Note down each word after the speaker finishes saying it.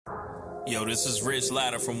Yo, this is Rich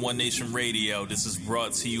Latta from One Nation Radio. This is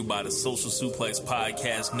brought to you by the Social Suplex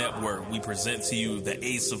Podcast Network. We present to you the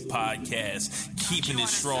Ace of Podcasts, Keeping It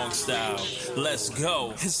Strong Style. Let's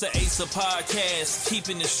go. It's the Ace of Podcasts,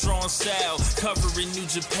 Keeping It Strong Style. Covering New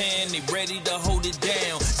Japan, they ready to hold it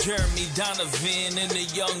down. Jeremy Donovan and the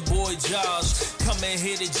young boy Josh. Come and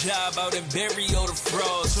hit a job out and bury all the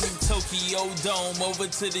frauds. From the Tokyo Dome over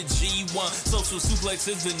to the G1. Social Suplex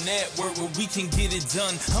is the network where we can get it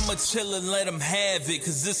done. I'ma chill and let them have it,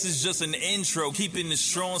 cause this is just an intro. Keeping the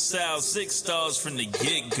strong style, 6 stars from the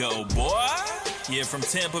get-go, boy. Yeah, from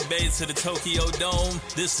Tampa Bay to the Tokyo Dome,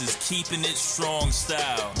 this is Keeping It Strong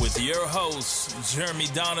Style with your hosts, Jeremy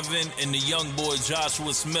Donovan and the young boy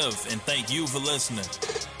Joshua Smith. And thank you for listening.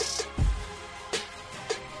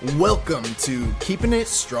 Welcome to Keeping It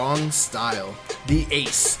Strong Style, the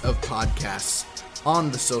ace of podcasts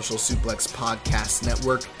on the Social Suplex Podcast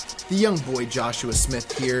Network. The young boy Joshua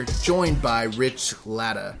Smith here, joined by Rich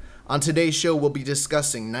Latta. On today's show, we'll be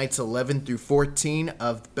discussing nights 11 through 14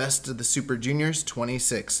 of Best of the Super Juniors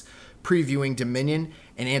 26, previewing Dominion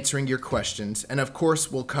and answering your questions. And of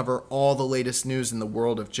course, we'll cover all the latest news in the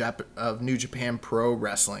world of New Japan Pro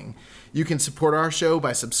Wrestling. You can support our show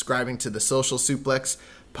by subscribing to the Social Suplex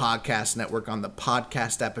Podcast Network on the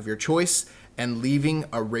podcast app of your choice and leaving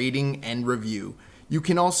a rating and review. You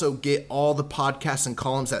can also get all the podcasts and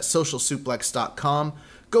columns at socialsuplex.com.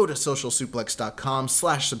 Go to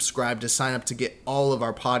socialsuplex.com/subscribe to sign up to get all of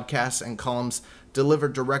our podcasts and columns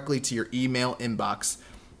delivered directly to your email inbox.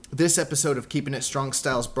 This episode of Keeping It Strong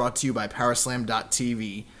Style is brought to you by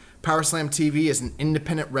Powerslam.tv. Powerslam TV is an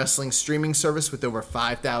independent wrestling streaming service with over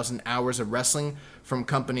 5,000 hours of wrestling from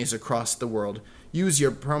companies across the world. Use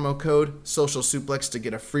your promo code SocialSuplex to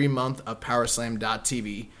get a free month of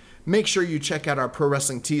Powerslam.tv. Make sure you check out our Pro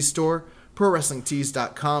Wrestling Tees store,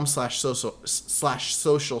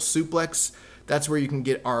 prowrestlingtees.com/socialsuplex. That's where you can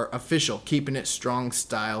get our official Keeping It Strong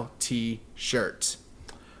Style t-shirt.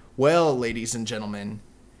 Well, ladies and gentlemen,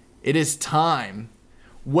 it is time.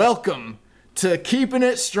 Welcome to Keeping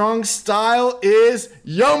It Strong Style is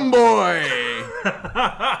Young Boy.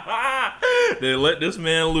 They let this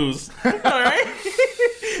man loose. All right.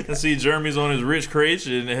 And see, Jeremy's on his rich crate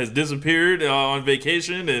and has disappeared on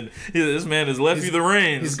vacation, and this man has left you the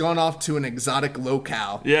reins. He's gone off to an exotic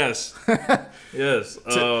locale. Yes. Yes.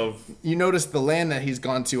 You notice the land that he's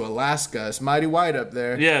gone to, Alaska. It's mighty white up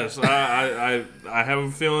there. Yes. I have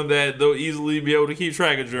a feeling that they'll easily be able to keep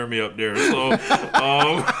track of Jeremy up there. So,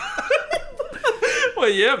 well,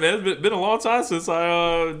 yeah, man, it's been a long time since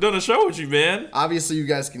I done a show with you, man. Obviously, you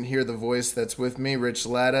guys can hear the voice that's with me, Rich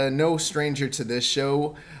Latta. No stranger to this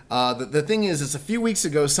show. The thing is a few weeks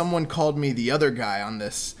ago, someone called me the other guy on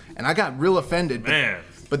this, and I got real offended. Man.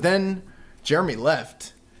 But then Jeremy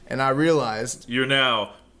left, and I realized... You're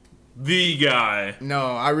now the guy.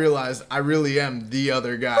 No, I realized I really am the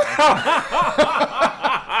other guy.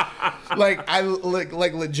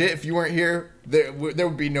 Like legit, if you weren't here, there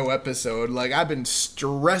would be no episode. Like, I've been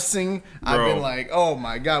stressing. Bro, I've been like, oh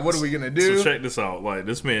my God, what are we going to do? So check this out. Like,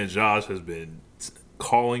 this man Josh has been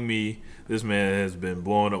calling me. This man has been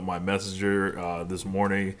blowing up my messenger this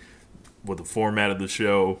morning with the format of the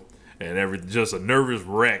show and just a nervous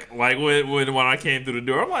wreck. Like, when I came through the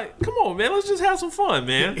door, I'm like, come on, man, let's just have some fun,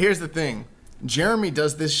 man. Here's the thing. Jeremy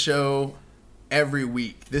does this show every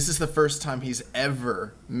week. This is the first time he's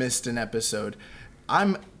ever missed an episode.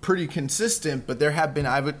 I'm pretty consistent, but there have been,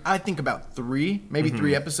 I think about three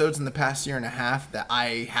episodes in the past year and a half that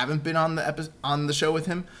I haven't been on the show with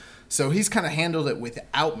him. So he's kind of handled it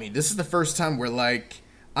without me. This is the first time where, like,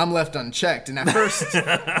 I'm left unchecked. And at first,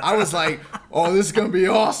 I was like, oh, this is going to be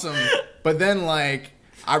awesome. But then, like,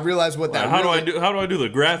 I realized what that how do I do the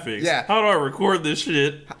graphics? Yeah. How do I record this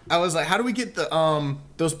shit? I was like, how do we get the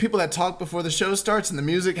those people that talk before the show starts and the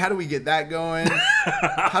music? How do we get that going?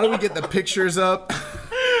 How do we get the pictures up?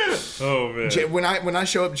 Oh man! When I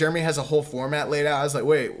show up, Jeremy has a whole format laid out. I was like,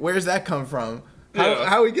 wait, where's that come from?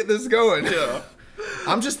 How do we get this going? Yeah.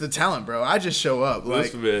 I'm just the talent, bro. I just show up.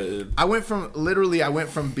 Like, I went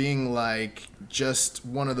from being like just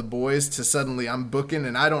one of the boys to suddenly I'm booking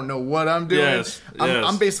and I don't know what I'm doing. Yes.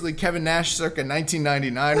 I'm basically Kevin Nash circa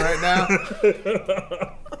 1999 right now.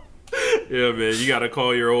 Yeah, man. You got to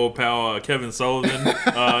call your old pal Kevin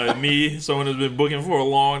Sullivan, me, someone who's been booking for a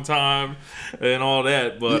long time and all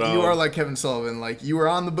that. But you are like Kevin Sullivan. Like, you were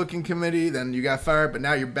on the booking committee, then you got fired, but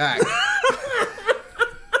now you're back.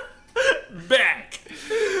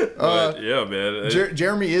 But, yeah, man.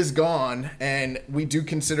 Jeremy is gone, and we do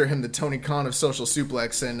consider him the Tony Khan of Social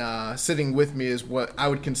Suplex, and sitting with me is what I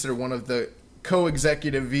would consider one of the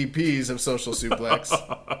co-executive VPs of Social Suplex.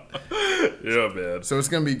 Yeah, man. So it's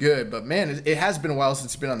going to be good. But, man, it has been a while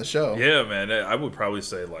since you've been on the show. Yeah, man. I would probably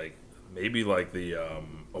say, like, maybe, like, the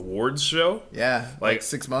awards show. Yeah, like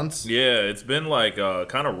 6 months. Yeah, it's been, like,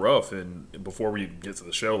 kind of rough. And before we get to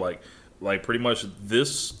the show, like pretty much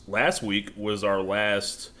this last week was our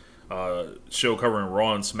last show covering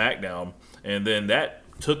Raw and SmackDown. And then that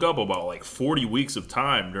took up about like 40 weeks of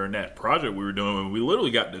time during that project we were doing, and we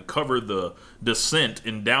literally got to cover the descent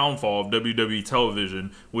and downfall of WWE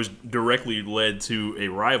television, which directly led to a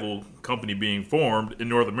rival company being formed in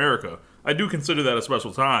North America. I do consider that a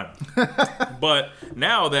special time. But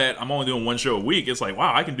now that I'm only doing one show a week, it's like,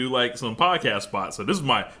 wow, I can do like some podcast spots. So this is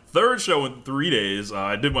my third show in 3 days.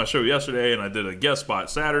 I did my show yesterday, and I did a guest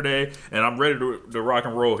spot Saturday, and I'm ready to rock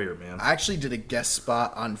and roll here, man. I actually did a guest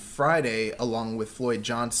spot on Friday along with Floyd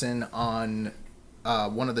Johnson on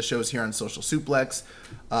one of the shows here on Social Suplex,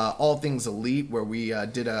 All Things Elite, where we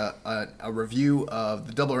did a review of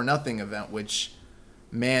the Double or Nothing event, which...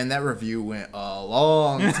 Man, that review went a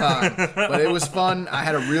long time, but it was fun. I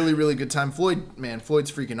had a really, really good time. Floyd's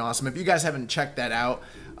freaking awesome. If you guys haven't checked that out,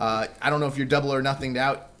 I don't know if you're Double or Nothing'd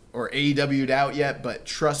out or AEW'd out yet, but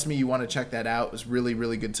trust me, you want to check that out. It was really,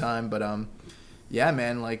 really good time. But yeah,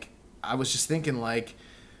 man, like I was just thinking, like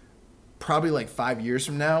probably like 5 years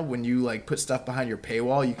from now, when you like put stuff behind your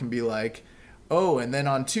paywall, you can be like, oh, and then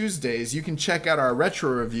on Tuesdays, you can check out our retro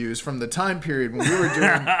reviews from the time period when we were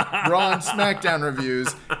doing Raw and SmackDown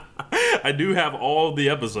reviews. I do have all the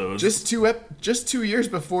episodes. Just 2 years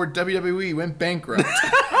before WWE went bankrupt.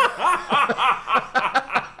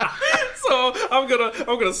 So I'm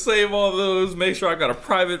gonna save all those. Make sure I got a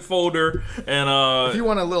private folder. And if you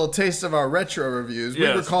want a little taste of our retro reviews, we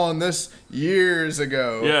were calling this years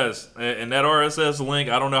ago. Yes, and that RSS link,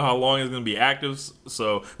 I don't know how long it's gonna be active.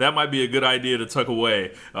 So that might be a good idea to tuck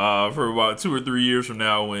away for about 2 or 3 years from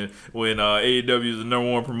now, when AEW is the number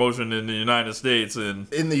one promotion in the United States.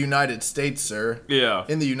 And in the United States, sir. Yeah.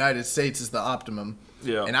 In the United States is the optimum.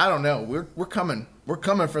 Yeah. And I don't know. We're coming. We're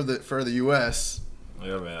coming for the US.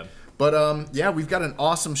 Yeah, man. But, yeah, we've got an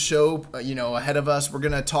awesome show, ahead of us. We're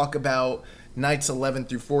going to talk about nights 11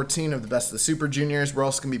 through 14 of the Best of the Super Juniors. We're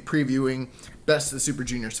also going to be previewing Best of the Super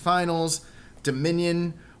Juniors Finals,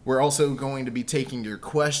 Dominion. We're also going to be taking your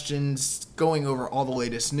questions, going over all the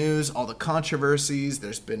latest news, all the controversies.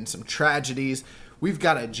 There's been some tragedies. We've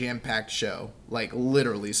got a jam-packed show, like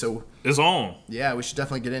literally. So it's on. Yeah, we should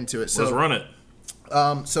definitely get into it. So, let's run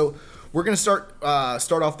it. So we're going to start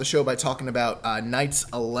off the show by talking about nights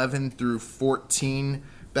 11 through 14,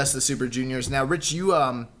 Best of the Super Juniors. Now, Rich, you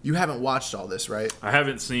haven't watched all this, right? I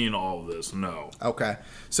haven't seen all of this, no. Okay.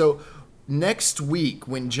 So next week,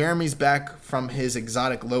 when Jeremy's back from his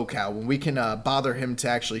exotic locale, when we can bother him to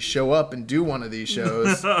actually show up and do one of these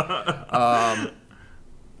shows,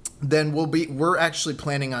 then we're actually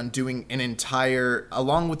planning on doing an entire,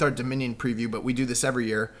 along with our Dominion preview, but we do this every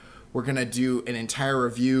year. We're going to do an entire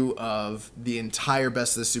review of the entire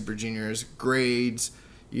Best of the Super Juniors, grades,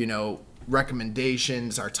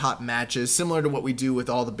 recommendations, our top matches, similar to what we do with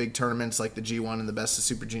all the big tournaments like the G1 and the Best of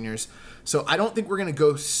Super Juniors. So I don't think we're going to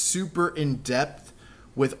go super in-depth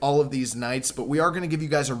with all of these nights, but we are going to give you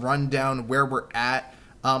guys a rundown where we're at.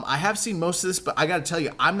 I have seen most of this, but I got to tell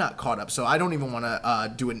you, I'm not caught up, so I don't even want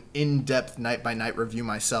to do an in-depth night-by-night review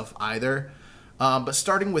myself either. But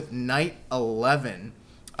starting with night 11...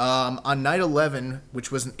 on night 11, which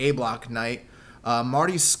was an A-block night,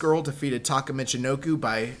 Marty Scurll defeated Taka Michinoku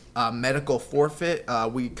by medical forfeit.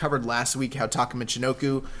 We covered last week how Taka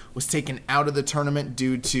Michinoku was taken out of the tournament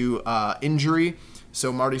due to injury.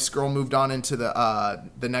 So Marty Scurll moved on into the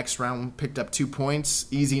next round, picked up 2 points.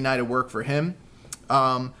 Easy night of work for him.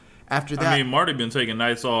 After that, I mean, Marty been taking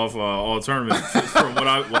nights off all tournament from what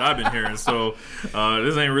I've been hearing. So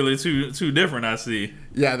this ain't really too different, I see.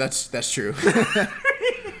 Yeah, that's true.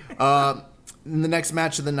 In the next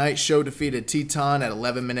match of the night, Sho defeated Teton at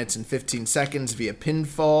 11 minutes and 15 seconds via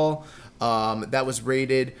pinfall. That was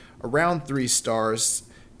rated around 3 stars.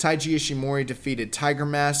 Taiji Ishimori defeated Tiger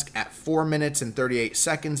Mask at 4 minutes and 38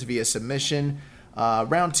 seconds via submission.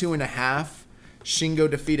 Round 2.5, Shingo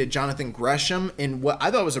defeated Jonathan Gresham in what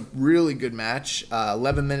I thought was a really good match.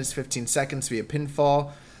 11 minutes, 15 seconds via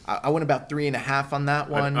pinfall. I went about 3.5 on that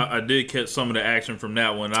one. I did catch some of the action from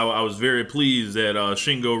that one. I was very pleased that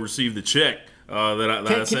Shingo received the check that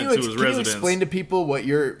I sent to his residence. Can you explain to people what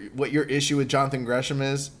your issue with Jonathan Gresham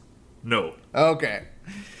is? No. Okay.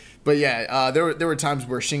 But yeah, there were times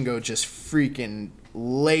where Shingo just freaking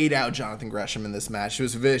laid out Jonathan Gresham in this match. It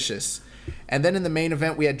was vicious. And then in the main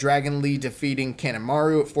event, we had Dragon Lee defeating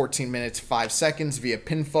Kanemaru at 14 minutes, 5 seconds via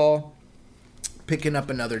pinfall, picking up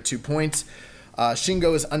another 2 points.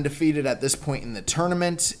 Shingo is undefeated at this point in the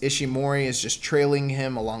tournament. Ishimori is just trailing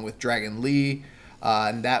him along with Dragon Lee.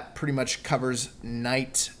 And that pretty much covers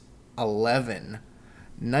night 11.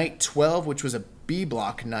 Night 12, which was a B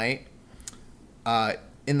block night.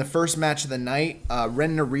 In the first match of the night,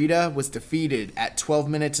 Ren Narita was defeated at 12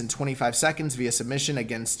 minutes and 25 seconds via submission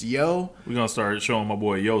against Yo. We're going to start showing my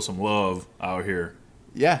boy Yo some love out here.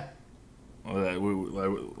 Yeah. I'm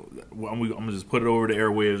going to just put it over the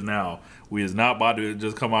airwaves now. We is not about to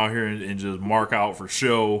just come out here and just mark out for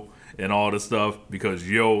show and all this stuff because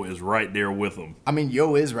Yo is right there with him. I mean,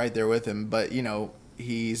 Yo is right there with him, but, you know,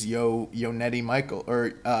 he's Yonetti Michael.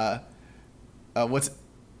 Or,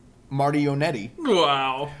 Marty Yonetti.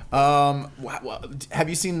 Wow. Have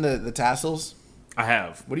you seen the tassels? I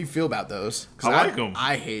have. What do you feel about those? I like them.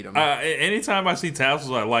 I hate them. Anytime I see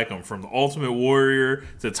tassels, I like them. From the Ultimate Warrior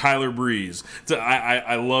to Tyler Breeze.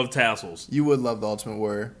 I love tassels. You would love the Ultimate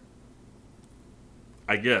Warrior.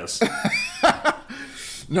 I guess.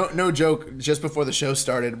 No joke. Just before the show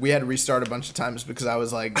started, we had to restart a bunch of times because I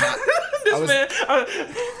was like, I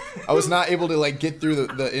was not able to like get through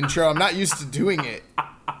the intro. I'm not used to doing it.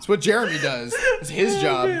 It's what Jeremy does. It's his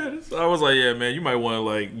job. Man. I was like, yeah, man, you might want to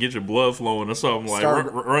like get your blood flowing or something. Like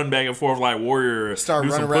run back and forth like Warrior. Start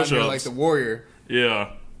running around here like the Warrior.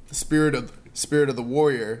 Yeah. The spirit of the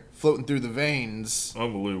Warrior floating through the veins.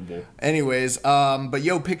 Unbelievable. Anyways, but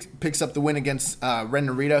Yo picks up the win against Ren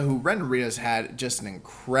Narita, who Ren Narita's had just an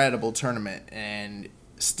incredible tournament and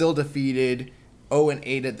still defeated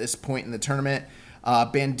 0-8 at this point in the tournament.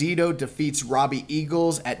 Bandito defeats Robbie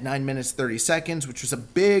Eagles at 9 minutes 30 seconds, which was a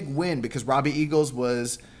big win because Robbie Eagles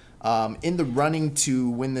was in the running to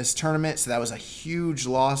win this tournament, so that was a huge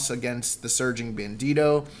loss against the surging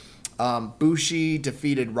Bandito. Bushi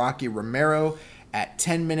defeated Rocky Romero at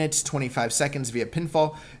 10 minutes 25 seconds via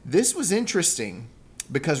pinfall. This was interesting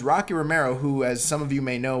because Rocky Romero, who, as some of you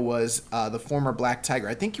may know, was the former Black Tiger.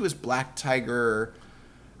 I think he was Black Tiger,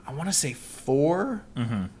 I want to say 4.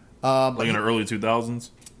 Mm-hmm. Like in the early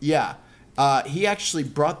 2000s? Yeah. He actually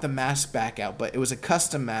brought the mask back out, but it was a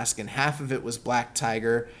custom mask, and half of it was Black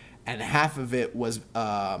Tiger, and half of it was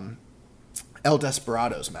El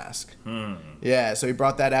Desperado's mask. Yeah, so he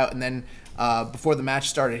brought that out, and then before the match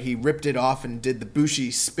started, he ripped it off and did the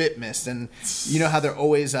Bushi spit mist. And you know how they're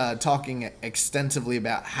always talking extensively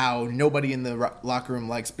about how nobody in the locker room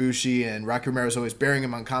likes Bushi, and Rocky Romero's always burying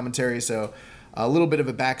him on commentary, so a little bit of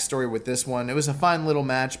a backstory with this one. It was a fine little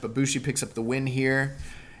match, but Bushi picks up the win here.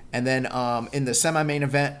 And then in the semi-main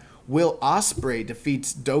event, Will Ospreay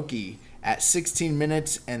defeats Doki at 16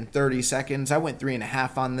 minutes and 30 seconds. I went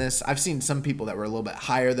 3.5 on this. I've seen some people that were a little bit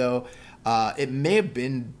higher, though. It may have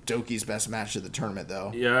been Doki's best match of the tournament,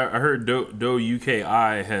 though. Yeah, I heard Do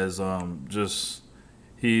UKI has just...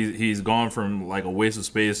 He's gone from like a waste of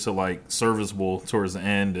space to like serviceable towards the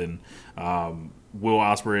end, and Will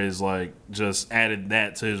Ospreay is like just added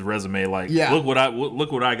that to his resume. Like, yeah. look what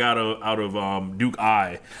I got out of Duke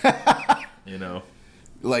I, you know,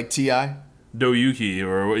 like T.I. Doyuki,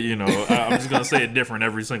 or you know, I'm just gonna say it different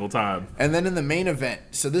every single time. And then in the main event,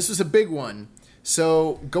 so this was a big one.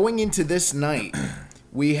 So going into this night,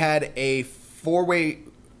 we had a four-way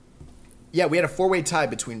tie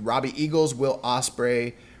between Robbie Eagles, Will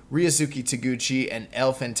Ospreay, Ryosuke Taguchi, and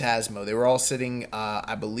El Phantasmo. They were all sitting,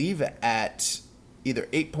 I believe, at either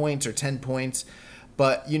 8 points or 10 points.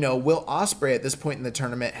 But, you know, Will Ospreay at this point in the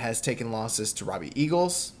tournament has taken losses to Robbie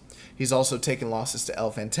Eagles. He's also taken losses to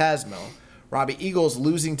El Phantasmo. Robbie Eagles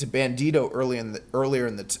losing to Bandito earlier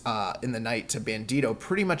in the night to Bandito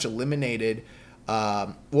pretty much eliminated.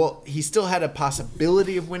 He still had a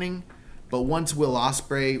possibility of winning, but once Will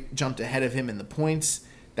Ospreay jumped ahead of him in the points,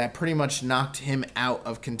 that pretty much knocked him out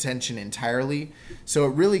of contention entirely. So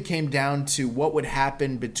it really came down to what would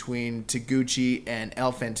happen between Taguchi and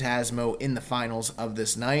El Phantasmo in the finals of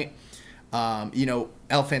this night.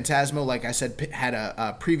 El Phantasmo, like I said, had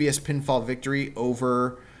a previous pinfall victory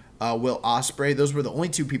over Will Ospreay. Those were the only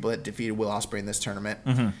two people that defeated Will Ospreay in this tournament.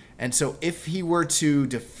 Mm-hmm. And so if he were to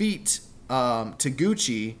defeat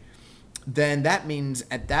Taguchi, then that means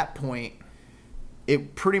at that point,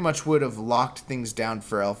 it pretty much would have locked things down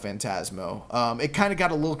for El Phantasmo. It kind of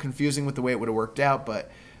got a little confusing with the way it would have worked out, but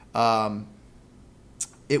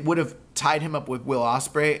it would have tied him up with Will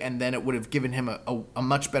Ospreay, and then it would have given him a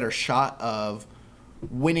much better shot of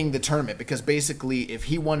winning the tournament, because basically if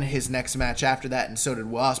he won his next match after that and so did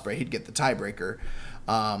Will Ospreay, he'd get the tiebreaker.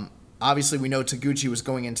 Obviously, we know Taguchi was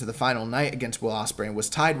going into the final night against Will Ospreay and was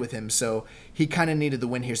tied with him, so he kind of needed the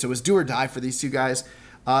win here. So it was do or die for these two guys.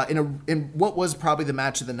 In what was probably the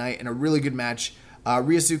match of the night, and a really good match,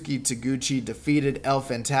 Ryosuke Taguchi defeated El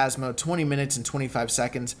Phantasmo 20 minutes and 25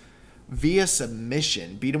 seconds via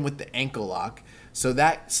submission, beat him with the ankle lock. So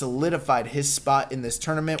that solidified his spot in this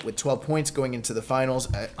tournament with 12 points going into the finals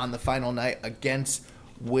on the final night against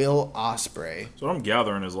Will Ospreay. So what I'm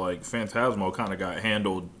gathering is like Phantasmo kind of got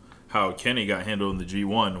handled how Kenny got handled in the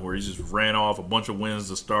G1, where he just ran off a bunch of wins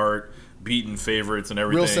to start, beating favorites and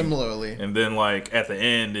everything. Real similarly. And then like at the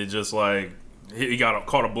end, it just like he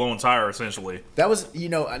caught a blown tire essentially. That was,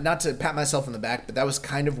 not to pat myself on the back, but that was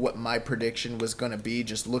kind of what my prediction was going to be,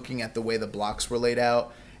 just looking at the way the blocks were laid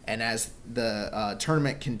out. And as the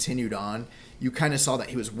tournament continued on, you kind of saw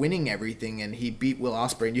that he was winning everything, and he beat Will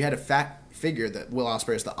Ospreay. And you had to figure that Will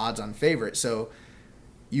Ospreay is the odds-on favorite. So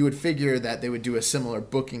you would figure that they would do a similar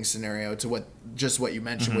booking scenario to what you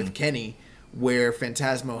mentioned with Kenny, where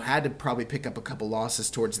Phantasmo had to probably pick up a couple losses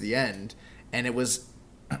towards the end. And it was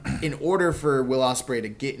in order for Will Ospreay to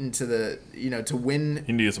get into the, to win.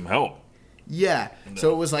 He needed some help. Yeah.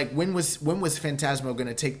 So it was like, when was Phantasmo going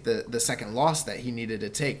to take the second loss that he needed to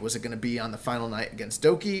take? Was it going to be on the final night against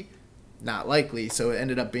Doki? Not likely. So it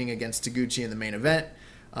ended up being against Taguchi in the main event.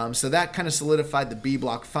 So that kind of solidified the B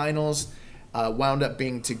block finals. Wound up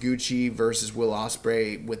being Taguchi versus Will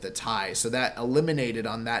Ospreay with a tie. So that eliminated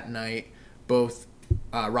on that night both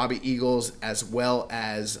Robbie Eagles as well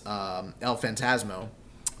as El Phantasmo.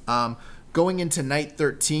 Going into night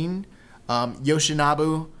 13,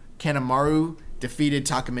 Yoshinobu Kanemaru defeated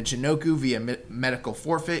Taka Michinoku via medical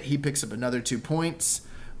forfeit. He picks up another 2 points.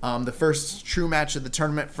 The first true match of the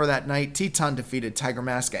tournament for that night, Teton defeated Tiger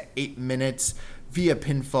Mask at 8 minutes via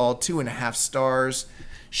pinfall, 2.5 stars.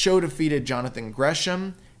 Sho defeated Jonathan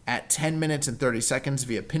Gresham at 10 minutes and 30 seconds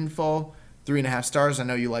via pinfall, 3.5 stars. I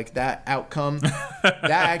know you like that outcome. That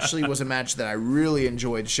actually was a match that I really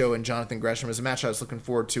enjoyed. Sho and Jonathan Gresham was a match I was looking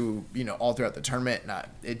forward to, all throughout the tournament.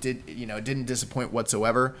 It didn't disappoint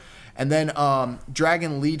whatsoever. And then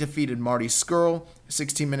Dragon Lee defeated Marty Scurll,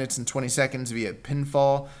 16 minutes and 20 seconds via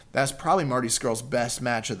pinfall. That's probably Marty Scurll's best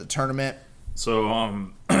match of the tournament. So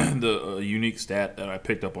the unique stat that I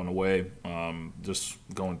picked up on the way, just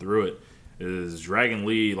going through it, is Dragon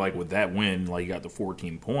Lee, like with that win, like he got the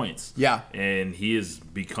 14 points. Yeah. And he has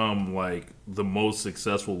become like the most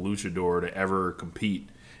successful luchador to ever compete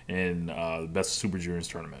in the Best of Super Juniors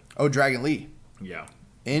tournament. Oh, Dragon Lee. Yeah.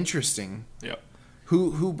 Interesting. Yep.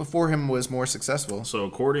 Who before him was more successful? So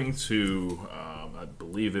according to, I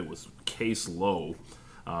believe it was Case Lowe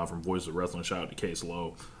from Voice of Wrestling. Shout out to Case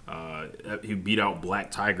Lowe. He beat out Black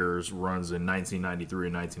Tiger's runs in 1993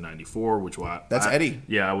 and 1994, which that's Eddie.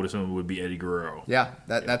 Yeah, I would assume it would be Eddie Guerrero. Yeah,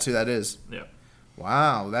 that's who that is. Yeah.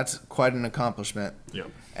 Wow, that's quite an accomplishment. Yeah.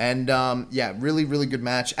 And really, really good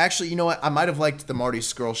match. Actually, you know what? I might have liked the Marty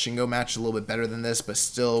Scurll Shingo match a little bit better than this, but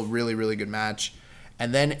still really, really good match.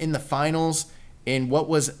 And then in the finals, in what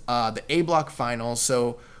was the A block finals,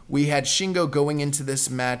 so we had Shingo going into this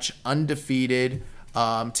match undefeated,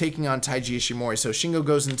 taking on Taiji Ishimori. So Shingo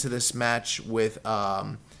goes into this match with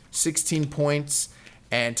 16 points,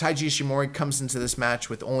 and Taiji Ishimori comes into this match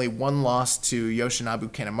with only one loss to Yoshinobu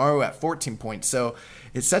Kanemaru at 14 points. So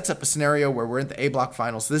it sets up a scenario where we're in the A block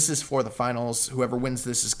finals. This is for the finals. Whoever wins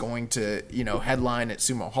this is going to, headline at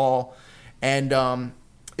Sumo Hall. And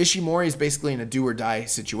Ishimori is basically in a do or die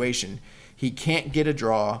situation. He can't get a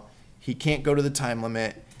draw. He can't go to the time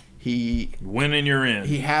limit. Win and you're in.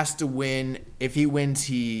 He has to win. If he wins,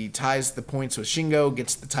 he ties the points with Shingo,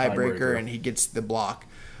 gets the tiebreaker, and he gets the block.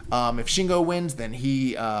 If Shingo wins, then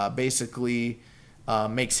he basically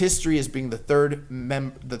makes history as being the third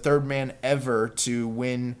man ever to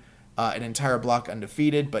win an entire block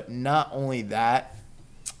undefeated. But not only that,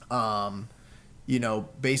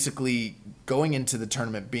 basically going into the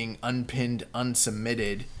tournament being unpinned,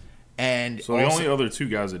 unsubmitted. And so the only other two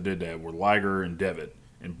guys that did that were Liger and Devitt.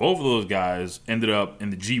 And both of those guys ended up in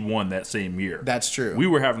the G1 that same year. That's true. We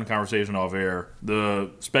were having a conversation off air. The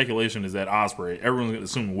speculation is that Ospreay, everyone's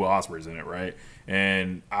assuming Will Ospreay's in it, right?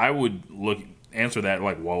 And I would answer that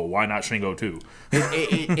like, well, why not Shingo too?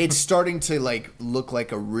 It's starting to look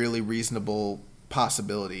like a really reasonable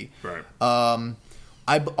possibility. Right.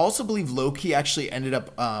 I also believe Loki actually ended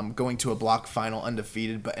up going to a block final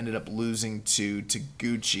undefeated, but ended up losing to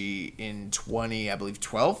Taguchi in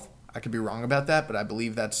 12. I could be wrong about that, but I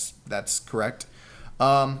believe that's correct.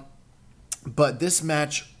 But this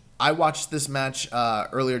match, I watched this match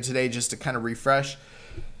earlier today just to kind of refresh,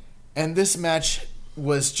 and this match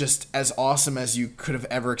was just as awesome as you could have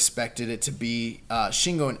ever expected it to be.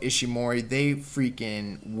 Shingo and Ishimori, they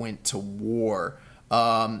freaking went to war.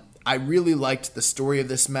 I really liked the story of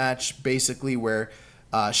this match, basically where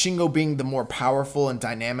Shingo being the more powerful and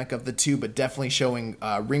dynamic of the two, but definitely showing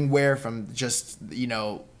ring wear from just,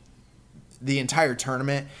 the entire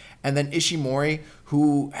tournament. And then Ishimori,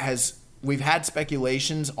 who has we've had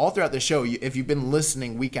speculations all throughout the show. If you've been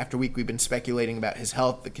listening week after week, we've been speculating about his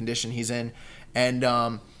health, the condition he's in.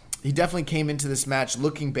 And he definitely came into this match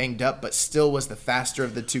looking banged up, but still was the faster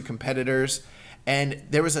of the two competitors. And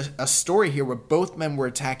there was a story here where both men were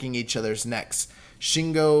attacking each other's necks.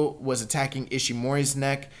 Shingo was attacking Ishimori's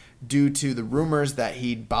neck due to the rumors that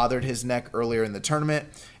he'd bothered his neck earlier in the tournament.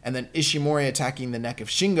 And then Ishimori attacking the neck of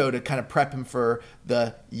Shingo to kind of prep him for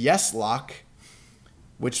the yes lock,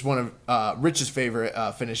 which is one of Rich's favorite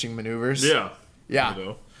finishing maneuvers. Yeah.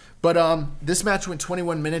 Yeah. But this match went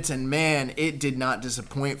 21 minutes, and man, it did not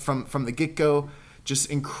disappoint from the get-go.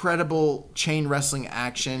 Just incredible chain wrestling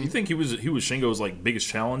action. You think he was Shingo's like biggest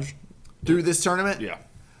challenge through this tournament? Yeah.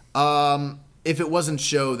 If it wasn't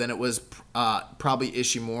Sho, then it was probably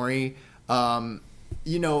Ishimori.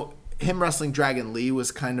 Him wrestling Dragon Lee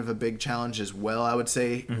was kind of a big challenge as well, I would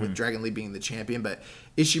say, with Dragon Lee being the champion. But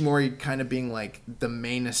Ishimori kind of being like the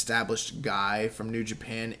main established guy from New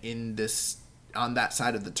Japan on that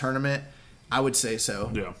side of the tournament, I would say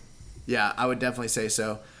so. Yeah. Yeah, I would definitely say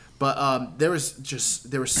so. But there were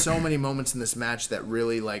so many moments in this match that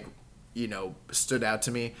really stood out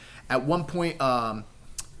to me. At one point,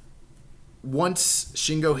 once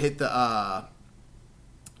Shingo hit the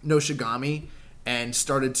Noshigami and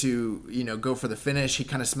started to go for the finish, he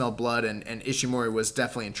kind of smelled blood, and Ishimori was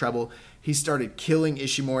definitely in trouble. He started killing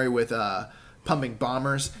Ishimori with pumping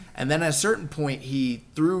bombers, and then at a certain point he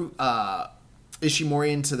threw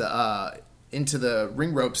Ishimori into the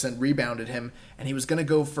ring ropes and rebounded him, and he was going to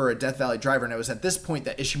go for a Death Valley driver, and it was at this point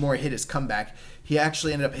that Ishimori hit his comeback. He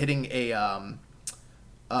actually ended up hitting a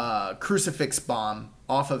crucifix bomb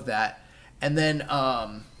off of that, and then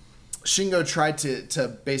Shingo tried to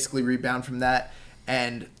basically rebound from that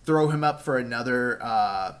and throw him up for another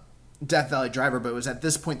Death Valley driver, but it was at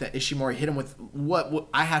this point that Ishimori hit him with what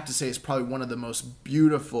I have to say is probably one of the most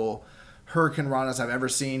beautiful Hurricane Ranas I've ever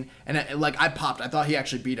seen. And I popped. I thought he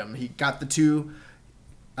actually beat him. He got the two.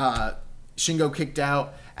 Shingo kicked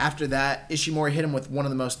out. After that, Ishimori hit him with one of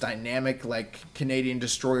the most dynamic Canadian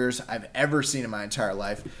destroyers I've ever seen in my entire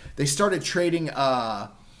life. They started trading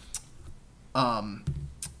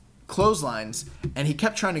clotheslines, and he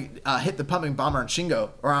kept trying to hit the pumping bomber on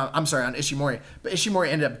Shingo, on Ishimori, but Ishimori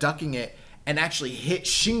ended up ducking it and actually hit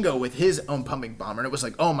Shingo with his own pumping bomber, and it was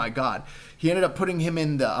like, oh my god. He ended up putting him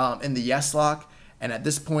in the yes lock, and at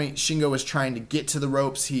this point, Shingo was trying to get to the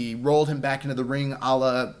ropes. He rolled him back into the ring, a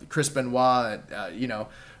la Chris Benoit,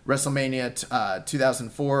 WrestleMania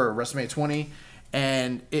 2004 or WrestleMania 20,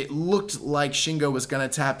 and it looked like Shingo was gonna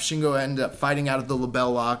tap. Shingo ended up fighting out of the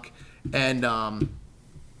label lock, and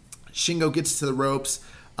Shingo gets to the ropes.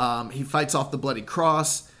 He fights off the Bloody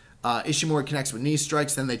Cross. Ishimori connects with knee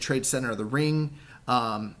strikes. Then they trade center of the ring.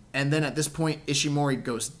 And then at this point, Ishimori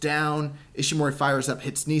goes down. Ishimori fires up,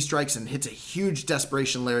 hits knee strikes, and hits a huge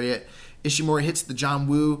desperation lariat. Ishimori hits the John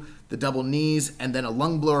Woo, the double knees, and then a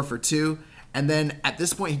lung blower for 2. And then at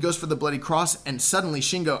this point, he goes for the Bloody Cross, and suddenly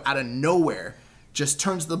Shingo, out of nowhere, just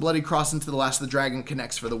turns the Bloody Cross into the Last of the Dragon,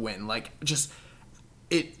 connects for the win.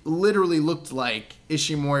 It literally looked like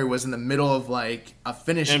Ishimori was in the middle of a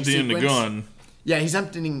finishing emptying sequence. The gun. Yeah, he's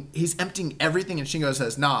emptying everything, and Shingo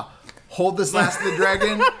says, "Nah, hold this Last of the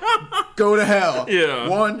Dragon, go to hell." Yeah.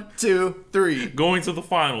 1, 2, 3. Going to the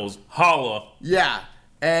finals. Holla. Yeah,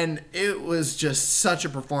 and it was just such a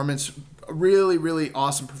performance. A really, really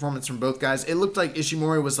awesome performance from both guys. It looked like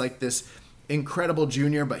Ishimori was this incredible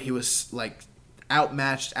junior, but he was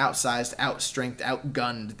outmatched, outsized, outstrength,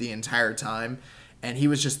 outgunned the entire time. And he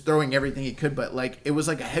was just throwing everything he could, but it was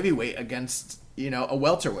like a heavyweight against, a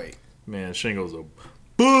welterweight. Man, Shingo's a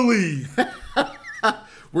bully.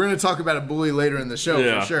 We're going to talk about a bully later in the show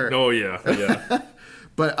for sure. Oh, yeah.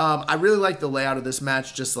 But I really like the layout of this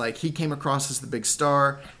match. Just he came across as the big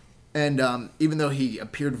star. And even though he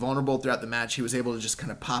appeared vulnerable throughout the match, he was able to just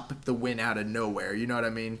kind of pop the win out of nowhere. You know what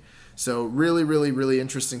I mean? So really, really, really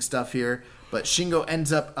interesting stuff here. But Shingo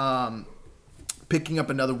ends up picking up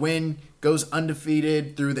another win, goes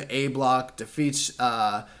undefeated through the A block, defeats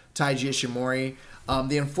Taiji Ishimori.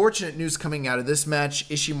 The unfortunate news coming out of this match,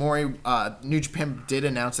 Ishimori, New Japan did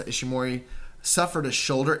announce that Ishimori suffered a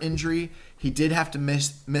shoulder injury. He did have to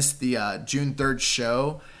miss the June 3rd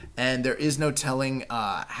show, and there is no telling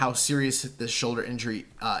how serious this shoulder injury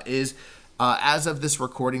is. As of this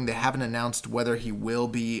recording, they haven't announced whether he will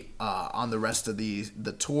be on the rest of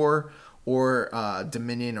the tour or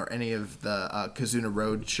Dominion or any of the Kazuna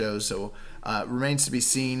Road shows. So it remains to be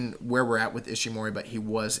seen where we're at with Ishimori, but he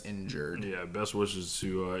was injured. Yeah, best wishes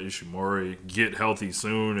to Ishimori. Get healthy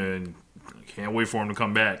soon, and can't wait for him to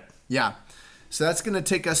come back. Yeah. So that's going to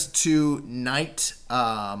take us to night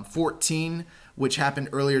 14, which happened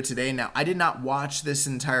earlier today. Now, I did not watch this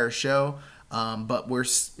entire show, but we're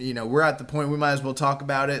at the point we might as well talk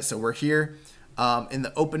about it, so we're here. In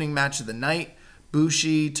the opening match of the night,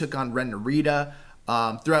 Bushi took on Ren Narita.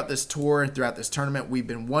 Throughout this tour, throughout this tournament, we've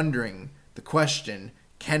been wondering the question,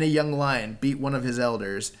 can a young lion beat one of his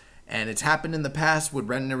elders? And it's happened in the past. Would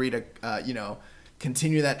Ren Narita,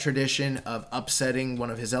 continue that tradition of upsetting one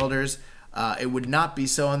of his elders? It would not be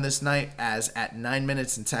so on this night, as at 9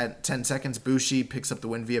 minutes and 10 seconds, Bushi picks up the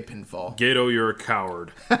win via pinfall. Gato, you're a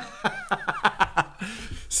coward.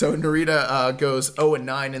 So Narita goes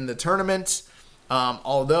 0-9 in the tournament,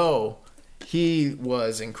 although he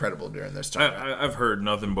was incredible during this tournament. I've heard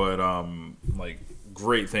nothing but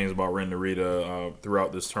great things about Ren Narita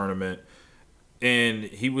throughout this tournament. And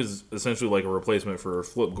he was essentially like a replacement for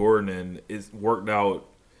Flip Gordon, and it worked out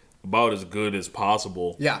about as good as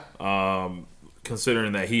possible. Yeah.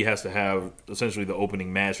 Considering that he has to have essentially the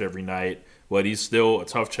opening match every night, but he's still a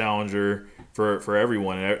tough challenger for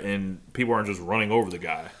everyone, and people aren't just running over the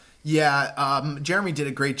guy. Yeah, Jeremy did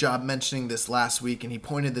a great job mentioning this last week, and he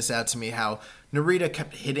pointed this out to me, how Narita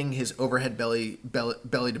kept hitting his overhead belly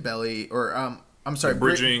to belly, or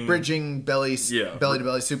bridging belly to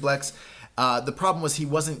belly suplex. The problem was he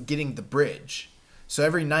wasn't getting the bridge. So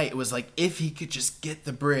every night it was like, if he could just get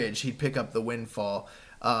the bridge, he'd pick up the windfall.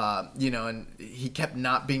 And he kept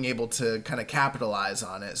not being able to kind of capitalize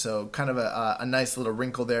on it. So kind of a nice little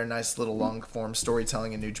wrinkle there, nice little long form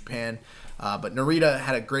storytelling in New Japan. But Narita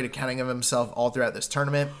had a great accounting of himself all throughout this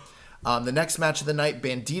tournament. The next match of the night,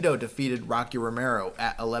 Bandito defeated Rocky Romero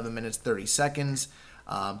at 11 minutes 30 seconds.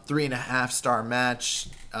 3.5-star match.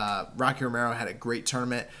 Rocky Romero had a great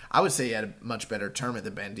tournament. I would say he had a much better tournament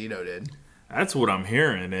than Bandito did. That's what I'm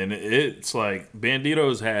hearing, and it's like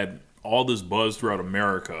Bandito's had all this buzz throughout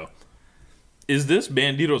America. Is this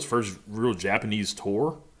Bandito's first real Japanese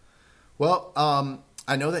tour? Well,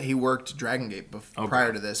 I know that he worked Dragon Gate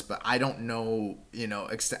prior to this, but I don't know,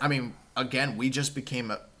 again, we just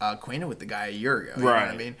became acquainted with the guy a year ago. You know what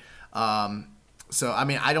I mean?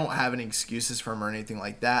 I don't have any excuses for him or anything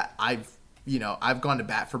like that. I've gone to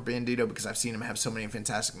bat for Bandito because I've seen him have so many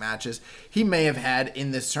fantastic matches. He may have had in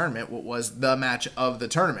this tournament what was the match of the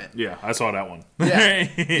tournament. Yeah, I saw that one.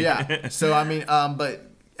 Yeah. So, but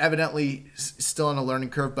evidently still on a learning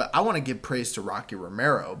curve. But I want to give praise to Rocky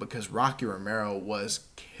Romero, because Rocky Romero was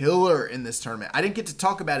killer in this tournament. I didn't get to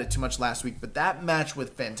talk about it too much last week, but that match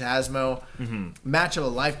with Phantasmo, match of a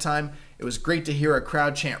lifetime. It was great to hear a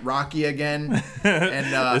crowd chant Rocky again. And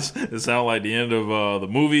it sounded like the end of the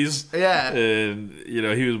movies. Yeah. And,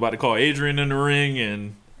 he was about to call Adrian in the ring.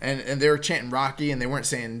 And they were chanting Rocky, and they weren't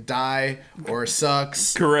saying die or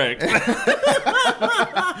sucks. Correct.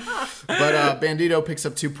 But Bandito picks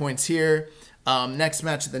up 2 points here. Next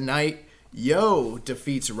match of the night, Yo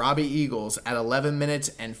defeats Robbie Eagles at 11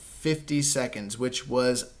 minutes and 50 seconds, which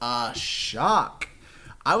was a shock.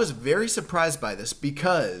 I was very surprised by this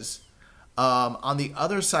because on the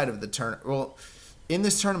other side of the tournament, in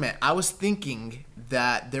this tournament, I was thinking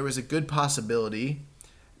that there was a good possibility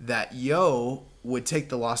that Yo would take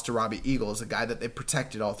the loss to Robbie Eagles, a guy that they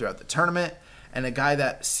protected all throughout the tournament, and a guy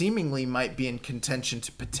that seemingly might be in contention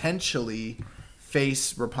to potentially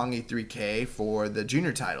face Roppongi 3K for the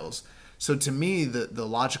junior titles. So to me, the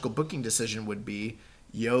logical booking decision would be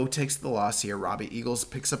Yo takes the loss here, Robbie Eagles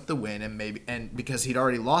picks up the win, and because he'd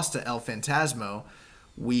already lost to El Phantasmo,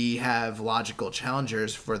 we have logical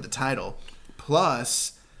challengers for the title.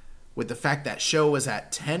 Plus, with the fact that Sho was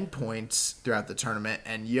at 10 points throughout the tournament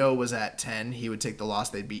and Yo was at 10, he would take the loss,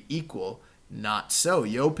 they'd be equal. Not so.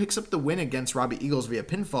 Yo picks up the win against Robbie Eagles via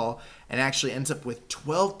pinfall and actually ends up with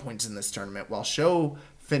 12 points in this tournament, while Sho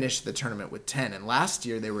finished the tournament with 10. And last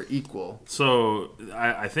year they were equal. So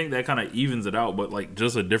I think that kind of evens it out, but like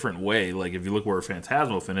just a different way. Like if you look where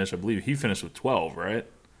Phantasmo finished, I believe he finished with 12, right?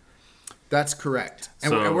 That's correct.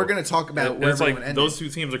 And we're going to talk about where everyone ended. Those two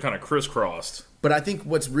teams are kind of crisscrossed. But I think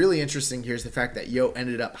what's really interesting here is the fact that Yo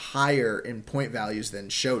ended up higher in point values than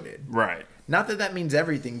Sho did. Right. Not that that means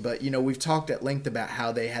everything, but we've talked at length about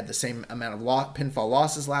how they had the same amount of pinfall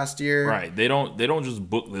losses last year. Right. They don't just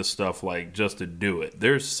book this stuff like just to do it.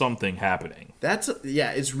 There's something happening.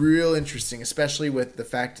 It's real interesting, especially with the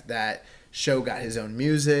fact that Sho got his own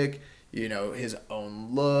music, his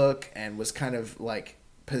own look, and was kind of like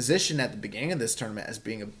positioned at the beginning of this tournament as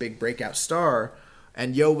being a big breakout star.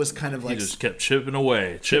 And Yo was kind of like... He just kept chipping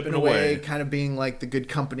away, kind of being like the good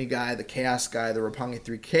company guy, the chaos guy, the Roppongi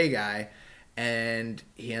 3K guy. And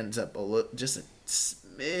he ends up just a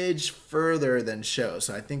smidge further than Sho.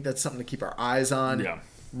 So I think that's something to keep our eyes on. Yeah.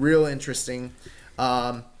 Real interesting.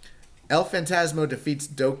 El Phantasmo defeats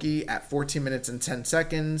Doki at 14 minutes and 10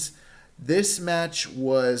 seconds. This match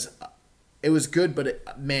was good, but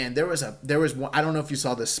there was one. I don't know if you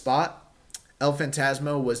saw this spot. El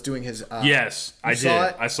Phantasmo was doing his. Yes, I did.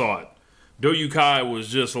 I saw it. Do Kai was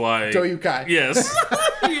just like Do Kai. Yes,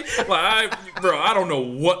 I don't know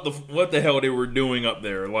what the hell they were doing up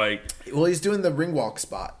there. Like, well, he's doing the ring walk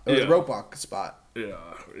spot or the rope walk spot. Yeah,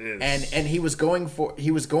 and he was going for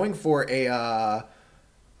a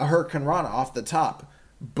Hurricane Rana off the top,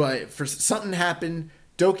 but for something happened.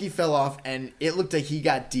 Doki fell off, and it looked like he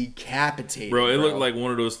got decapitated. Bro, it looked like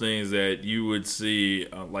one of those things that you would see,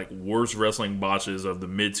 like, worst wrestling botches of the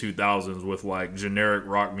mid-2000s with, like, generic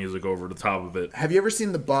rock music over the top of it. Have you ever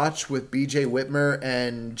seen the botch with B.J. Whitmer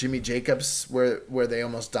and Jimmy Jacobs where they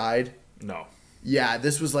almost died? No. Yeah,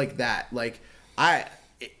 this was like that. Like,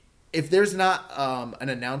 if there's not an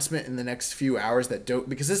announcement in the next few hours that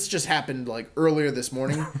because this just happened like earlier this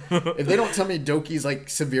morning, if they don't tell me Doki's like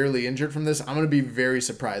severely injured from this, I'm gonna be very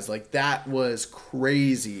surprised. Like, that was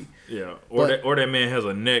crazy. Yeah, or that man has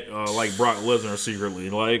a neck like Brock Lesnar secretly,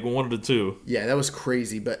 like one of the two. Yeah, that was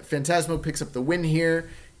crazy. But Phantasmo picks up the win here,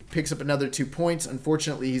 picks up another 2 points.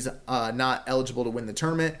 Unfortunately, he's not eligible to win the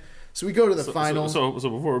tournament. So we go to the final. So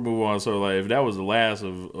before we move on, so like if that was the last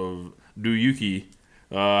of Duyuki.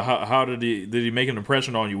 How did he make an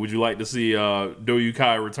impression on you? Would you like to see Do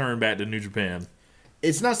Kai return back to New Japan?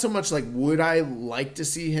 It's not so much like would I like to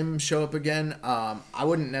see him show up again. I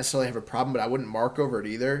wouldn't necessarily have a problem, but I wouldn't mark over it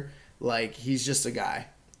either. Like, he's just a guy.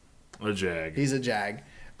 A jag. He's a jag.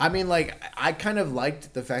 I mean, like, I kind of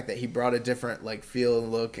liked the fact that he brought a different like feel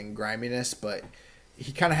and look and griminess, but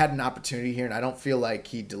he kind of had an opportunity here, and I don't feel like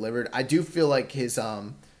he delivered. I do feel like his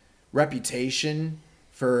reputation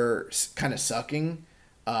for kind of sucking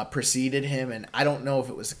preceded him, and I don't know if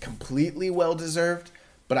it was completely well-deserved,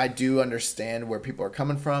 but I do understand where people are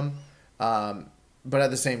coming from. But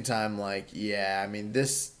at the same time, like, yeah, I mean,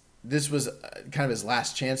 this was kind of his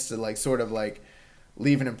last chance to, like, sort of, like,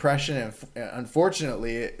 leave an impression, and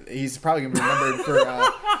unfortunately, he's probably going to be remembered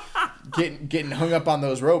for getting hung up on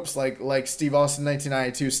those ropes like Steve Austin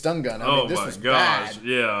 1992 stun gun. I mean, this was gosh. bad.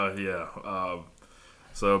 Yeah.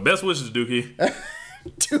 So, best wishes, Dookie.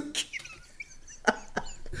 Dookie.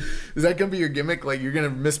 Is that going to be your gimmick? Like, you're going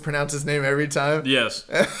to mispronounce his name every time? Yes.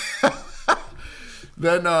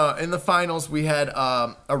 Then in the finals, we had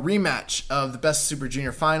a rematch of the Best Super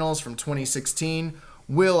Junior Finals from 2016.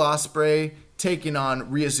 Will Ospreay taking on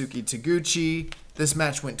Ryosuke Taguchi. This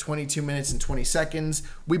match went 22 minutes and 20 seconds.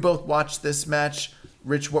 We both watched this match.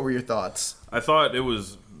 Rich, what were your thoughts? I thought it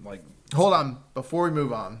was like... Hold on. Before we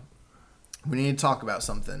move on, we need to talk about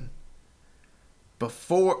something.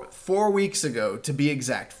 Before 4 weeks ago, to be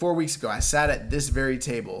exact, 4 weeks ago, I sat at this very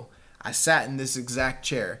table. I sat in this exact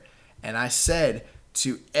chair, and I said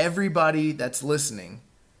to everybody that's listening,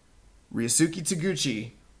 Ryosuke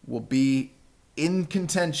Taguchi will be in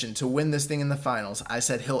contention to win this thing in the finals. I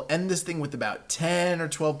said he'll end this thing with about 10 or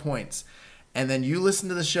 12 points. And then you listened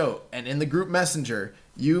to the show, and in the group messenger,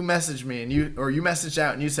 you messaged me, and you messaged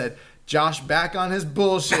out, and you said, Josh back on his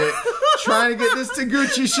bullshit, trying to get this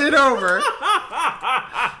Taguchi shit over.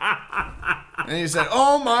 And you said,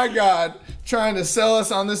 oh my God, trying to sell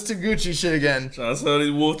us on this Taguchi shit again. Trying to sell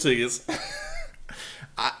these wolf tickets.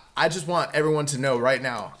 I just want everyone to know right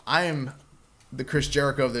now, I am the Chris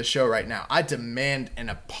Jericho of this show right now. I demand an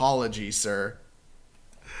apology, sir.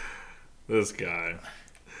 This guy.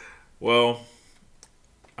 Well,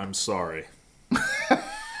 I'm sorry.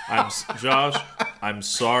 Josh, I'm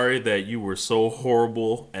sorry that you were so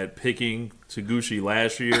horrible at picking Taguchi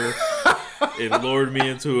last year. It lured me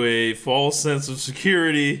into a false sense of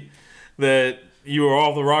security that you were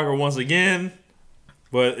off the rocker once again.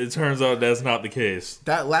 But it turns out that's not the case.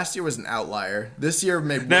 That last year was an outlier. This year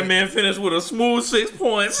maybe that man finished with a smooth 6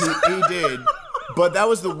 points. He did. But that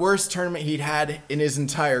was the worst tournament he'd had in his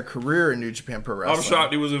entire career in New Japan Pro Wrestling. I'm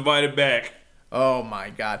shocked he was invited back. Oh my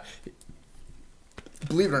God.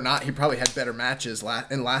 Believe it or not, he probably had better matches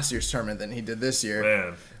in last year's tournament than he did this year.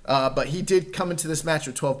 Man. But he did come into this match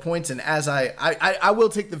with 12 points, and as I will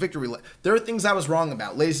take the victory. There are things I was wrong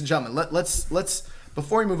about, ladies and gentlemen. Let's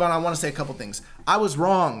before we move on, I want to say a couple things. I was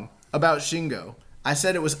wrong about Shingo. I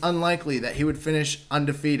said it was unlikely that he would finish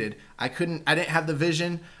undefeated. I didn't have the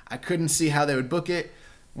vision. I couldn't see how they would book it.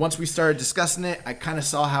 Once we started discussing it, I kind of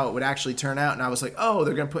saw how it would actually turn out, and I was like, oh,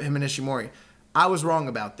 they're going to put him in Ishimori. I was wrong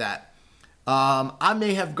about that. I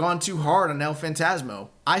may have gone too hard on El Phantasmo.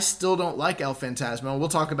 I still don't like El Phantasmo. We'll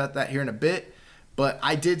talk about that here in a bit. But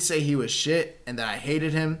I did say he was shit and that I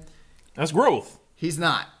hated him. That's growth. He's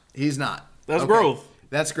not. That's growth.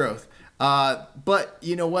 That's growth. But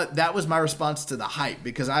you know what? That was my response to the hype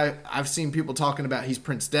because I've seen people talking about he's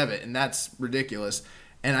Prince Devitt, and that's ridiculous.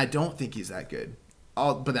 and I don't think he's that good.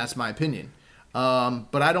 But that's my opinion.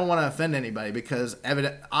 But I don't want to offend anybody because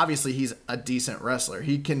obviously he's a decent wrestler.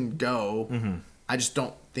 He can go. Mm-hmm. I just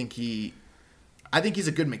don't think I think he's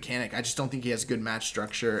a good mechanic. I just don't think he has good match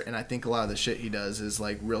structure, and I think a lot of the shit he does is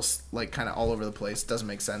like real, like kind of all over the place. Doesn't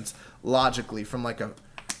make sense logically from like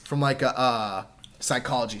a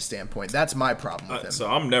psychology standpoint. That's my problem with him. So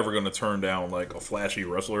I'm never gonna turn down like a flashy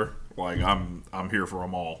wrestler. Like I'm here for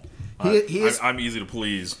them all. I'm easy to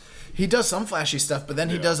please. He does some flashy stuff, but then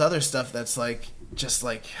he does other stuff that's like just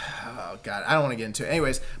like, oh god, I don't want to get into it.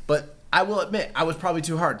 Anyways, but I will admit I was probably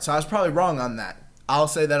too hard, so I was probably wrong on that. I'll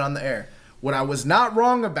say that on the air. What I was not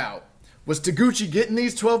wrong about was Taguchi getting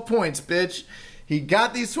these 12 points, bitch. He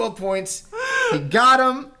got these 12 points. He got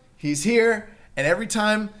them. He's here. And every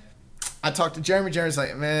time I talk to Jeremy's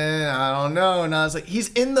like, man, I don't know. And I was like,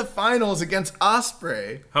 he's in the finals against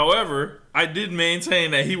Ospreay. However, I did maintain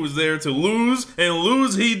that he was there to lose, and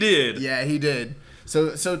lose he did. Yeah, he did.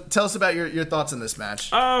 So tell us about your thoughts on this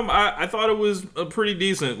match. I thought it was pretty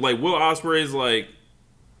decent. Like, Will Ospreay's like,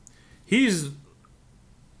 he's...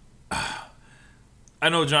 I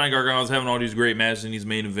know Johnny Gargano's having all these great matches in these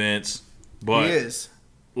main events, but he is.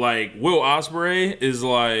 Like, Will Ospreay is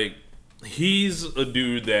like, he's a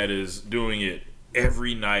dude that is doing it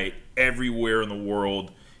every night, everywhere in the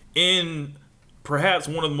world, in perhaps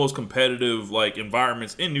one of the most competitive like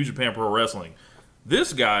environments in New Japan Pro Wrestling.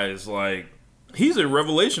 This guy is like, he's a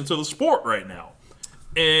revelation to the sport right now.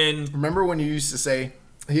 And remember when you used to say,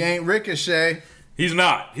 he ain't Ricochet? He's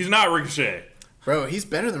not Ricochet. Bro, he's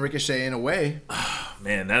better than Ricochet in a way.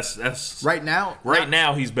 Man, that's right now.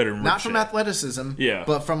 Now he's better than Ricochet. Not from athleticism, yeah,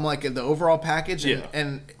 but from like the overall package.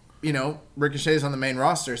 And you know, Ricochet's on the main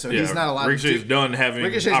roster, so he's not allowed. Ricochet's done having.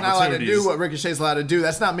 Ricochet's not allowed to do what Ricochet's allowed to do.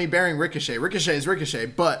 That's not me bearing Ricochet. Ricochet is Ricochet,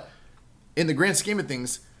 but in the grand scheme of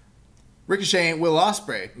things, Ricochet ain't Will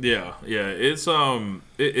Ospreay. Yeah.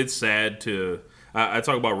 It's sad to. I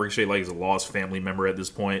talk about Ricochet like he's a lost family member at this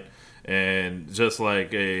point, and just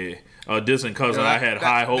like a distant cousin, I had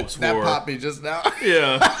high hopes for. That popped me just now.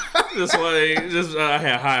 Yeah, I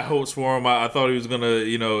had high hopes for him. I thought he was gonna,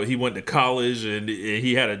 he went to college and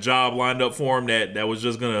he had a job lined up for him that was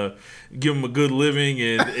just gonna give him a good living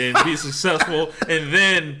and be successful. And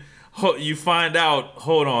then you find out,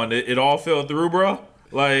 hold on, it all fell through, bro.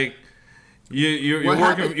 Like you're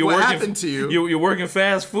working. What happened to you? You're working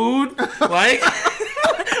fast food, like.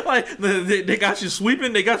 Like, they got you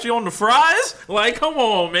sweeping, they got you on the fries. Like, come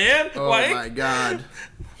on, man. Oh, like, my God.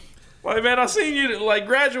 Like, man, I seen you, like,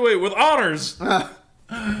 graduate with honors.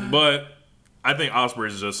 But I think Ospreay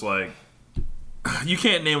is just, like, you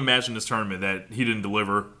can't name a match in this tournament that he didn't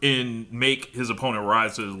deliver and make his opponent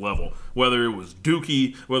rise to his level. Whether it was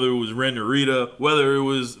Dookie, whether it was Ren Narita, whether it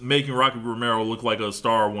was making Rocky Romero look like a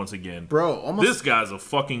star once again. Bro, this guy's a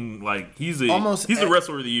fucking, like, he's the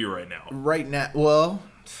wrestler of the year right now. Right now, well...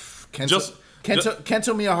 Kento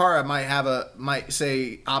Miyahara might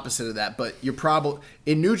say opposite of that, but you're probably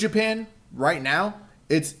in New Japan right now.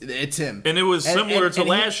 It's him, and it was similar to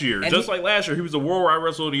last year. Just like last year, he was the Worldwide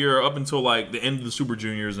Wrestler of the Year up until like the end of the Super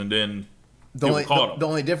Juniors, and then the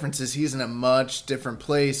only difference is he's in a much different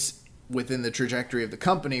place within the trajectory of the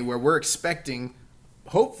company, where we're expecting,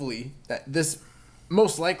 hopefully,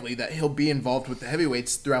 most likely that he'll be involved with the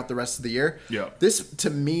heavyweights throughout the rest of the year. Yeah, this to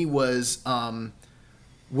me was.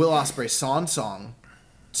 Will Ospreay song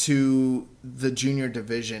to the junior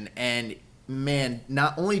division, and man,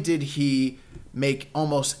 not only did he make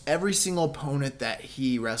almost every single opponent that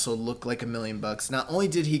he wrestled look like $1 million, not only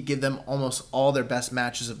did he give them almost all their best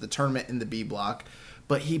matches of the tournament in the B block,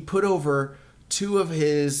 but he put over two of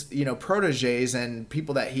his proteges and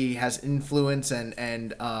people that he has influence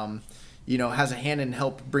and has a hand in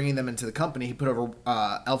help bringing them into the company. He put over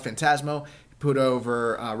El Phantasmo. Put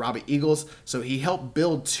over Robbie Eagles. So he helped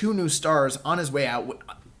build two new stars on his way out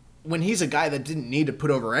when he's a guy that didn't need to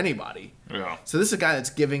put over anybody. Yeah. So this is a guy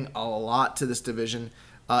that's giving a lot to this division.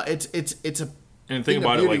 It's a and think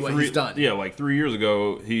about it, like 3 years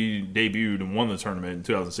ago he debuted and won the tournament in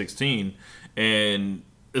 2016, and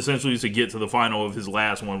essentially to get to the final of his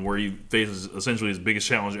last one where he faces essentially his biggest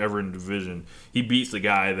challenge ever in the division, he beats the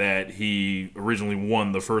guy that he originally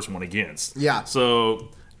won the first one against. Yeah. So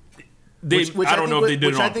I don't know if they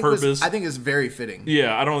did it on purpose. I think it's very fitting.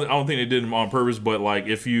 Yeah, I don't think they did it on purpose, but like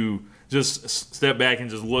if you just step back and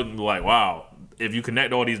just look and be like, wow, if you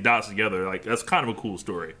connect all these dots together, like that's kind of a cool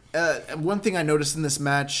story. One thing I noticed in this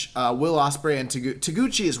match, Will Ospreay and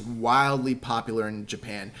Taguchi is wildly popular in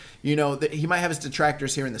Japan. He might have his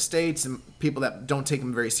detractors here in the States and people that don't take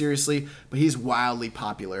him very seriously, but he's wildly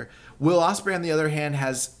popular. Will Ospreay, on the other hand,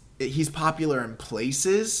 he's popular in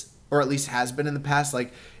places, or at least has been in the past.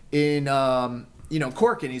 Like in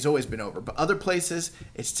Corkin, he's always been over, but other places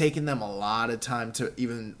it's taken them a lot of time to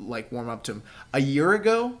even like warm up to him. A year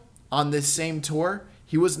ago on this same tour,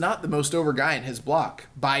 he was not the most over guy in his block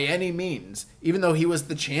by any means, even though he was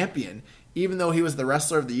the champion, even though he was the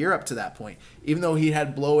wrestler of the year up to that point, even though he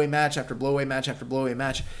had blow away match after blow away match after blow away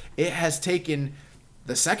match. It has taken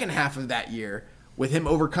the second half of that year with him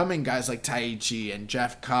overcoming guys like Taichi and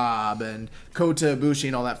Jeff Cobb and Kota Ibushi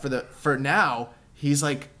and all that for now, he's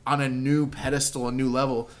like on a new pedestal, a new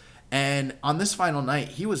level. And on this final night,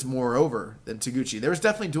 he was more over than Taguchi. There was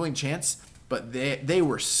definitely dueling chance, but they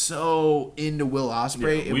were so into Will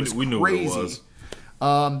Ospreay. Yeah, it was we crazy. knew what it was.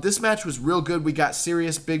 This match was real good. We got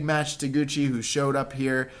serious big match Taguchi, who showed up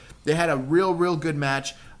here. They had a real good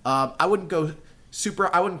match. I wouldn't call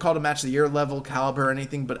it a match of the year level caliber or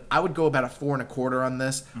anything, but I would go about a 4.25 on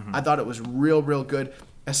this. I thought it was real good.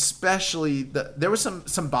 Especially there was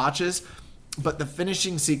some botches, but the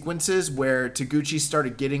finishing sequences where Taguchi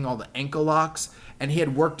started getting all the ankle locks and he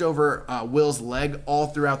had worked over Will's leg all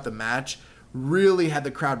throughout the match really had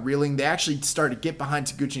the crowd reeling. They actually started to get behind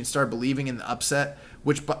Taguchi and started believing in the upset,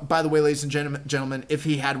 which, by the way, ladies and gentlemen, if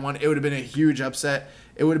he had one, it would have been a huge upset.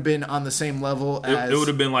 It would have been on the same level as... It would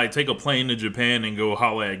have been like, take a plane to Japan and go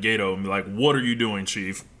holla at Gato and be like, what are you doing,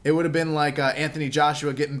 Chief? It would have been like Anthony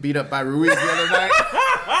Joshua getting beat up by Ruiz the other night.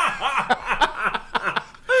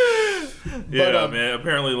 Yeah, man.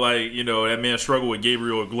 Apparently, that man struggled with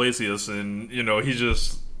Gabriel Iglesias, and, he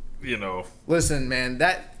just, Listen, man,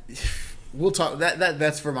 we'll talk.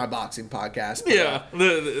 That's for my boxing podcast. But, yeah,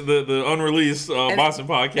 the unreleased boxing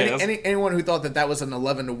podcast. Anyone who thought that was an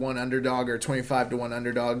 11-1 underdog or 25-1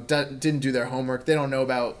 underdog didn't do their homework. They don't know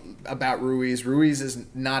about Ruiz. Ruiz is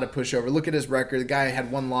not a pushover. Look at his record. The guy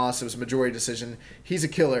had one loss. It was a majority decision. He's a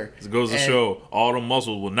killer. It goes to show all the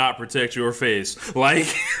muscles will not protect your face. Like,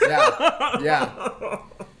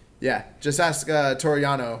 yeah. Just ask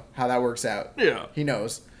Toriano how that works out. Yeah, he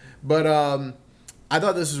knows. But I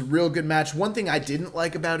thought this was a real good match. One thing I didn't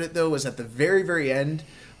like about it, though, was at the very, very end,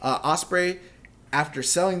 Ospreay, after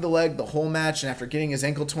selling the leg the whole match and after getting his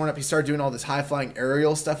ankle torn up, he started doing all this high-flying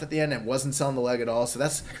aerial stuff at the end and wasn't selling the leg at all. So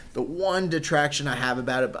that's the one detraction I have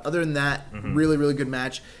about it. But other than that, really, really good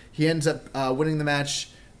match. He ends up winning the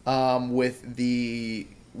match with the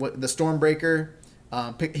Stormbreaker.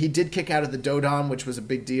 He did kick out of the Dodon, which was a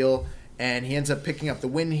big deal, and he ends up picking up the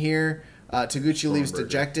win here. Taguchi leaves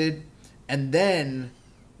dejected. And then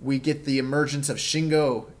we get the emergence of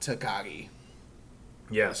Shingo Takagi.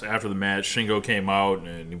 Yes, after the match, Shingo came out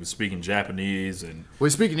and he was speaking Japanese and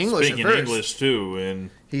he's speaking English. Speaking English too,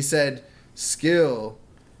 and he said, "Skill,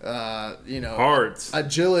 heart,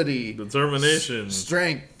 agility, determination,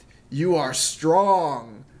 strength. You are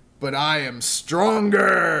strong, but I am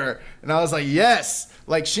stronger." And I was like, "Yes!"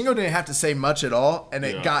 Like Shingo didn't have to say much at all, and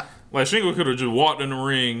it got like Shingo could have just walked in the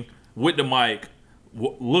ring with the mic.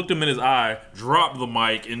 Looked him in his eye, dropped the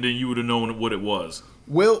mic, and then you would have known what it was.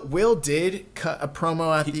 Will did cut a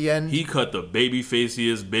promo at the end. He cut the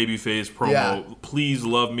babyface promo. Yeah. Please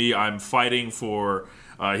love me. I'm fighting for.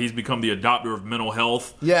 He's become the adopter of mental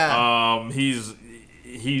health. Yeah.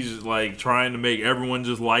 He's like trying to make everyone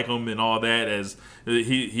just like him and all that. As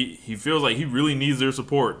he feels like he really needs their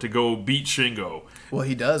support to go beat Shingo. Well,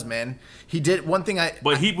 he does, man. He did one thing.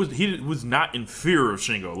 He was not in fear of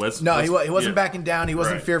Shingo. He wasn't backing down. He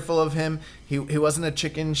wasn't fearful of him. He wasn't a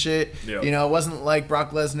chicken shit. Yeah. It wasn't like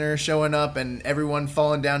Brock Lesnar showing up and everyone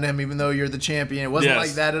falling down to him, even though you're the champion. It wasn't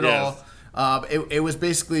like that at all. It was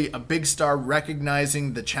basically a big star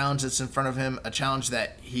recognizing the challenge that's in front of him, a challenge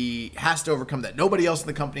that he has to overcome, that nobody else in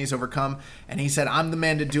the company has overcome. And he said, "I'm the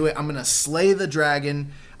man to do it. I'm going to slay the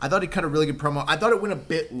dragon." I thought he cut a really good promo. I thought it went a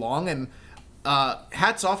bit long, and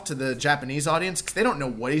hats off to the Japanese audience because they don't know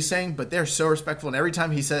what he's saying, but they're so respectful. And every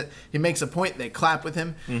time he makes a point, they clap with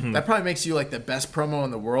him. Mm-hmm. That probably makes you like the best promo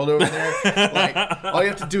in the world over there. Like all you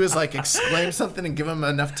have to do is like exclaim something and give them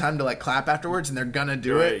enough time to like clap afterwards, and they're gonna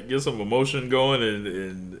do it. Get some emotion going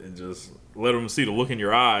and just let them see the look in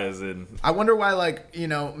your eyes. And I wonder why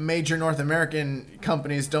major North American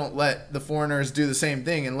companies don't let the foreigners do the same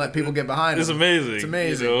thing and let people get behind them. It's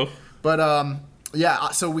amazing. But yeah,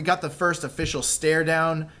 so we got the first official stare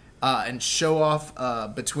down and show off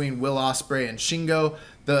between Will Ospreay and Shingo.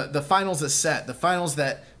 The finals is set. The finals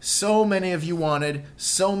that so many of you wanted,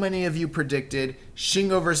 so many of you predicted.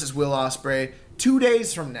 Shingo versus Will Ospreay 2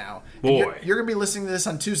 days from now. Boy. You're going to be listening to this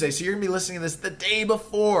on Tuesday, so you're going to be listening to this the day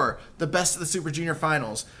before the Best of the Super Junior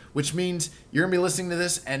Finals, which means you're going to be listening to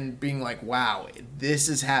this and being like, wow, this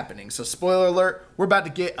is happening. So spoiler alert, we're about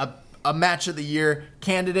to get a match of the year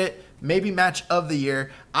candidate, maybe match of the year.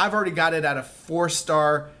 I've already got it at a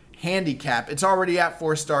 4-star, handicap. It's already at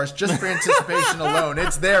 4 stars just for anticipation alone.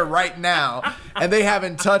 It's there right now, and they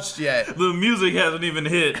haven't touched yet. The music hasn't even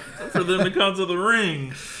hit for them to come to the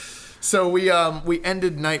ring. So we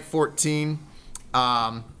ended night 14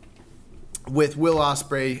 with Will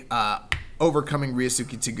Ospreay overcoming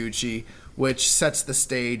Ryosuke Taguchi, which sets the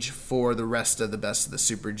stage for the rest of the Best of the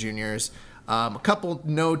Super Juniors. A couple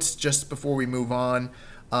notes just before we move on.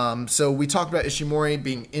 So we talked about Ishimori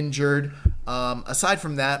being injured. Aside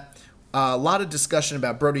from that, a lot of discussion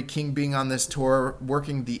about Brody King being on this tour,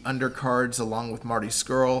 working the undercards along with Marty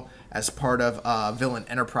Scurll as part of Villain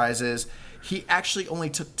Enterprises. He actually only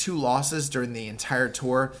took 2 losses during the entire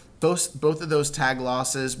tour. Both of those tag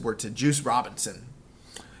losses were to Juice Robinson.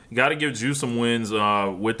 Got to give Juice some wins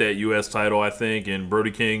with that U.S. title, I think, and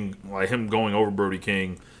Brody King, like him going over Brody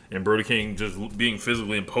King, and Brody King just being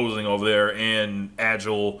physically imposing over there and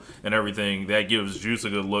agile and everything. That gives Juice a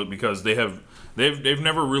good look because they've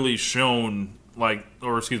never really shown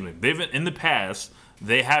in the past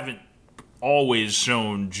they haven't always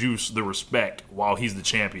shown Juice the respect while he's the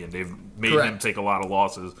champion. They've made him take a lot of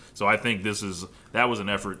losses. So I think that was an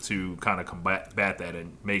effort to kind of combat that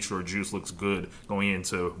and make sure Juice looks good going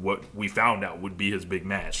into what we found out would be his big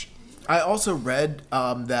match. I also read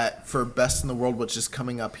that for Best in the World, which is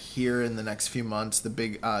coming up here in the next few months, the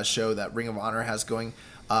big show that Ring of Honor has going,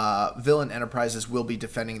 Villain Enterprises will be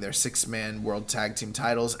defending their 6-man World Tag Team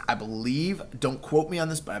titles. I believe, don't quote me on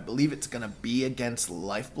this, but I believe it's going to be against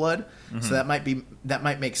Lifeblood. Mm-hmm. So that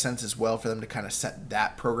might make sense as well for them to kind of set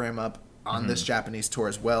that program up on this Japanese tour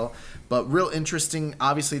as well. But real interesting,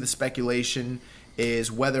 obviously the speculation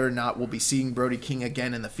is whether or not we'll be seeing Brody King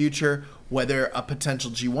again in the future, whether a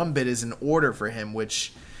potential G1 bid is in order for him,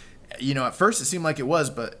 which... at first it seemed like it was,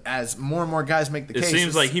 but as more and more guys make the case... It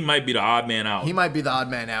seems like he might be the odd man out. He might be the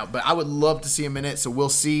odd man out, but I would love to see him in it, so we'll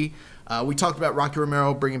see. We talked about Rocky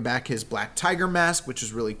Romero bringing back his Black Tiger mask, which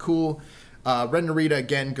is really cool. Ren Narita,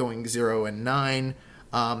 again, going 0-9.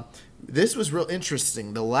 This was real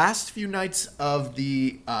interesting. The last few nights of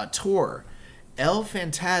the tour, El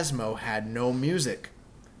Phantasmo had no music.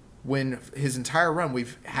 When his entire run,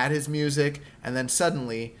 we've had his music, and then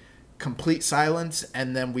suddenly... complete silence,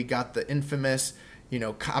 and then we got the infamous,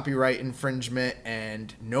 copyright infringement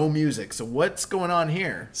and no music. So what's going on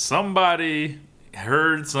here? Somebody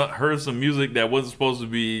heard some music that wasn't supposed to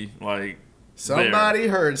be like. Somebody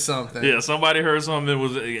heard something. Yeah, somebody heard something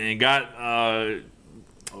and got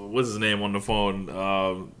what's his name on the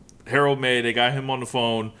phone? Harold May. They got him on the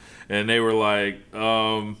phone, and they were like,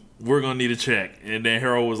 "We're gonna need a check." And then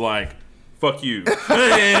Harold was like, "Fuck you."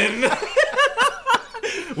 And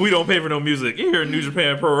we don't pay for no music here in New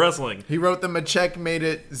Japan Pro Wrestling. He wrote them a check, made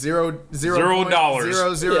it $0.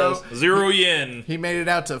 Yes. 0 yen. He made it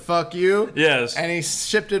out to fuck you. Yes. And he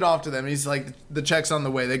shipped it off to them. He's like, the check's on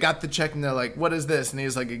the way. They got the check and they're like, what is this? And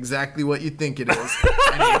he's like, exactly what you think it is.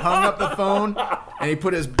 And he hung up the phone and he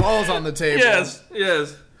put his balls on the table. Yes.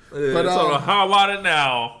 But so how about it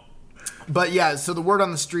now? But yeah, so the word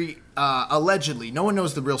on the street, allegedly, no one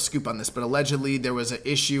knows the real scoop on this, but allegedly there was an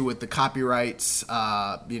issue with the copyrights,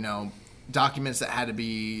 documents that had to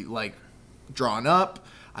be drawn up.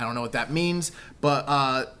 I don't know what that means,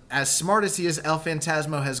 but as smart as he is, El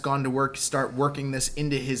Phantasmo has gone to start working this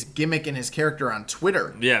into his gimmick and his character on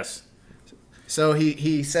Twitter. Yes. So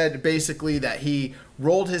he said basically that he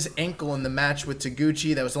rolled his ankle in the match with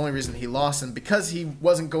Taguchi. That was the only reason he lost, and because he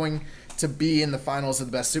wasn't going to be in the finals of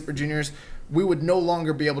the Best Super Juniors, we would no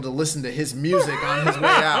longer be able to listen to his music on his way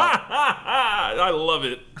out. I love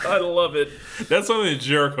it. That's something that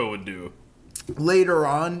Jericho would do. Later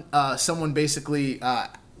on, someone basically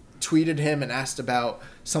tweeted him and asked about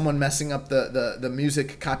someone messing up the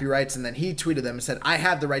music copyrights, and then he tweeted them and said, I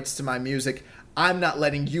have the rights to my music. I'm not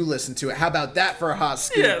letting you listen to it. How about that for a hot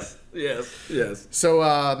scoop? Yes. So,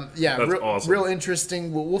 That's awesome. Real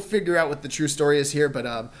interesting. We'll figure out what the true story is here,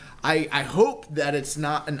 but I hope that it's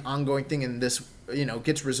not an ongoing thing and this,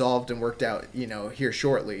 gets resolved and worked out, here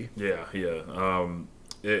shortly. Yeah.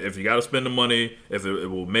 If you got to spend the money, if it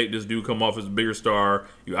will make this dude come off as a bigger star,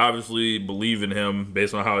 you obviously believe in him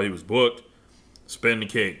based on how he was booked, spend the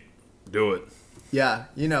cake. Do it. Yeah,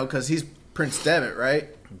 because he's Prince Devitt, right?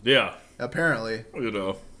 Yeah. Apparently.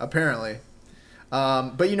 Apparently.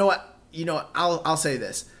 But you know what? I'll say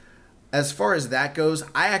this. As far as that goes,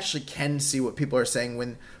 I actually can see what people are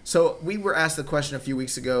saying so we were asked the question a few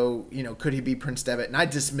weeks ago, could he be Prince Devitt? And I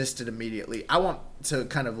dismissed it immediately. I want to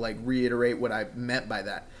kind of reiterate what I meant by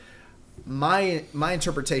that. My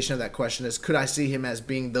interpretation of that question is, could I see him as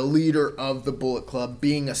being the leader of the Bullet Club,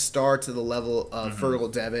 being a star to the level of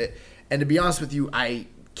Fergal Devitt? And to be honest with you, I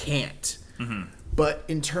can't. Mm-hmm. But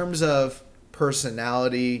in terms of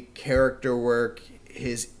personality, character work,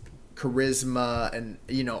 his charisma, and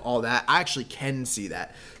all that. I actually can see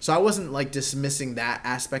that. So I wasn't like dismissing that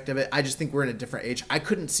aspect of it. I just think we're in a different age. I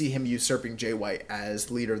couldn't see him usurping Jay White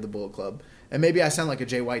as leader of the Bullet Club. And maybe I sound like a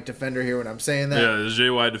Jay White defender here when I'm saying that. Yeah, the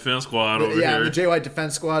Jay White defense squad over here. Yeah, the Jay White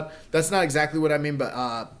defense squad. That's not exactly what I mean,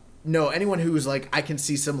 but no, anyone who's like, I can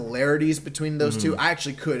see similarities between those two, I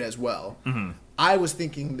actually could as well. I was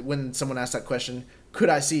thinking when someone asked that question, could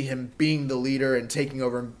I see him being the leader and taking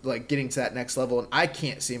over and like getting to that next level? And I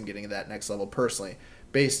can't see him getting to that next level personally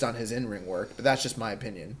based on his in-ring work, but that's just my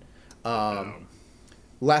opinion.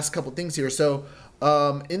 Last couple things here. So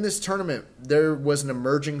in this tournament, there was an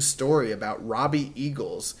emerging story about Robbie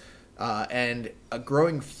Eagles and a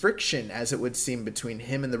growing friction, as it would seem, between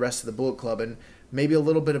him and the rest of the Bullet Club, and maybe a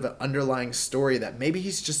little bit of an underlying story that maybe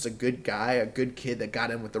he's just a good guy, a good kid that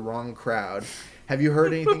got in with the wrong crowd. Have you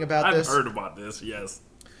heard anything about this? I've heard about this, yes.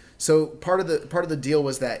 So part of the deal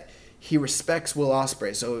was that he respects Will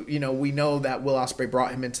Ospreay. So, we know that Will Ospreay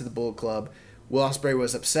brought him into the Bullet Club. Will Ospreay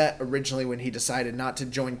was upset originally when he decided not to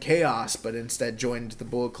join Chaos, but instead joined the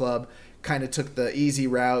Bullet Club, kind of took the easy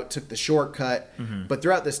route, took the shortcut. But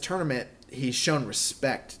throughout this tournament, he's shown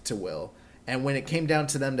respect to Will. And when it came down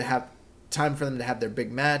to them to have time for them to have their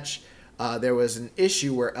big match, there was an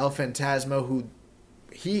issue where El Phantasmo, who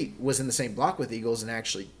he was in the same block with Eagles and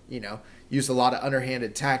actually, used a lot of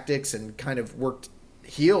underhanded tactics and kind of worked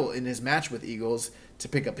heel in his match with Eagles to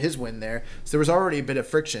pick up his win there. So there was already a bit of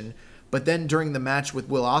friction. But then during the match with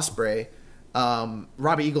Will Ospreay,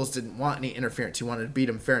 Robbie Eagles didn't want any interference. He wanted to beat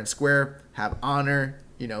him fair and square, have honor,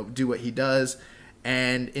 do what he does.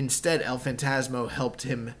 And instead, El Phantasmo helped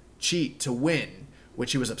him cheat to win,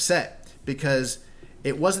 which he was upset because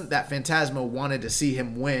it wasn't that Phantasmo wanted to see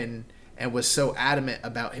him win and was so adamant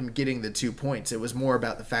about him getting the 2 points. It was more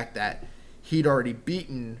about the fact that he'd already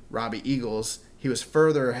beaten Robbie Eagles. He was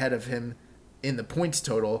further ahead of him in the points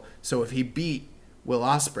total. So if he beat Will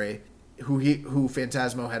Ospreay, who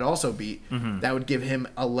Phantasmo had also beat, that would give him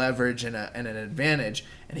a leverage and an advantage.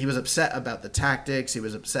 And he was upset about the tactics. He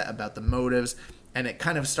was upset about the motives. And it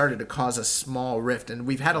kind of started to cause a small rift. And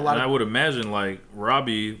we've had a lot of... I would imagine, like,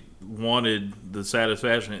 Robbie wanted the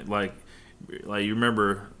satisfaction. Like you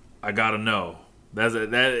remember, I Gotta Know. But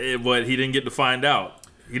he didn't get to find out.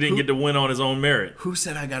 He didn't get to win on his own merit. Who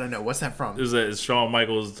said I Gotta Know? What's that from? It's Shawn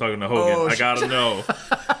Michaels talking to Hogan. I Gotta know.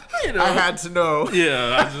 I had to know.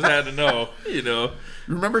 Yeah, I just had to know.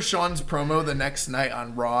 Remember Shawn's promo the next night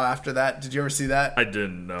on Raw after that? Did you ever see that? I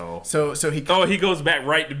didn't know. So he goes back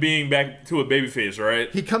right to being back to a babyface,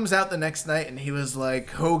 right? He comes out the next night and he was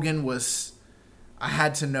like, I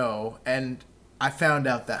had to know, and I found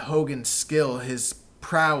out that Hogan's skill, his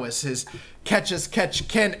prowess, his catch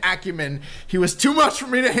Ken acumen, he was too much for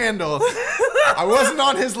me to handle. I wasn't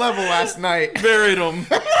on his level last night. Buried him.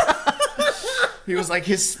 He was like,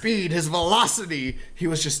 his speed, his velocity, he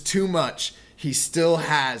was just too much. He still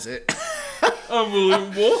has it.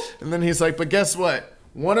 Unbelievable. And then he's like, but guess what?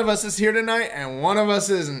 One of us is here tonight and one of us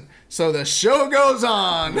isn't. So the show goes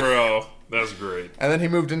on. Bro, that's great. And then he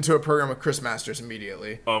moved into a program with Chris Masters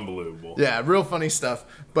immediately. Unbelievable. Yeah, real funny stuff.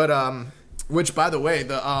 But, which, by the way,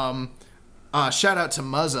 the shout out to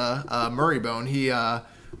Muzza, Murraybone. He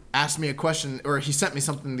asked me a question, or he sent me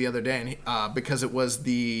something the other day, and because it was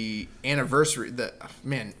the anniversary.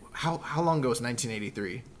 How long ago was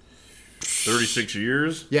 1983? 36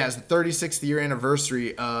 years? Yeah, it's the 36th year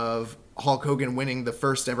anniversary of Hulk Hogan winning the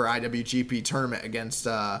first ever IWGP tournament against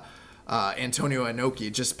Antonio Inoki.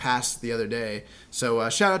 It just passed the other day. So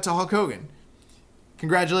shout out to Hulk Hogan.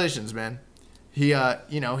 Congratulations, man. He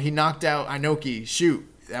knocked out Inoki. Shoot,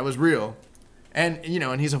 that was real. And,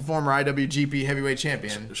 and he's a former IWGP heavyweight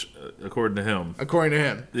champion. According to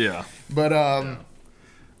him. Yeah. But,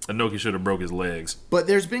 Inoki should have broke his legs. But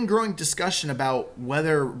there's been growing discussion about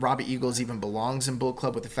whether Robbie Eagles even belongs in Bullet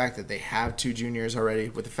Club, with the fact that they have two juniors already,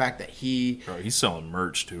 with the fact that he's selling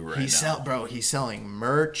merch too now. He's selling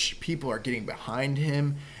merch. People are getting behind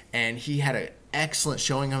him, and he had an excellent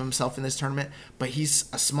showing of himself in this tournament. But he's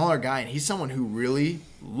a smaller guy, and he's someone who really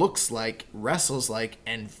looks like, wrestles like,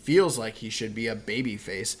 and feels like he should be a baby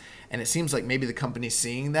face. And it seems like maybe the company's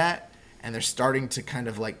seeing that, and they're starting to kind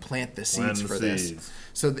of like plant the seeds for this.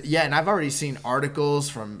 So and I've already seen articles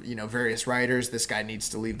from various writers. This guy needs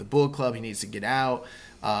to leave the Bullet Club. He needs to get out.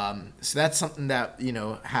 So that's something that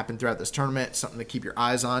happened throughout this tournament. Something to keep your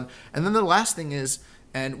eyes on. And then the last thing is,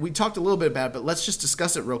 and we talked a little bit about it, but let's just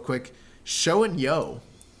discuss it real quick. Show and Yo,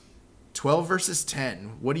 12 versus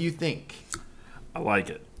 10. What do you think? I like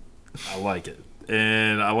it,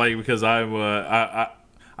 and I like it because I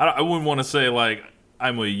wouldn't want to say like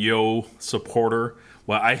I'm a Yo supporter.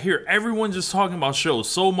 Well, I hear everyone just talking about Sho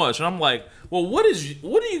so much, and I'm like, well, what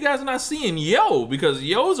are you guys not seeing Yo? Because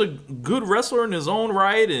Yo is a good wrestler in his own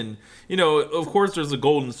right, and of course, there's a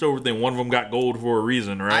gold and silver thing. One of them got gold for a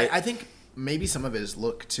reason, right? I think maybe some of it is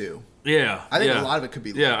look too. Yeah, I think a lot of it could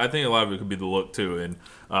be look. Yeah, I think a lot of it could be the look too, and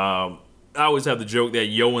I always have the joke that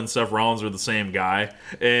Yo and Seth Rollins are the same guy.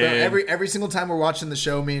 And every single time we're watching the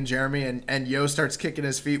show, me and Jeremy, and Yo starts kicking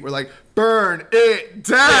his feet, we're like, burn it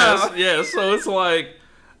down. Yes. So it's like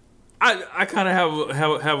I kind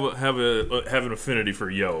of have an affinity for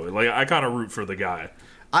Yo. Like I kind of root for the guy.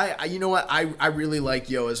 You know what? I really like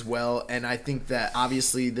Yo as well, and I think that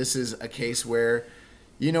obviously this is a case where,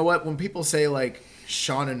 you know what, when people say like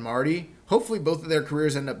Sean and Marty, hopefully both of their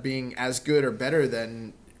careers end up being as good or better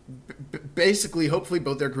than. Basically, hopefully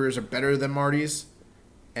both their careers are better than Marty's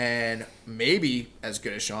and maybe as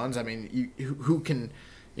good as Sean's. I mean, who can,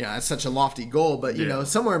 that's such a lofty goal, but,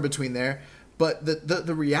 somewhere in between there. But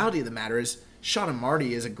the reality of the matter is Sean and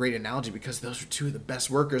Marty is a great analogy because those are two of the best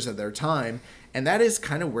workers of their time. And that is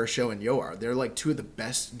kind of where Sho and Yo are. They're like two of the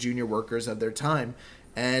best junior workers of their time.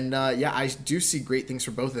 And, I do see great things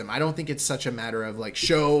for both of them. I don't think it's such a matter of, like,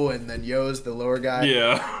 Sho and then Yo's the lower guy.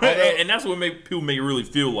 Yeah. And that's what people make it really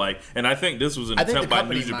feel like. And I think this was an attempt by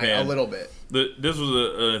New Japan. A little bit. This was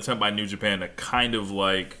an attempt by New Japan to kind of,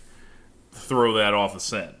 like, throw that off the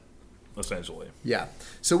scent, essentially. Yeah.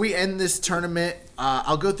 So we end this tournament.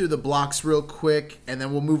 I'll go through the blocks real quick, and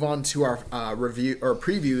then we'll move on to our review or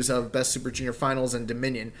previews of Best Super Junior Finals and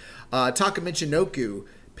Dominion. Taka Michinoku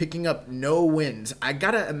picking up no wins. I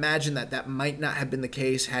gotta imagine that might not have been the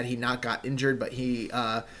case had he not got injured, but he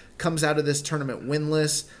comes out of this tournament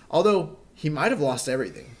winless. Although he might have lost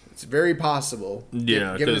everything. It's very possible.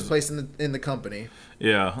 Yeah, given his place in the company.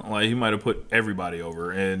 Yeah, like he might have put everybody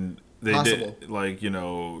over, and they possible. did. Like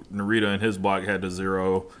Narita and his block had to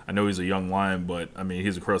 0. I know he's a young lion, but I mean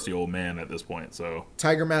he's a crusty old man at this point. So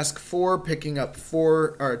Tiger Mask 4 picking up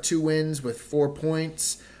 2 wins with 4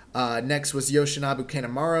 points. Next was Yoshinobu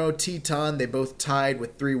Kanemaru, Teton. They both tied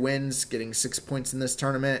with 3 wins, getting 6 points in this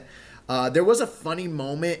tournament. There was a funny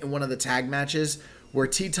moment in one of the tag matches where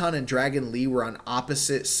Teton and Dragon Lee were on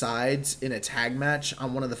opposite sides in a tag match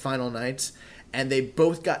on one of the final nights, and they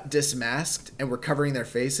both got dismasked and were covering their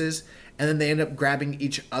faces, and then they ended up grabbing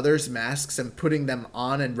each other's masks and putting them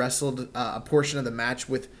on and wrestled a portion of the match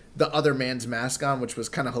with the other man's mask on, which was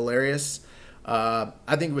kind of hilarious. I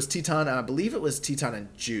think it was Teton. I believe it was Teton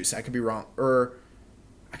and Juice. I could be wrong,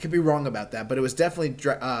 about that. But it was definitely.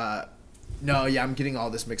 I'm getting all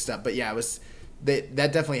this mixed up. But yeah, it was. That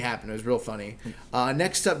definitely happened. It was real funny.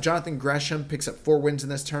 Next up, Jonathan Gresham picks up 4 wins in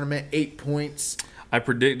this tournament, 8 points. I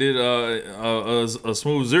predicted a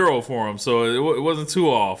smooth 0 for him, so it wasn't too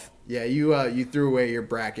off. Yeah, you threw away your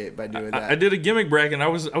bracket by doing that. I did a gimmick bracket, and I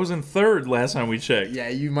was in 3rd last time we checked. Yeah,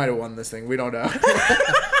 you might have won this thing. We don't know.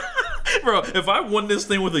 Bro, if I won this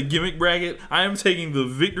thing with a gimmick bracket, I am taking the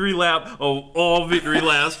victory lap of all victory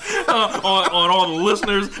laps on all the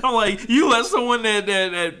listeners. I'm like, you let someone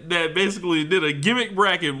that basically did a gimmick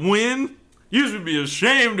bracket win? You should be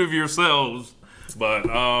ashamed of yourselves. But,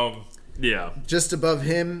 yeah. Just above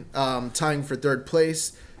him, tying for 3rd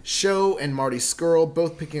place, Sho and Marty Scurll,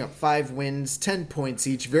 both picking up 5 wins, 10 points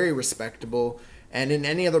each, very respectable. And in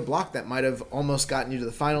any other block that might have almost gotten you to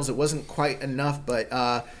the finals, it wasn't quite enough,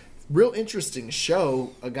 but real interesting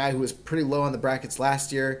show. A guy who was pretty low on the brackets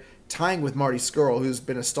last year, tying with Marty Scurll, who's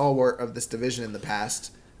been a stalwart of this division in the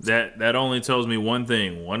past. That only tells me one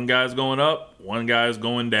thing. One guy's going up, one guy's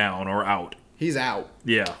going down or out. He's out.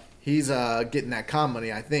 Yeah. He's getting that con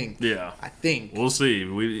money, I think. Yeah. I think. We'll see.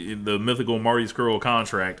 The mythical Marty Scurll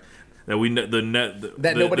contract that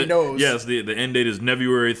nobody knows. Yes, the end date is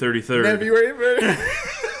February 33rd. February 33rd.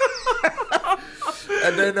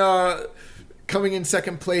 And then coming in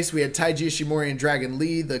 2nd place, we had Taiji Ishimori and Dragon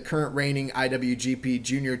Lee, the current reigning IWGP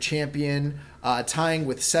Junior Champion, tying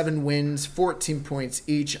with 7 wins, 14 points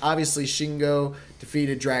each. Obviously, Shingo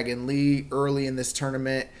defeated Dragon Lee early in this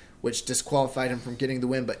tournament, which disqualified him from getting the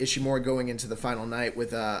win, but Ishimori going into the final night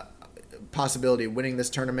with a possibility of winning this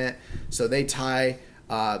tournament. So they tie.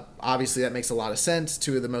 Obviously, that makes a lot of sense.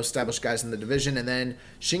 2 of the most established guys in the division. And then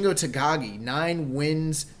Shingo Takagi, 9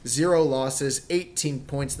 wins, 0 losses, 18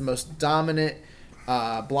 points, the most dominant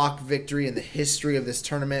block victory in the history of this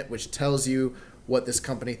tournament, which tells you what this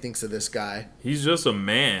company thinks of this guy. He's just a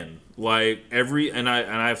man. Like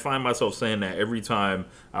I find myself saying that every time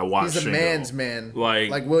I watch Shingo. He's a man's man.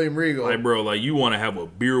 Like William Regal. Like, bro, like you want to have a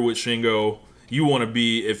beer with Shingo. You want to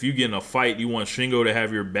be, if you get in a fight, you want Shingo to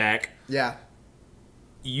have your back. Yeah.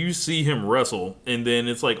 you see him wrestle, and then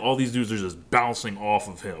it's like all these dudes are just bouncing off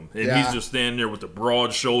of him. And he's just standing there with the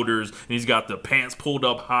broad shoulders, and he's got the pants pulled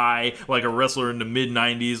up high like a wrestler in the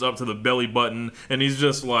mid-90s up to the belly button. And he's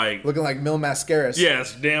just like... looking like Mil Mascaras.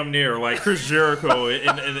 Yes, damn near. Like Chris Jericho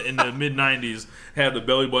in the mid-90s had the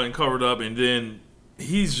belly button covered up, and then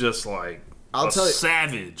he's just like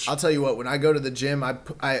savage. I'll tell you what, when I go to the gym, I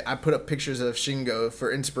put up pictures of Shingo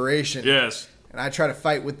for inspiration. Yes. And I try to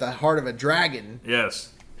fight with the heart of a dragon.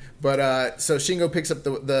 Yes. But so Shingo picks up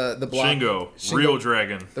the block. Shingo, real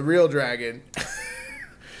dragon. The real dragon.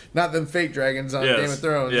 Not them fake dragons on Game of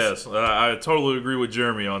Thrones. Yes, I totally agree with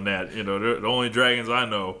Jeremy on that. You know, they're the only dragons I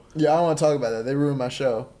know. Yeah, I don't want to talk about that. They ruined my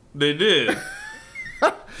show. They did.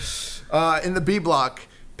 In the B block,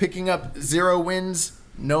 picking up 0 wins,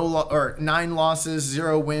 9 losses,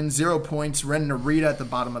 0 wins, 0 points. Ren Narita at the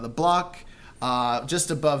bottom of the block.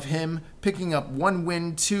 Just above him, picking up 1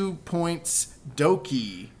 win, 2 points,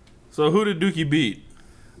 Doki. So who did Dookie beat?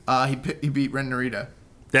 He beat Ren Narita.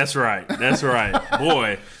 That's right.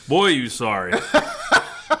 Boy, you sorry.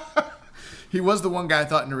 He was the one guy I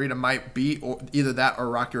thought Narita might beat, or either that or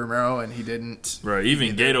Rocky Romero, and he didn't. Right.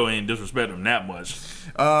 Even Gato ain't disrespect him that much.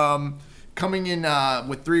 Coming in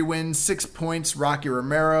with 3 wins, 6 points, Rocky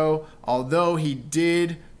Romero. Although he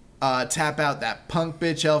did tap out that punk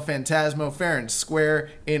bitch El Phantasmo fair and square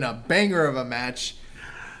in a banger of a match.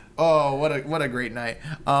 Oh, what a great night.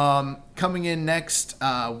 Coming in next,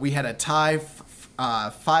 we had a tie,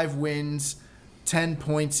 5 wins, 10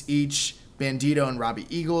 points each, Bandito and Robbie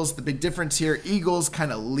Eagles. The big difference here, Eagles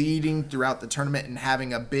kind of leading throughout the tournament and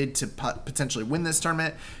having a bid to potentially win this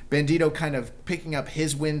tournament. Bandito kind of picking up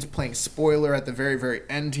his wins, playing spoiler at the very, very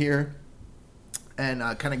end here, and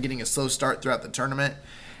kind of getting a slow start throughout the tournament.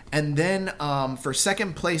 And then for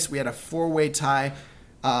second place, we had a 4-way tie,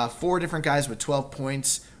 4 different guys with 12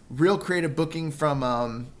 points. Real creative booking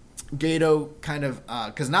from Gato, kind of,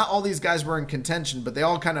 because not all these guys were in contention, but they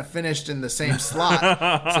all kind of finished in the same slot.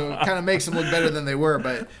 So it kind of makes them look better than they were.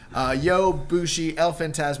 But Yo, Bushi, El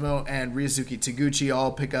Phantasmo, and Ryosuke Taguchi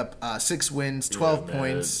all pick up 6 wins, 12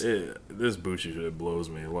 points. This Bushi shit blows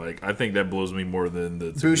me. Like, I think that blows me more than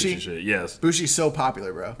the Taguchi Bushi shit. Yes. Bushi's so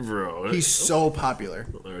popular, bro. He's so popular.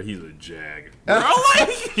 He's a jag. Bro,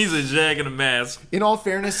 he's a jag in a mask. In all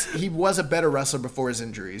fairness, he was a better wrestler before his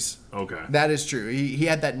injuries. Okay. That is true. He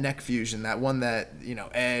had that neck fusion, that one that, you know,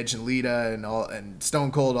 Edge and Lita and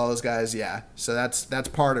Stone Cold, all those guys, yeah. So that's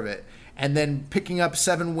part of it. And then picking up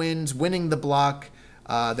 7 wins, winning the block,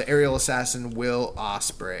 the aerial assassin Will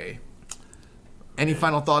Ospreay. Any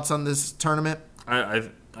final thoughts on this tournament?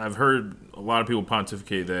 I've heard a lot of people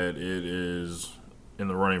pontificate that it is in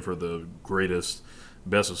the running for the greatest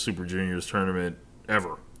Best of Super Juniors tournament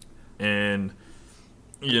ever. And,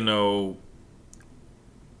 you know,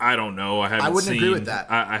 I don't know. I wouldn't agree with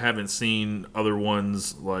that. I haven't seen other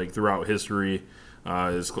ones like throughout history.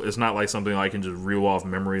 It's not like something I can just reel off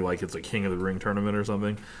memory like it's a King of the Ring tournament or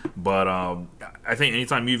something. But I think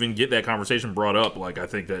anytime you even get that conversation brought up, like, I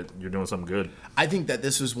think that you're doing something good. I think that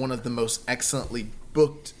this was one of the most excellently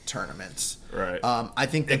booked tournaments. Right. I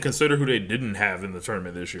think that, and consider who they didn't have in the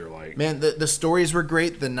tournament this year. Like, man, the stories were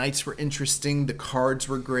great. The nights were interesting. The cards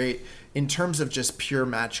were great. In terms of just pure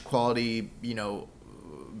match quality, you know,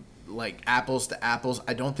 like apples to apples,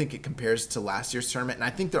 I don't think it compares to last year's tournament. And I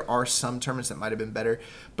think there are some tournaments that might have been better,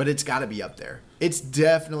 but it's got to be up there. It's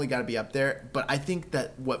definitely got to be up there. But I think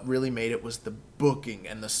that what really made it was the booking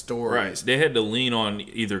and the stories. Right. They had to lean on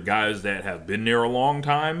either guys that have been there a long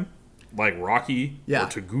time, like Rocky or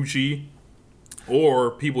Taguchi, or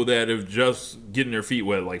people that have just getting their feet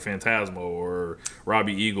wet, like Phantasmo or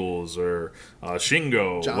Robbie Eagles or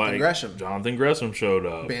Shingo. Jonathan Gresham showed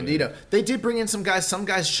up. Bandito. They did bring in some guys. Some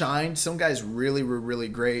guys shined. Some guys really were really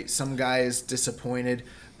great. Some guys disappointed.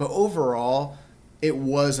 But overall, it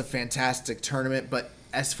was a fantastic tournament. But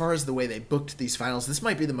as far as the way they booked these finals, this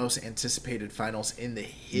might be the most anticipated finals in the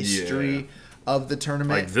history of the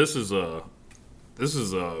tournament. Like, this is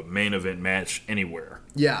a main event match anywhere.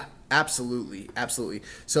 Yeah. Absolutely.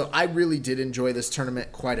 So I really did enjoy this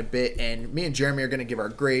tournament quite a bit, and me and Jeremy are going to give our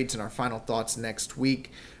grades and our final thoughts next week.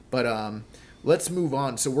 But let's move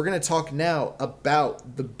on. So we're going to talk now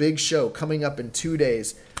about the big show coming up in 2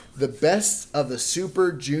 days, the Best of the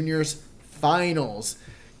Super Juniors Finals,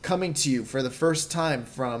 coming to you for the first time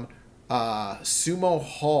from Sumo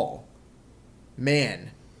Hall.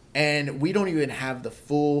 Man, and we don't even have the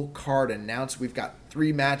full card announced. We've got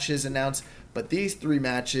 3 matches announced. But these 3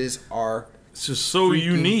 matches are it's just so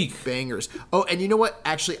unique bangers. Oh, and you know what?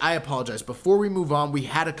 Actually, I apologize. Before we move on, we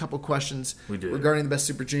had a couple questions regarding the Best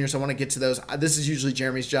Super Juniors. I want to get to those. This is usually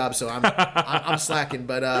Jeremy's job, so I'm slacking.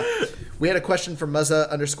 But We had a question from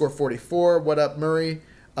Muzza_44. What up, Murray?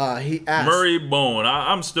 He asked Murray Bone.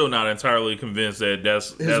 I'm still not entirely convinced that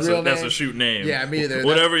that's a shoot name. Yeah, me either.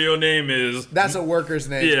 Whatever your name is, that's a worker's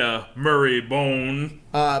name. Yeah, Murray Bone.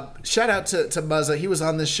 Shout out to Muzza. He was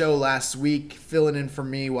on this show last week, filling in for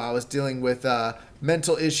me while I was dealing with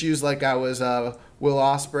mental issues, like I was Will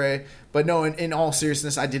Ospreay. But no, in all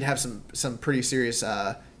seriousness, I did have some pretty serious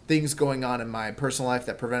things going on in my personal life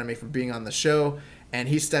that prevented me from being on the show, and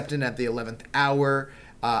he stepped in at the 11th hour.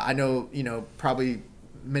 I know, probably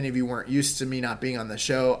many of you weren't used to me not being on the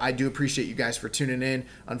show. I do appreciate you guys for tuning in.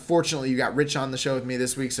 Unfortunately, you got Rich on the show with me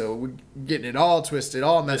this week, so we're getting it all twisted,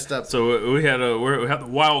 all messed up. So we had the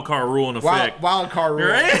wild card rule in effect. Wild card rule,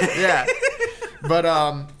 right? Yeah.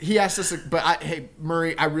 But he asked us. Hey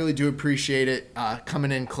Murray, I really do appreciate it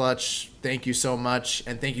coming in clutch. Thank you so much,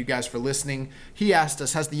 and thank you guys for listening. He asked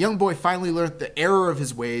us, has the young boy finally learned the error of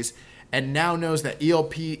his ways and now knows that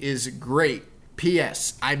ELP is great?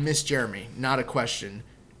 P.S. I miss Jeremy. Not a question,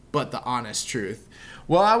 but the honest truth.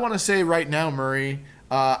 Well, I want to say right now, Murray,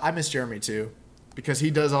 I miss Jeremy too, because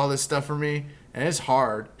he does all this stuff for me, and it's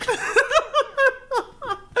hard.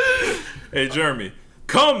 Hey, Jeremy,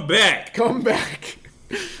 come back.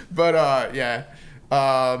 But yeah,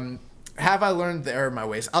 have I learned the error of my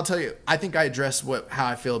ways? I'll tell you. I think I addressed how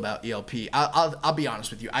I feel about ELP. I'll be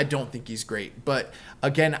honest with you. I don't think he's great, but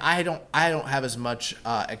again, I don't have as much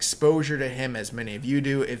exposure to him as many of you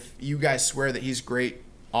do. If you guys swear that he's great,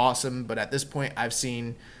 awesome. But at this point, I've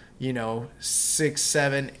seen 6,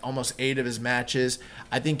 7, almost 8 of his matches.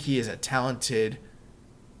 I think he is a talented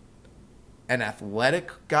and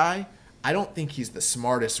athletic guy. I don't think he's the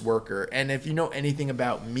smartest worker. And if you know anything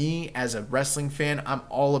about me as a wrestling fan, I'm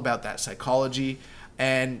all about that psychology.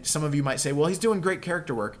 And some of you might say, well, he's doing great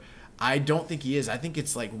character work. I don't think he is. I think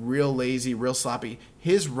it's like real lazy, real sloppy.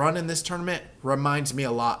 His run in this tournament reminds me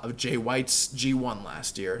a lot of Jay White's G1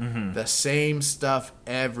 last year. Mm-hmm. The same stuff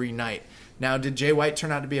every night. Now, did Jay White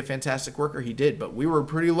turn out to be a fantastic worker? He did, but we were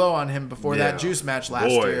pretty low on him before that Juice match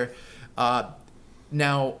last year.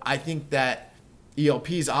 Now, I think that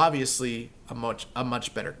ELP is obviously a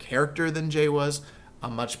much better character than Jay was, a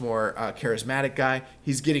much more charismatic guy.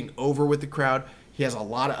 He's getting over with the crowd. He has a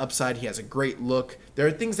lot of upside. He has a great look. There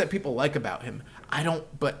are things that people like about him.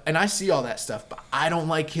 And I see all that stuff, but I don't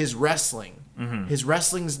like his wrestling. Mm-hmm. His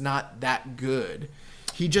wrestling's not that good.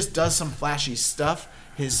 He just does some flashy stuff.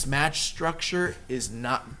 His match structure is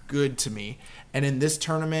not good to me. And in this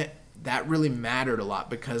tournament, that really mattered a lot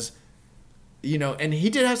because, and he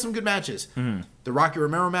did have some good matches. Mm-hmm. The Rocky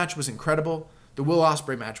Romero match was incredible. The Will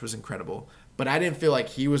Ospreay match was incredible. But I didn't feel like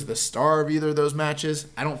he was the star of either of those matches.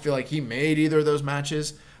 I don't feel like he made either of those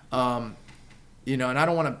matches. And I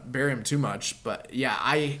don't want to bury him too much. But, yeah,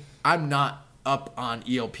 I'm not up on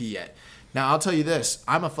ELP yet. Now, I'll tell you this.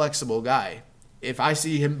 I'm a flexible guy. If I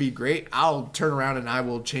see him be great, I'll turn around and I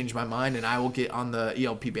will change my mind and I will get on the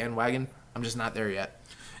ELP bandwagon. I'm just not there yet.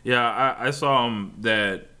 Yeah, I saw him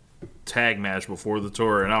that tag match before the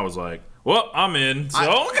tour, and I was like, well, I'm in. So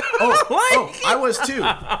I was too.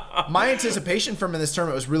 My anticipation from in this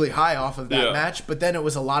tournament was really high off of that match, but then it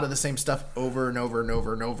was a lot of the same stuff over and over and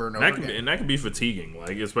over and over and over again. And that can be fatiguing,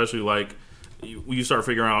 especially you start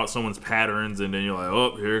figuring out someone's patterns, and then you're like,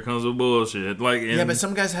 oh, here comes the bullshit. But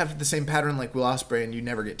some guys have the same pattern like Will Ospreay, and you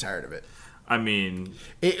never get tired of it. I mean,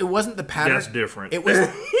 it wasn't the pattern. That's different. It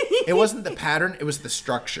wasn't the pattern. It was the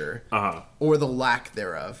structure or the lack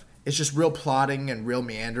thereof. It's just real plotting and real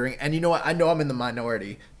meandering. And you know what? I know I'm in the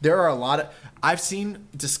minority. There are I've seen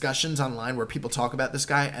discussions online where people talk about this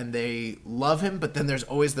guy and they love him, but then there's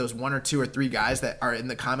always those 1 or 2 or 3 guys that are in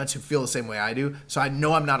the comments who feel the same way I do. So I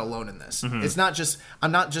know I'm not alone in this. Mm-hmm.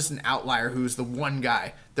 I'm not just an outlier who's the one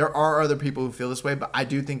guy. There are other people who feel this way, but I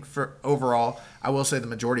do think for overall, I will say the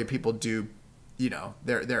majority of people do,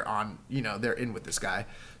 they're on, they're in with this guy.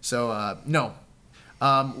 So no.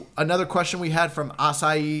 Another question we had from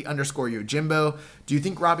Acai_you. Jimbo, do you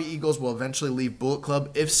think Robbie Eagles will eventually leave Bullet Club?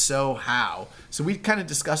 If so, how? So we kind of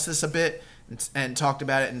discussed this a bit and talked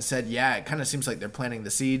about it and said, yeah, it kind of seems like they're planting the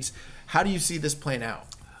seeds. How do you see this playing out?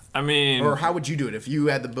 I mean... Or how would you do it if you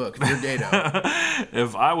had the book, if you're Gato?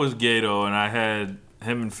 If I was Gato and I had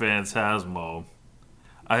him and Phantasmo,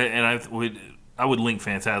 I would link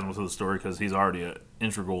Phantasmo to the story because he's already an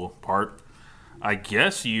integral part. I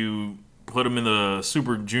guess you put them in the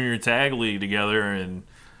Super Junior Tag League together, and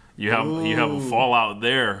you have a fallout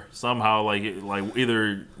there somehow. Like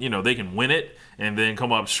either they can win it and then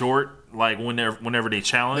come up short. Whenever they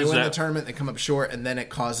challenge, they win the tournament, they come up short, and then it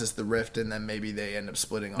causes the rift, and then maybe they end up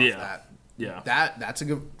splitting off that. Yeah, that's a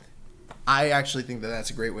good. I actually think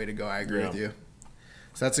that's a great way to go. I agree with you.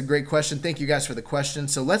 So that's a great question. Thank you guys for the question.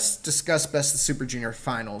 So let's discuss Best of Super Junior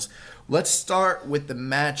finals. Let's start with the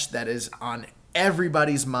match that is on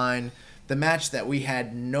everybody's mind, the match that we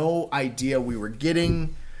had no idea we were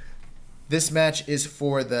getting. This match is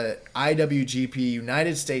for the IWGP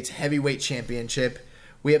United States Heavyweight Championship.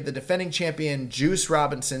 We have the defending champion, Juice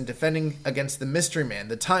Robinson, defending against the Mystery Man,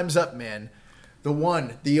 the Time's Up Man, the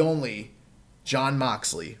one, the only, Jon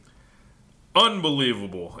Moxley.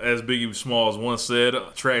 Unbelievable, as Biggie Smalls once said,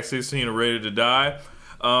 track 16 of Ready to Die.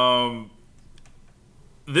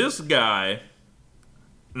 This guy,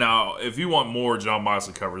 now, if you want more Jon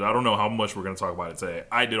Moxley coverage, I don't know how much we're going to talk about it today.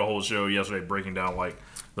 I did a whole show yesterday breaking down, like,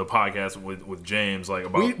 the podcast with James, like,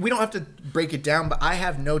 about... We don't have to break it down, but I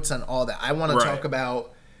have notes on all that. I want to talk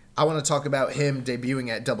about... I want to talk about him debuting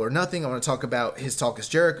at Double or Nothing. I want to talk about his Talk is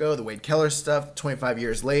Jericho, the Wade Keller stuff, 25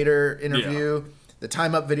 years later interview, the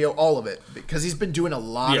Time Up video, all of it. Because he's been doing a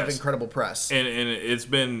lot of incredible press. And it's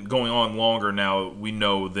been going on longer now, we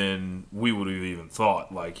know, than we would have even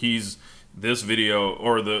thought. Like, this video,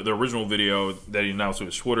 or the original video that he announced to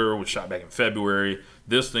his Twitter, was shot back in February.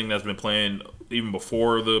 This thing that's been playing even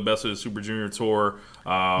before the Best of the Super Junior tour.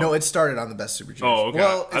 No, it started on the Best Super Junior. Oh, okay.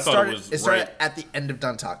 Well, it started at the end of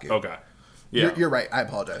Dantaku. Okay. Yeah. You're right. I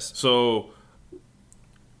apologize. So,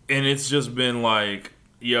 and it's just been like,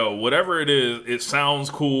 yo, whatever it is, it sounds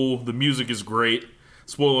cool. The music is great.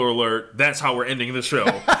 Spoiler alert, that's how we're ending the show.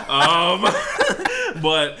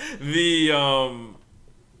 But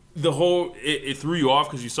the whole, it threw you off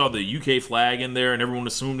because you saw the UK flag in there and everyone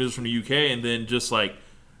assumed it was from the UK, and then just like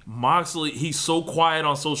Moxley, he's so quiet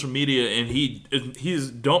on social media, and he's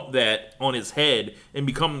dumped that on his head and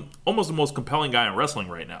become almost the most compelling guy in wrestling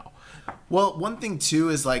right now. Well, one thing too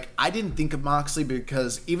is, like, I didn't think of Moxley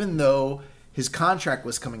because even though his contract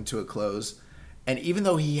was coming to a close, and even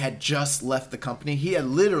though he had just left the company, he had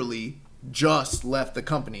literally just left the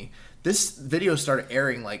company. This video started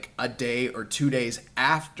airing like a day or 2 days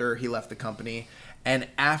after he left the company, and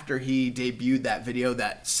after he debuted that video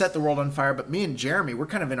that set the world on fire. But me and Jeremy, we're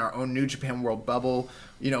kind of in our own New Japan World bubble.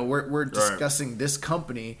 You know, we're discussing this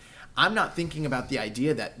company. I'm not thinking about the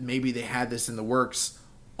idea that maybe they had this in the works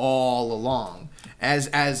all along. As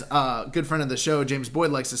a good friend of the show, James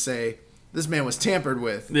Boyd, likes to say, this man was tampered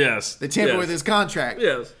with. Yes. They tampered with his contract.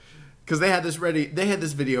 Yes. Because they had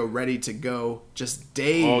this video ready to go just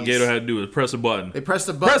days. All Gator had to do was press a button. They pressed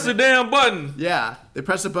a button. Press the damn button! Yeah. They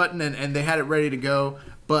pressed a button and they had it ready to go.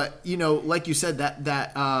 But, you know, like you said,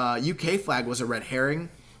 that UK flag was a red herring.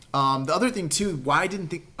 The other thing, too,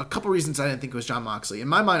 a couple reasons I didn't think it was Jon Moxley. In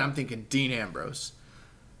my mind, I'm thinking Dean Ambrose.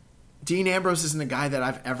 Dean Ambrose isn't a guy that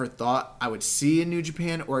I've ever thought I would see in New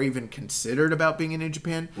Japan or even considered about being in New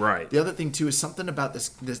Japan. Right. The other thing, too, is something about these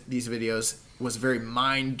videos was very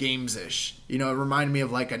mind games-ish. You know, it reminded me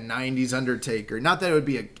of like a 90s Undertaker. Not that it would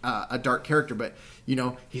be a dark character, but, you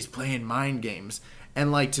know, he's playing mind games.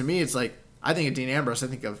 And, like, to me, it's like, I think of Dean Ambrose, I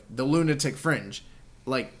think of the Lunatic Fringe.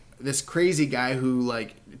 Like, this crazy guy who,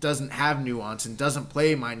 like, doesn't have nuance and doesn't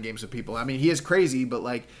play mind games with people. I mean, he is crazy, but,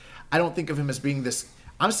 like, I don't think of him as being this...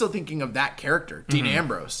 I'm still thinking of that character, Dean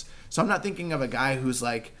Ambrose. So I'm not thinking of a guy who's,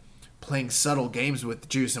 like, playing subtle games with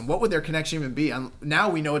Juice. And what would their connection even be? Now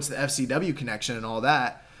we know it's the FCW connection and all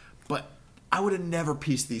that, but I would have never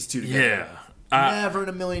pieced these two together. Yeah. Never in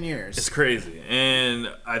a million years. It's crazy. And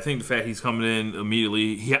I think the fact he's coming in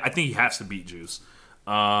immediately, I think he has to beat Juice.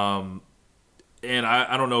 And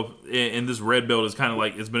I don't know, and this red belt is kind of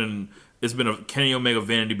like, it's been a Kenny Omega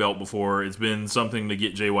vanity belt before. It's been something to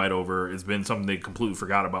get Jay White over. It's been something they completely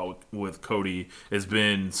forgot about with Cody. It's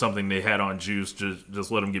been something they had on Juice.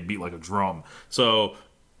 Just let him get beat like a drum. So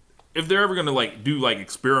if they're ever gonna like do like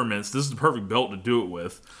experiments, this is the perfect belt to do it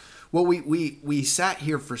with. Well, we sat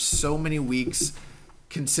here for so many weeks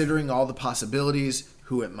considering all the possibilities,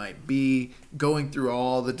 who it might be, going through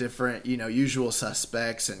all the different, you know, usual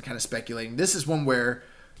suspects and kind of speculating. This is one where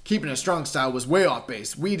Keeping a Strong Style was way off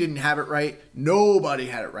base. We didn't have it right. Nobody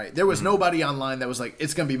had it right. There was nobody online that was like,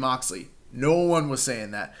 it's going to be Moxley. No one was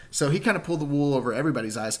saying that. So he kind of pulled the wool over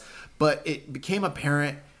everybody's eyes. But it became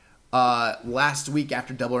apparent last week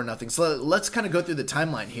after Double or Nothing. So let's kind of go through the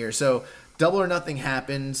timeline here. So Double or Nothing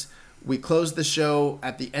happens. We close the show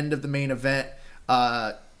at the end of the main event.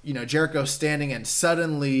 You know, Jericho standing, and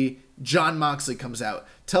suddenly Jon Moxley comes out.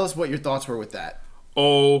 Tell us what your thoughts were with that.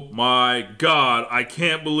 Oh my God, I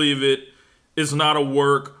can't believe it. It's not a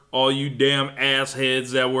work. All you damn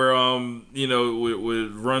assheads that were,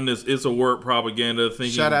 would run this It's a Work propaganda thinking.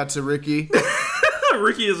 Shout out to Ricky.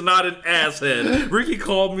 Ricky is not an asshead. Ricky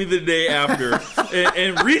called me the day after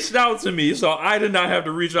and reached out to me, so I did not have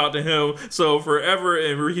to reach out to him. So forever,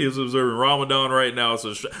 and Ricky is observing Ramadan right now.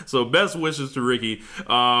 So best wishes to Ricky.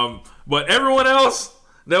 But everyone else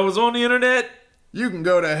that was on the internet, you can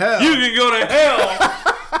go to hell. You can go to hell.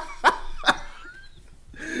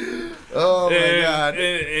 Oh my God.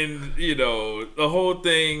 And you know, the whole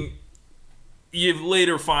thing, you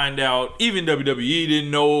later find out even WWE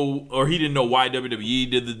didn't know, or he didn't know why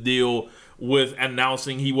WWE did the deal with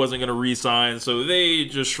announcing he wasn't going to re-sign, so they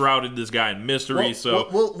just shrouded this guy in mystery.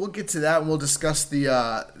 We'll get to that and we'll discuss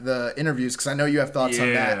the interviews, because I know you have thoughts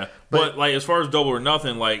on that. But like, as far as Double or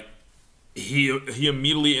Nothing, like, he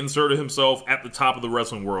immediately inserted himself at the top of the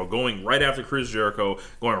wrestling world, going right after Chris Jericho,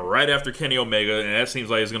 going right after Kenny Omega, and that seems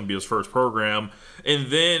like it's going to be his first program. And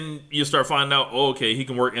then you start finding out, okay, he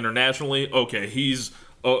can work internationally. Okay, he's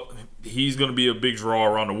going to be a big draw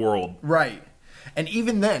around the world. Right. And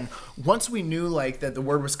even then, once we knew like that the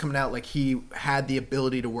word was coming out, like he had the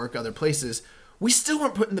ability to work other places, we still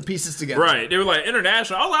weren't putting the pieces together. Right. They were like,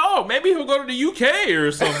 international. I was like, oh, maybe he'll go to the UK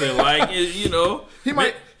or something. Like, you know.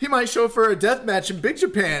 He might show for a death match in Big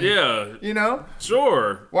Japan. Yeah. You know?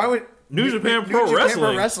 Sure. Why would... New Japan Pro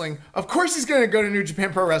Wrestling. Of course he's going to go to New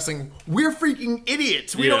Japan Pro Wrestling. We're freaking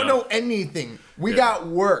idiots. We don't know anything. We got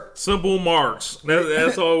work. Simple marks.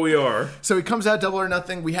 That's all we are. So he comes out Double or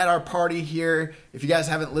Nothing. We had our party here. If you guys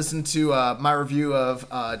haven't listened to my review of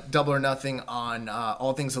Double or Nothing on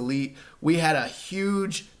All Things Elite, we had a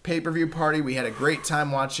huge pay-per-view party. We had a great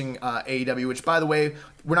time watching AEW, which, by the way,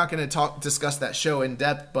 we're not going to discuss that show in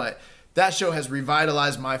depth, but that show has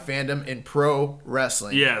revitalized my fandom in pro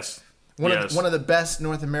wrestling. Yes. One of the best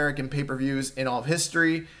North American pay-per-views in all of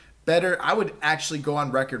history. Better, I would actually go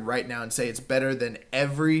on record right now and say it's better than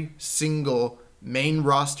every single main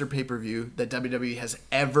roster pay-per-view that WWE has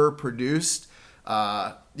ever produced. They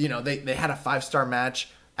had a 5-star match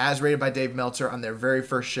as rated by Dave Meltzer on their very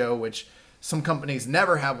first show, which some companies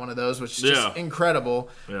never have one of those, which is just incredible.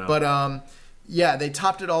 Yeah. But they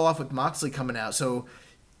topped it all off with Moxley coming out. So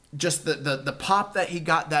just the pop that he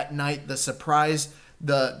got that night, the surprise,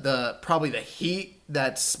 the probably the heat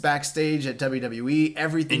that's backstage at WWE,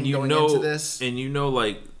 everything into this. And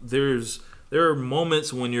like there are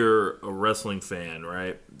moments when you're a wrestling fan,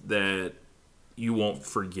 right, that you won't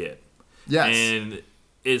forget. Yes. And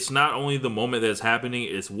it's not only the moment that's happening,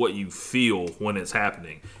 it's what you feel when it's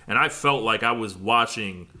happening. And I felt like I was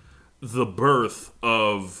watching the birth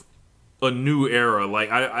of a new era.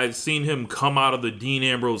 Like, I've seen him come out of the Dean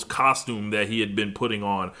Ambrose costume that he had been putting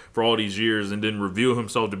on for all these years and then reveal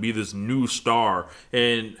himself to be this new star.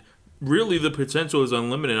 And really, the potential is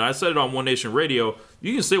unlimited. And I said it on One Nation Radio.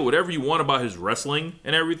 You can say whatever you want about his wrestling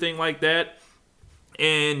and everything like that.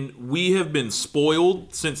 And we have been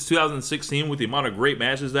spoiled since 2016 with the amount of great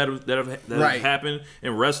matches that have happened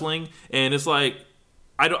in wrestling. And it's like,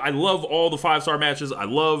 I love all the 5-star matches. I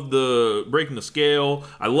love the breaking the scale.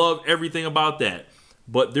 I love everything about that.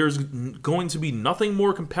 But there's going to be nothing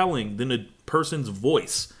more compelling than a person's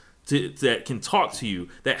voice that can talk to you,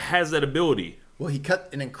 that has that ability. Well, he cut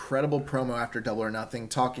an incredible promo after Double or Nothing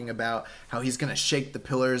talking about how he's going to shake the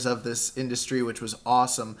pillars of this industry, which was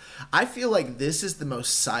awesome. I feel like this is the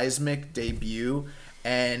most seismic debut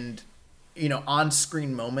and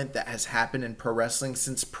on-screen moment that has happened in pro wrestling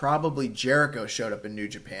since probably Jericho showed up in New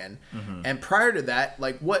Japan. Mm-hmm. And prior to that,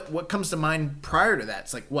 like what comes to mind prior to that?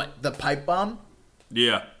 It's like, what, the pipe bomb?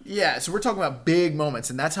 Yeah. Yeah, so we're talking about big moments,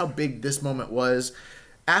 and that's how big this moment was.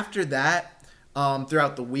 After that,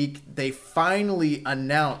 throughout the week, they finally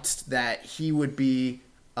announced that he would be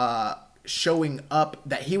showing up,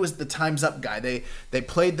 that he was the Time's Up guy. They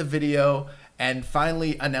played the video and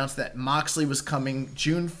finally announced that Moxley was coming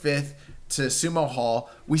June 5th to Sumo Hall.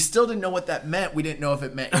 We still didn't know what that meant. We didn't know if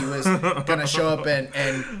it meant he was going to show up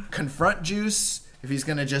and confront Juice, if he's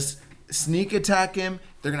going to just sneak attack him,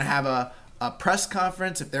 they're going to have a press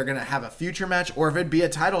conference, if they're going to have a future match, or if it'd be a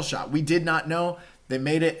title shot. We did not know. They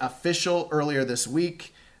made it official earlier this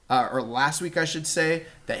week, or last week I should say,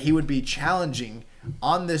 that he would be challenging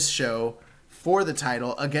on this show for the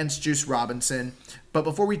title against Juice Robinson. But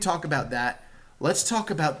before we talk about that, let's talk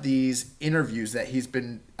about these interviews that he's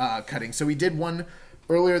been cutting. So we did one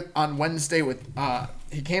earlier on Wednesday with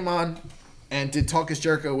he came on and did Talk is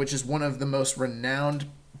Jericho, which is one of the most renowned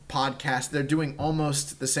podcasts. They're doing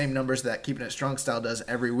almost the same numbers that Keepin' It Strong Style does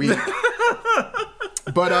every week.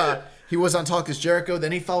 But he was on Talk is Jericho.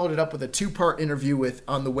 Then he followed it up with a 2-part interview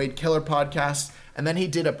on the Wade Keller podcast. And then he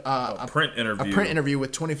did a print interview. A print interview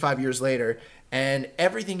with 25 Years Later. And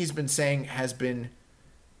everything he's been saying has been...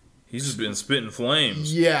 He's just been spitting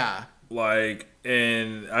flames. Yeah. Like,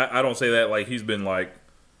 and I don't say that like he's been like,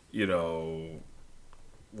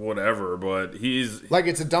 whatever, but he's like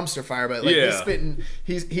it's a dumpster fire, but like he's spitting,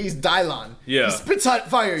 he's Dylon. Yeah, he spits hot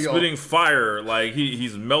fire, y'all. Spitting fire, like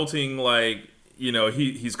he's melting, like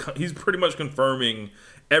he's pretty much confirming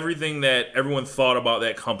everything that everyone thought about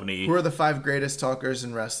that company. Who are the 5 greatest talkers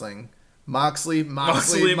in wrestling? Moxley, and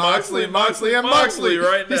Moxley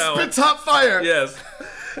right now. He spits hot fire. Yes,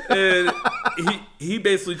 and he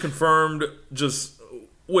basically confirmed just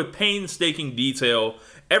with painstaking detail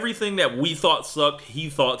everything that we thought sucked, he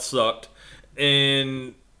thought sucked,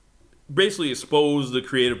 and basically exposed the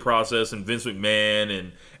creative process and Vince McMahon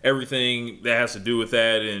and everything that has to do with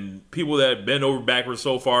that, and people that bend over backwards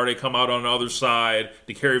so far they come out on the other side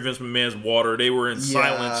to carry Vince McMahon's water. They were in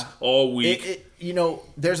silence all week.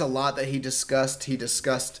 There's a lot that he discussed. He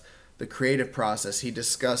discussed the creative process. He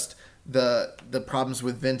discussed the problems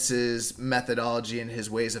with Vince's methodology and his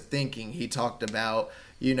ways of thinking. He talked about,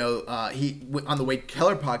 he on the Wade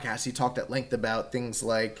Keller podcast, he talked at length about things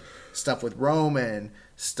like stuff with Roman,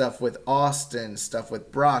 stuff with Austin, stuff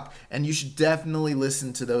with Brock, and you should definitely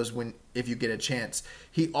listen to those if you get a chance.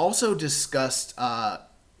 He also discussed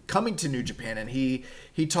coming to New Japan, and he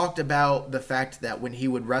talked about the fact that when he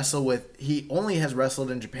would wrestle he only has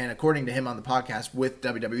wrestled in Japan, according to him on the podcast, with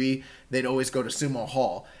WWE, they'd always go to Sumo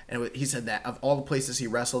Hall. And he said that of all the places he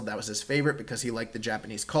wrestled, that was his favorite because he liked the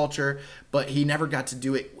Japanese culture, but he never got to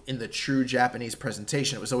do it in the true Japanese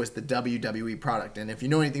presentation. It was always the WWE product. And if you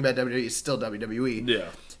know anything about WWE, it's still WWE. Yeah.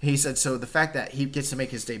 He said, so the fact that he gets to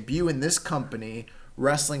make his debut in this company,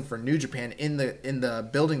 wrestling for New Japan in the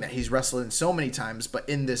building that he's wrestled in so many times, but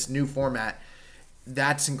in this new format,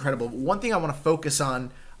 that's incredible. One thing I want to focus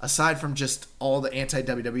on, aside from just all the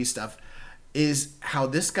anti-WWE stuff, is how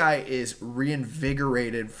this guy is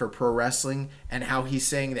reinvigorated for pro wrestling, and how he's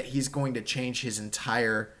saying that he's going to change his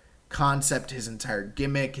entire concept, his entire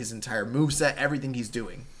gimmick, his entire moveset, everything he's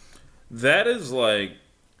doing. That is like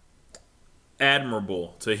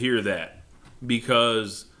admirable to hear that,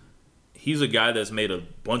 because he's a guy that's made a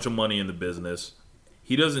bunch of money in the business.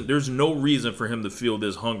 There's no reason for him to feel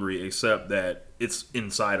this hungry except that it's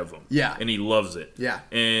inside of him. Yeah. And he loves it. Yeah.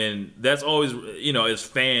 And that's always, as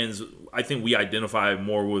fans, I think we identify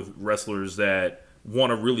more with wrestlers that want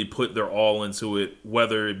to really put their all into it,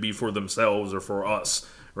 whether it be for themselves or for us,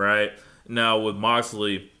 right? Now with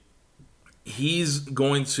Moxley, he's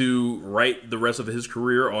going to write the rest of his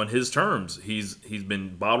career on his terms. He's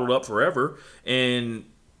been bottled up forever, and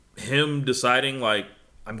him deciding, like,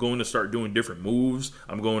 I'm going to start doing different moves.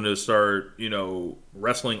 I'm going to start,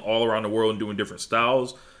 wrestling all around the world and doing different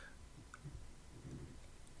styles.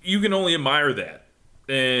 You can only admire that.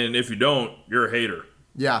 And if you don't, you're a hater.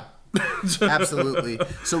 Yeah, absolutely.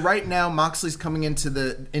 So right now, Moxley's coming into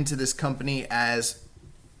this company as,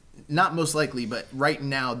 not most likely, but right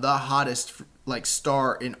now, the hottest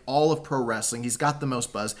star in all of pro wrestling. He's got the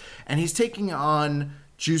most buzz. And he's taking on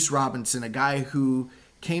Juice Robinson, a guy who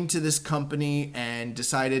came to this company and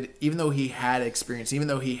decided, even though he had experience, even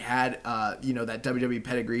though he had, that WWE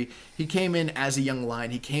pedigree, he came in as a young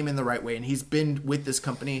lion. He came in the right way, and he's been with this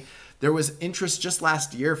company. There was interest just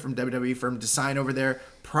last year from WWE for him to sign over there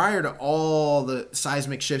prior to all the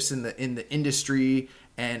seismic shifts in the industry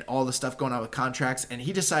and all the stuff going on with contracts, and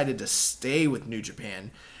he decided to stay with New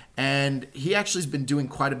Japan. And he actually has been doing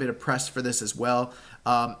quite a bit of press for this as well.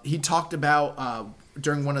 He talked about,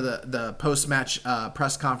 during one of the post-match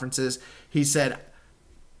press conferences, he said,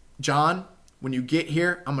 "John, when you get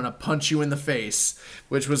here, I'm going to punch you in the face,"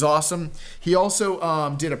 which was awesome. He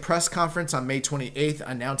also did a press conference on May 28th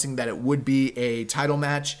announcing that it would be a title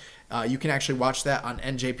match. You can actually watch that on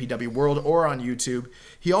NJPW World or on YouTube.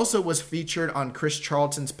 He also was featured on Chris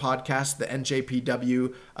Charlton's podcast, the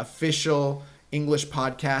NJPW official English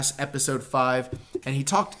podcast, episode 5, and he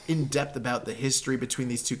talked in depth about the history between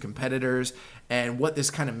these two competitors and what this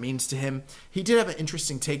kind of means to him. He did have an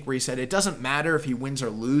interesting take where he said it doesn't matter if he wins or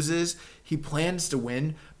loses, he plans to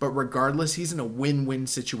win, but regardless, he's in a win-win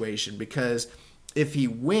situation, because if he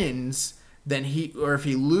wins, if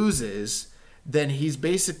he loses, then he's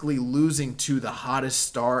basically losing to the hottest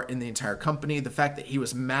star in the entire company. The fact that he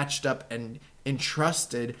was matched up and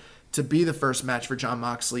entrusted to be the first match for Jon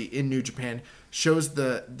Moxley in New Japan shows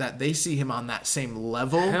that they see him on that same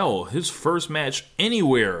level. Hell, his first match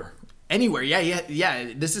anywhere.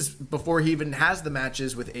 Yeah. This is before he even has the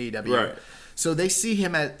matches with AEW. Right. So they see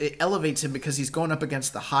him it elevates him because he's going up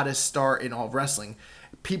against the hottest star in all of wrestling.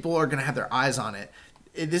 People are going to have their eyes on it.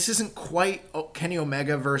 This isn't quite Kenny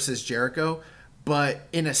Omega versus Jericho, but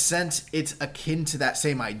in a sense, it's akin to that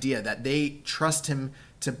same idea that they trust him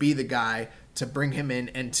to be the guy to bring him in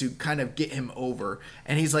and to kind of get him over.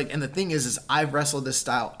 And he's like, and the thing is I've wrestled this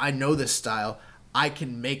style. I know this style. I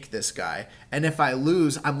can make this guy. And if I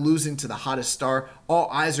lose, I'm losing to the hottest star. All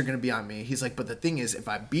eyes are going to be on me. He's like, but the thing is, if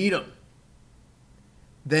I beat him,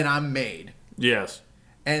 then I'm made. Yes.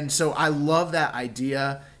 And so I love that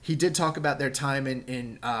idea. He did talk about their time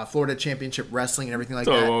in Florida Championship Wrestling and everything like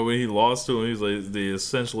that. So when he lost to him, he's like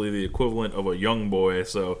essentially the equivalent of a young boy.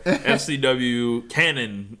 So FCW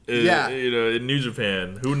canon, in New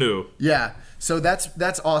Japan. Who knew? Yeah. So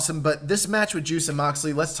that's awesome. But this match with Juice and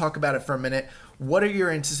Moxley, let's talk about it for a minute. What are your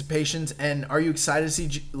anticipations, and are you excited to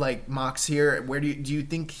see Mox here? Where do you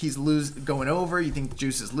think he's going over? You think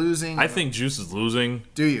Juice is losing? I think Juice is losing.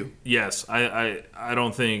 Do you? Yes. I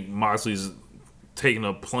don't think Moxley's taking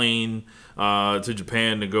a plane to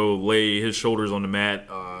Japan to go lay his shoulders on the mat.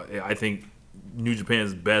 I think New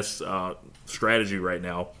Japan's best strategy right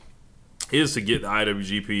now is to get the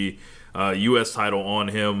IWGP U.S. title on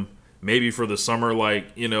him. Maybe for the summer,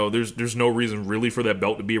 there's no reason really for that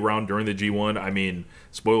belt to be around during the G1. I mean,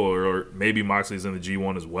 spoiler alert, maybe Moxley's in the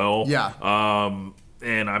G1 as well. Yeah.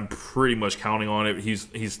 And I'm pretty much counting on it.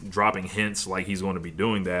 He's dropping hints like he's going to be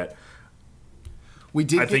doing that.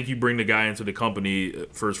 I think you bring the guy into the company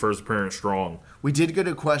for his first appearance strong. We did get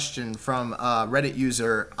a question from Reddit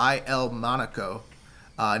user IL Monaco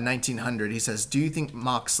 1900. He says, do you think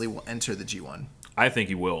Moxley will enter the G1? I think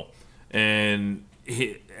he will. And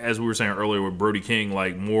as we were saying earlier with Brody King,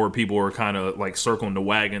 more people are kind of circling the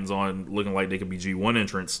wagons on looking like they could be G1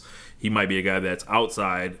 entrants. He might be a guy that's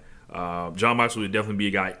outside. John Moxley would definitely be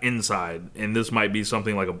a guy inside, and this might be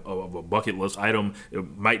something like a bucket list item.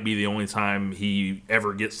 It might be the only time he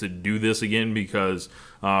ever gets to do this again, because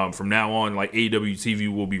from now on, AEW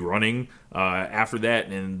TV will be running after that,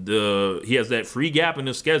 and he has that free gap in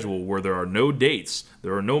his schedule where there are no dates,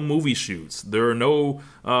 there are no movie shoots, there are no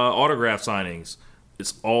autograph signings.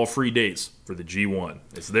 It's all free dates for the G1.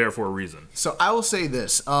 It's there for a reason. So I will say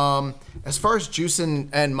this. As far as Juice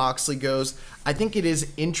and Moxley goes, I think it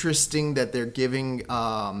is interesting that they're giving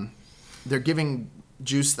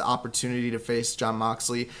Juice the opportunity to face John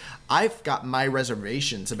Moxley. I've got my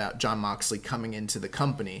reservations about John Moxley coming into the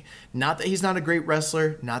company. Not that he's not a great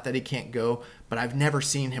wrestler, not that he can't go, but I've never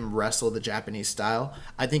seen him wrestle the Japanese style.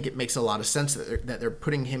 I think it makes a lot of sense that they're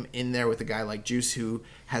putting him in there with a guy like Juice, who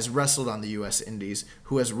has wrestled on the U.S. Indies,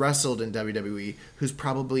 who has wrestled in WWE, who's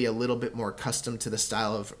probably a little bit more accustomed to the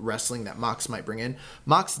style of wrestling that Mox might bring in.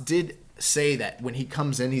 Mox did say that when he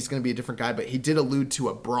comes in, he's going to be a different guy, but he did allude to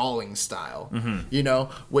a brawling style,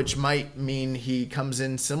 which might mean he comes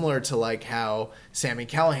in similar to how Sami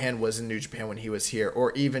Callihan was in New Japan when he was here,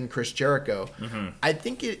 or even Chris Jericho. I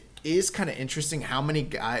think it is kind of interesting how many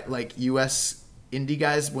U.S. indie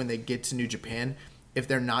guys, when they get to New Japan, if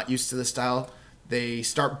they're not used to the style, they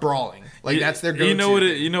start brawling. That's their go-to.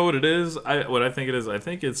 You know what it is? What I think it is? I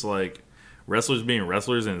think it's wrestlers being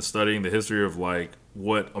wrestlers and studying the history of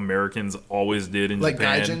what Americans always did in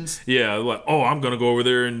Japan. Gaijins? Yeah, I'm gonna go over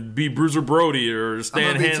there and be Bruiser Brody or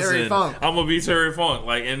Stan Hansen. I'm gonna be Terry Funk.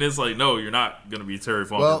 And it's no, you're not gonna be Terry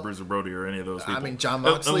Funk or Bruiser Brody or any of those people. I mean, John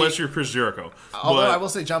Moxley, unless you're Chris Jericho. Although I will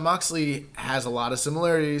say John Moxley has a lot of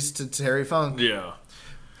similarities to Terry Funk. Yeah.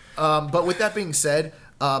 But with that being said,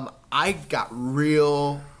 I've got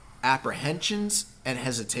real apprehensions and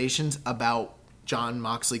hesitations about John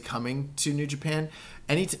Moxley coming to New Japan.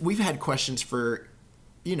 We've had questions for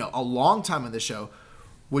a long time on the show.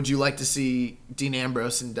 Would you like to see Dean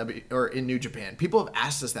Ambrose in New Japan? People have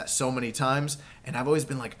asked us that so many times, and I've always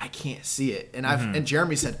been like, I can't see it. And and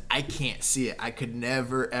Jeremy said, I can't see it. I could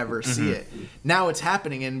never ever see it. Now it's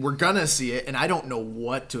happening, and we're gonna see it, and I don't know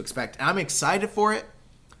what to expect. And I'm excited for it,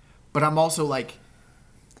 but I'm also like,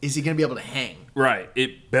 is he gonna be able to hang? Right.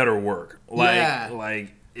 It better work. Because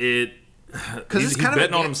he's kind of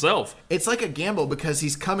betting on himself. It's like a gamble because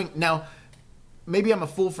he's coming now. Maybe I'm a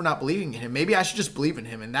fool for not believing in him. Maybe I should just believe in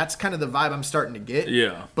him, and that's kind of the vibe I'm starting to get.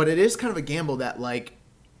 Yeah. But it is kind of a gamble that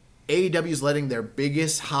AEW's letting their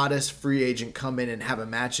biggest, hottest free agent come in and have a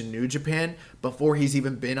match in New Japan before he's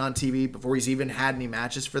even been on TV, before he's even had any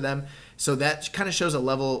matches for them. So that kind of shows a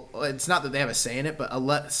level. It's not that they have a say in it,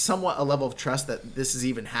 but somewhat a level of trust that this is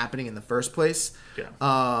even happening in the first place. Yeah.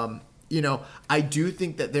 I do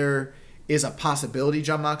think that there is a possibility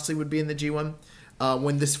John Moxley would be in the G1.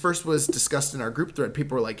 When this first was discussed in our group thread,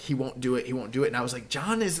 people were like, he won't do it. And I was like,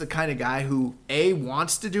 John is the kind of guy who, A,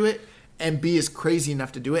 wants to do it, and B, is crazy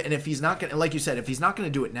enough to do it. And if he's not going to, like you said, if he's not going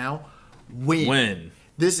to do it now, when?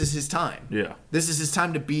 This is his time. Yeah. This is his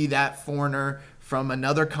time to be that foreigner from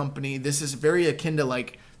another company. This is very akin to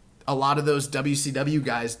a lot of those WCW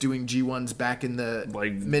guys doing G1s back in the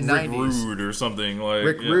like mid-90s. Rick Rude or something. Like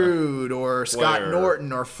Rick Rude or Scott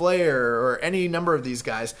Norton or Flair or any number of these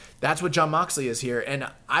guys. That's what Jon Moxley is here, and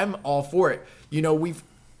I'm all for it. You know,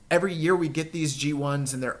 every year we get these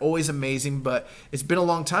G1s, and they're always amazing, but it's been a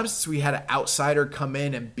long time since we had an outsider come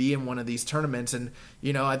in and be in one of these tournaments. And,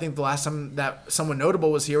 you know, I think the last time that someone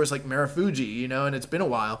notable was here was like Marufuji, you know, and it's been a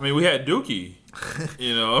while. I mean, we had Dookie,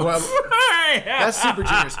 you know. Well, that's Super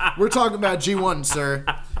Juniors. We're talking about G1, sir.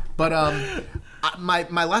 But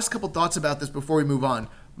my last couple thoughts about this before we move on.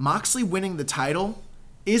 Moxley winning the title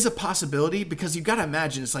is a possibility because you got to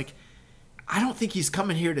imagine, it's like, I don't think he's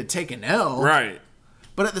coming here to take an L. Right.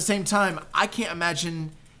 But at the same time, I can't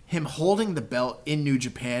imagine him holding the belt in New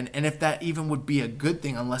Japan, and if that even would be a good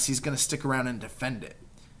thing unless he's going to stick around and defend it.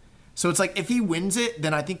 So it's like if he wins it,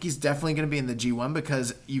 then I think he's definitely going to be in the G1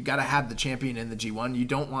 because you got to have the champion in the G1. You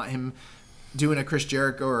don't want him doing a Chris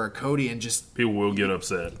Jericho or a Cody and just... People will get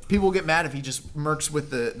upset. People will get mad if he just murks with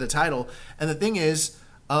the title. And the thing is,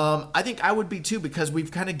 I think I would be too because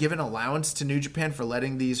we've kind of given allowance to New Japan for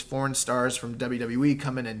letting these foreign stars from WWE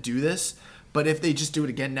come in and do this. But if they just do it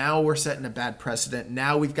again, now we're setting a bad precedent.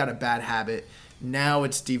 Now we've got a bad habit. Now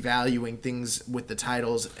it's devaluing things with the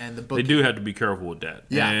titles and the booking. They do have to be careful with that.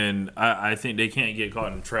 Yeah. And I think they can't get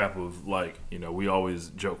caught in the trap of, like, you know, we always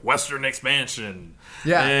joke, Western expansion.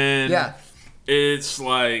 Yeah. And it's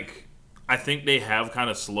like, I think they have kind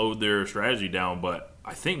of slowed their strategy down, but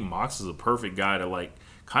I think Mox is a perfect guy to, like,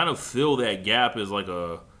 kind of fill that gap as, like,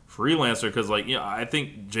 a freelancer because, like, you know, I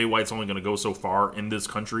think Jay White's only going to go so far in this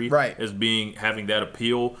country as having that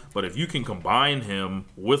appeal. But if you can combine him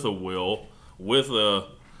with a Will, with a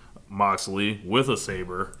Moxley, with a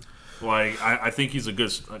Saber, like, I think he's a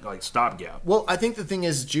good, like, stopgap. Well, I think the thing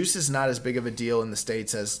is Juice is not as big of a deal in the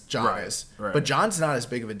States as John is. Right. But John's not as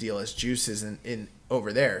big of a deal as Juice is in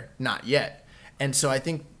over there. Not yet. And so I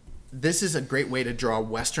think this is a great way to draw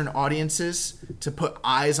Western audiences to put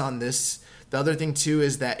eyes on this. The other thing, too,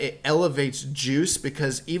 is that it elevates Juice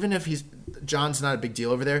because even if John's not a big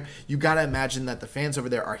deal over there, you got to imagine that the fans over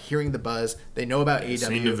there are hearing the buzz. They know about AEW. They've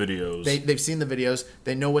seen the videos. They've seen the videos.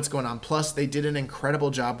 They know what's going on. Plus, they did an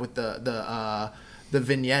incredible job with the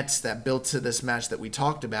vignettes that built to this match that we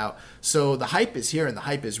talked about. So the hype is here and the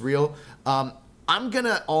hype is real. I'm going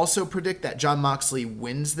to also predict that Jon Moxley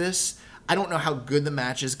wins this. I don't know how good the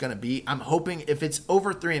match is going to be. I'm hoping if it's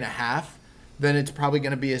over 3.5, then it's probably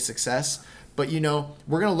going to be a success. But, you know,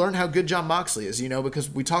 we're going to learn how good Jon Moxley is, you know, because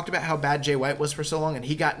we talked about how bad Jay White was for so long, and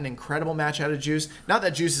he got an incredible match out of Juice. Not that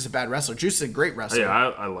Juice is a bad wrestler. Juice is a great wrestler. Yeah,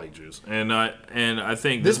 I like Juice. And I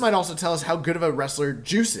think... This might also tell us how good of a wrestler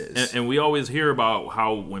Juice is. And we always hear about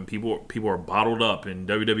how when people are bottled up in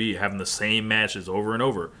WWE having the same matches over and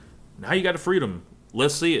over. Now you got the freedom.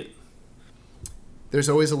 Let's see it. There's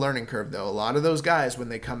always a learning curve, though. A lot of those guys, when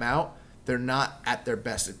they come out, they're not at their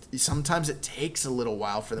best. Sometimes it takes a little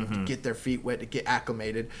while for them to get their feet wet, to get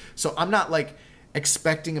acclimated. So I'm not like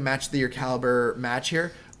expecting a match of the year caliber match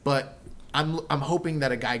here, but I'm hoping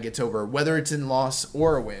that a guy gets over, whether it's in loss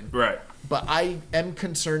or a win. Right. But I am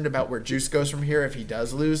concerned about where Juice goes from here if he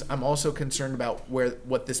does lose. I'm also concerned about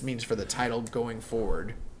what this means for the title going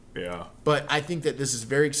forward. Yeah. But I think that this is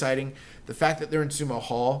very exciting. The fact that they're in Sumo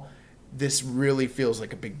Hall, this really feels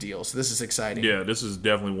like a big deal. So this is exciting. Yeah, this is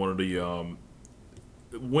definitely one of the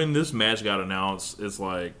when this match got announced, it's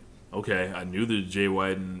like, okay, I knew the Jay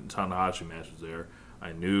White and Tanahashi match was there.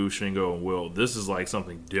 I knew Shingo and Will. This is like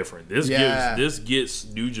something different. This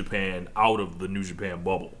gets New Japan out of the New Japan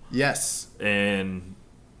bubble. Yes. And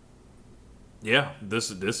yeah,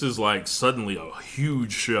 this is like suddenly a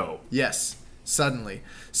huge show. Yes. Suddenly.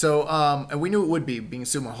 So, and we knew it would be being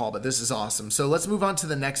Sumo Hall, but this is awesome. So let's move on to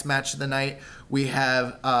the next match of the night. We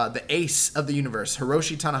have the ace of the universe,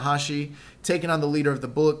 Hiroshi Tanahashi, taking on the leader of the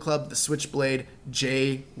Bullet Club, the Switchblade,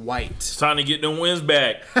 Jay White. It's time to get them wins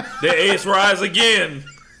back. The ace rise again.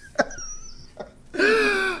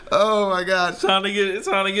 Oh my God! It's time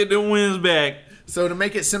to get them wins back. So to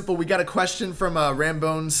make it simple, we got a question from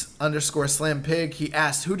Rambones_SlamPig. He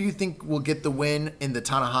asked, who do you think will get the win in the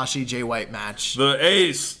Tanahashi-Jay White match? The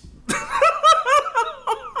ace.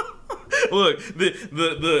 Look,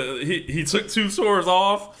 he took 2 swords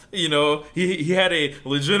off. You know, he had a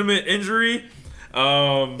legitimate injury.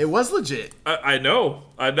 It was legit. I know.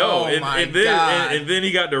 Oh my God. And then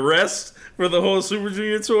he got the rest for the whole Super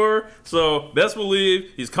Junior tour. So best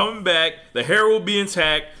believe he's coming back. The hair will be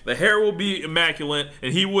intact. The hair will be immaculate,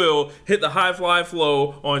 and he will hit the high fly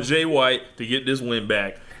flow on Jay White to get this win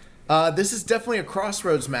back. This is definitely a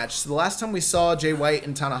crossroads match. So the last time we saw Jay White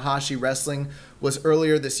and Tanahashi wrestling was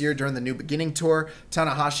earlier this year during the New Beginning Tour.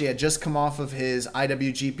 Tanahashi had just come off of his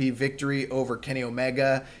IWGP victory over Kenny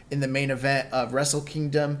Omega in the main event of Wrestle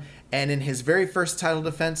Kingdom. And in his very first title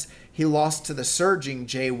defense, he lost to the surging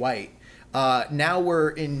Jay White. Now we're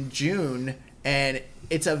in June, and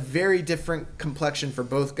it's a very different complexion for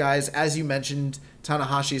both guys. As you mentioned,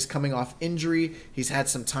 Tanahashi is coming off injury. He's had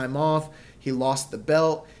some time off. He lost the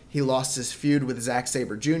belt. He lost his feud with Zack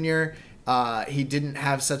Sabre Jr. He didn't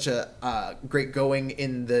have such a great going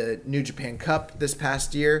in the New Japan Cup this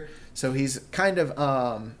past year. So he's kind of,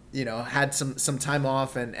 had some time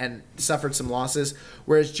off and suffered some losses.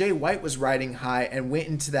 Whereas Jay White was riding high and went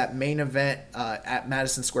into that main event at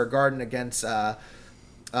Madison Square Garden against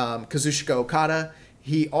Kazuchika Okada.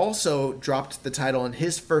 He also dropped the title in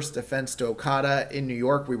his first defense to Okada in New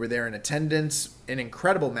York. We were there in attendance. An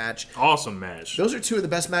incredible match. Awesome match. Those are two of the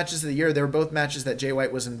best matches of the year. They were both matches that Jay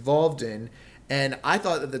White was involved in. And I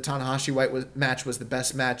thought that the Tanahashi-White match was the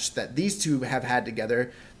best match that these two have had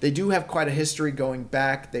together. They do have quite a history going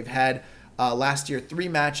back. They've had last year 3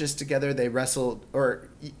 matches together. They wrestled,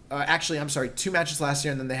 two matches last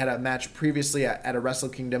year, and then they had a match previously at a Wrestle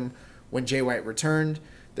Kingdom when Jay White returned.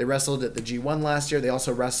 They wrestled at the G1 last year. They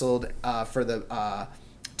also wrestled for the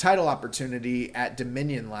title opportunity at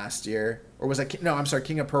Dominion last year. Or was it? No, I'm sorry,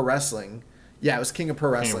 King of Pro Wrestling. Yeah, it was King of Pro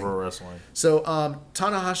Wrestling. King of Pro Wrestling. So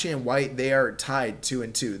Tanahashi and White, they are tied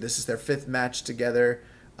 2-2. This is their 5th match together,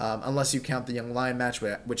 unless you count the Young Lion match,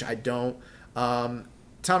 which I don't.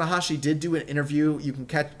 Tanahashi did do an interview. You can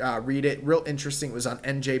read it. Real interesting. It was on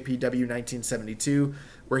NJPW 1972,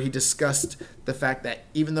 where he discussed the fact that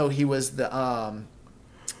even though he was the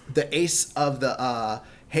ace of the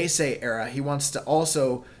Heisei era, he wants to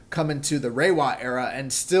also come into the Reiwa era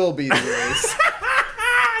and still be the ace.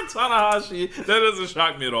 Tanahashi, that doesn't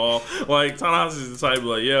shock me at all. Like, Tanahashi's the type of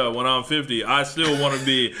like, yeah, when I'm 50, I still want to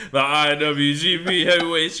be the IWGP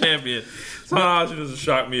Heavyweight Champion. Tanahashi doesn't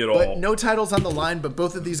shock me at all. But no titles on the line, but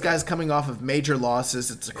both of these guys coming off of major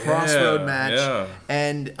losses. It's a crossroad match. Yeah.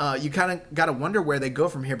 And you kind of got to wonder where they go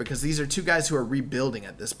from here, because these are two guys who are rebuilding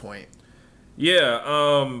at this point.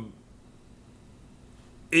 Yeah,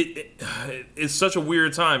 it's such a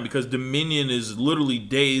weird time because Dominion is literally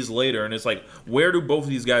days later, and it's like, where do both of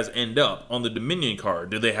these guys end up on the Dominion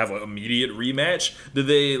card? Do they have an immediate rematch? Do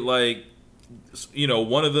they,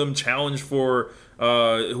 one of them challenge for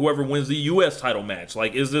whoever wins the U.S. title match?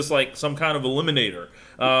 Like, is this like some kind of eliminator?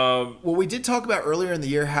 Well, we did talk about earlier in the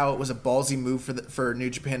year how it was a ballsy move for New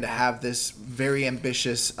Japan to have this very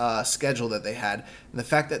ambitious schedule that they had, and the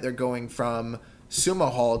fact that they're going from Sumo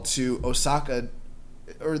Hall to Osaka,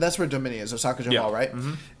 or that's where Dominion is, Osaka Joe Hall, right?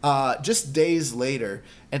 Mm-hmm. Just days later.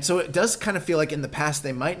 And so it does kind of feel like in the past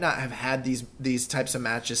they might not have had these types of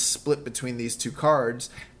matches split between these two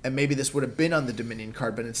cards, and maybe this would have been on the Dominion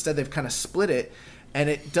card, but instead they've kind of split it, and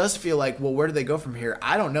it does feel like, well, where do they go from here?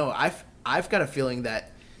 I don't know. I've got a feeling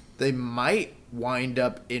that they might wind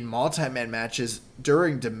up in multi-man matches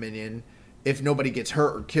during Dominion if nobody gets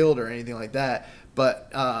hurt or killed or anything like that. But,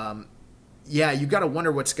 you got to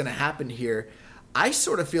wonder what's going to happen here. I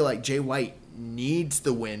sort of feel like Jay White needs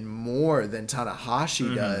the win more than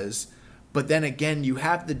Tanahashi does. But then again, you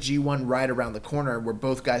have the G1 right around the corner where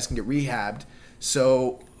both guys can get rehabbed.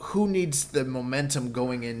 So who needs the momentum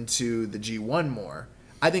going into the G1 more?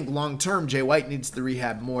 I think long term, Jay White needs the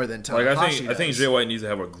rehab more than Tanahashi does. I think Jay White needs to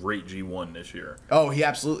have a great G1 this year. Oh, he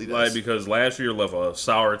absolutely does. Because last year left a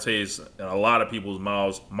sour taste in a lot of people's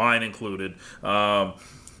mouths, mine included.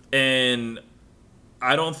 And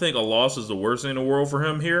I don't think a loss is the worst thing in the world for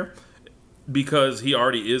him here, because he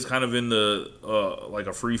already is kind of in the like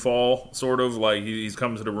a free fall, sort of. Like, he's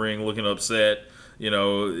coming to the ring looking upset. He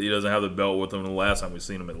doesn't have the belt with him the last time we've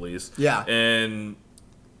seen him, at least. Yeah. And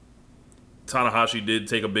Tanahashi did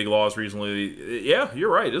take a big loss recently. Yeah,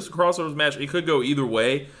 you're right. This is a crossovers match. It could go either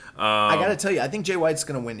way. I got to tell you, I think Jay White's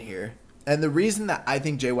going to win here. And the reason that I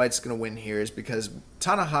think Jay White's going to win here is because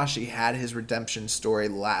Tanahashi had his redemption story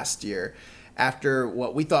last year after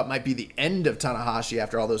what we thought might be the end of Tanahashi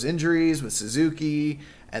after all those injuries with Suzuki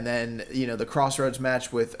and then, the Crossroads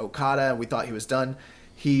match with Okada, and we thought he was done.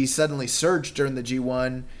 He suddenly surged during the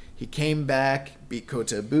G1. He came back, beat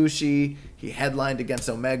Kota Ibushi. He headlined against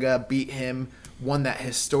Omega, beat him, won that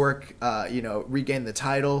historic, regained the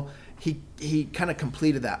title. He kind of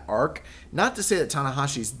completed that arc. Not to say that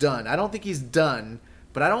Tanahashi's done. I don't think he's done,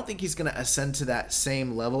 but I don't think he's going to ascend to that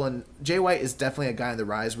same level. And Jay White is definitely a guy on the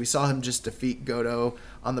rise. We saw him just defeat Goto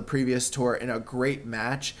on the previous tour in a great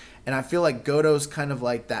match. And I feel like Goto's kind of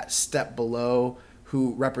like that step below,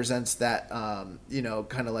 who represents that, kind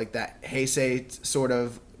of like that Heisei sort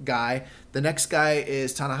of guy. The next guy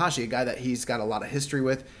is Tanahashi, a guy that he's got a lot of history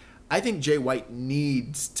with. I think Jay White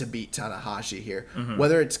needs to beat Tanahashi here.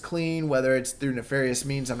 Whether it's clean, whether it's through nefarious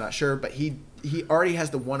means, I'm not sure. But he already has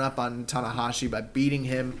the one-up on Tanahashi by beating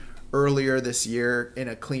him earlier this year in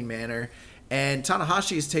a clean manner. And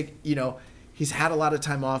Tanahashi is he's had a lot of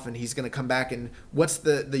time off, and he's going to come back. And what's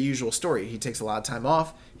the usual story? He takes a lot of time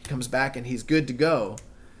off. He comes back, and he's good to go.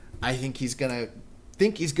 I think he's going to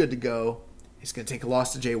think he's good to go. He's going to take a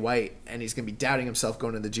loss to Jay White, and he's going to be doubting himself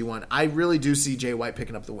going to the G1. I really do see Jay White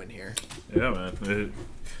picking up the win here. Yeah, man.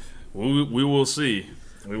 We will see.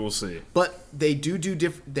 We will see. But they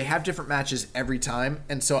they have different matches every time,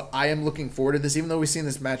 and so I am looking forward to this, even though we've seen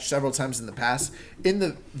this match several times in the past. In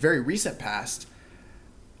the very recent past,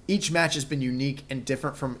 each match has been unique and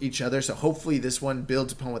different from each other, so hopefully this one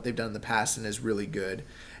builds upon what they've done in the past and is really good.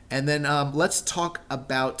 And then let's talk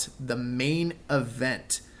about the main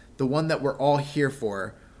event. The one that we're all here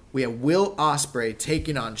for. We have Will Ospreay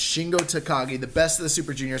taking on Shingo Takagi, the best of the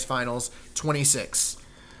Super Juniors finals, 26.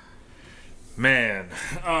 Man,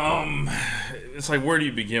 it's like, where do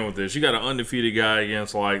you begin with this? You got an undefeated guy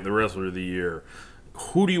against, like, the wrestler of the year.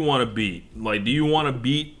 Who do you want to beat? Like, do you want to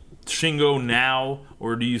beat Shingo now,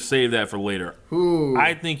 or do you save that for later? Ooh.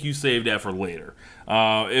 I think you save that for later.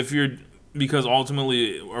 Because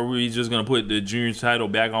ultimately, are we just going to put the junior title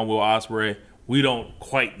back on Will Ospreay? We don't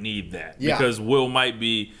quite need that. Yeah. Because Will might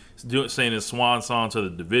be saying his swan song to the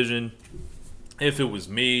division. If it was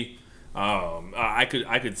me, I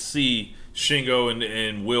could see Shingo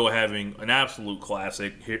and Will having an absolute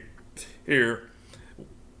classic here.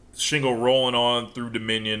 Shingo rolling on through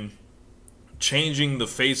Dominion, changing the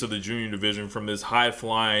face of the junior division from this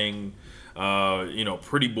high-flying,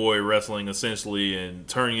 pretty boy wrestling essentially, and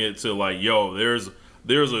turning it to like, yo, there's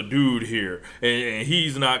a dude here, and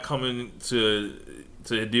he's not coming to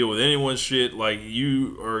deal with anyone's shit. Like,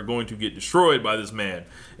 you are going to get destroyed by this man.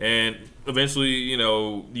 And eventually,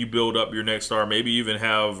 you build up your next star. Maybe even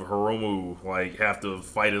have Hiromu have to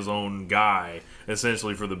fight his own guy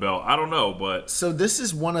essentially for the belt. I don't know, but so this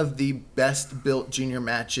is one of the best built junior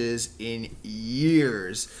matches in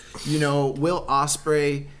years. Will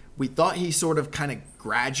Ospreay, we thought he sort of kind of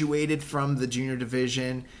graduated from the junior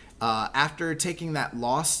division. After taking that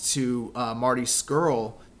loss to Marty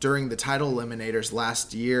Scurll during the title eliminators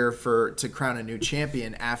last year to crown a new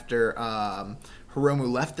champion after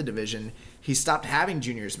Hiromu left the division, he stopped having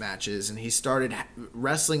juniors matches and he started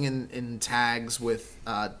wrestling in tags with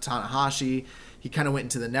Tanahashi. He kind of went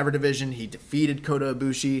into the Never division. He defeated Kota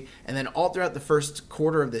Ibushi. And then all throughout the first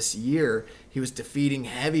quarter of this year, he was defeating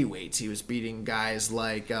heavyweights. He was beating guys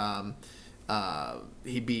like...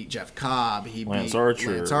 he beat Jeff Cobb. He beat Lance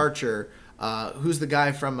Archer. Who's the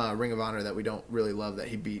guy from Ring of Honor that we don't really love that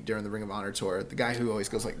he beat during the Ring of Honor tour? The guy who always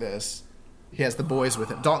goes like this. He has the boys with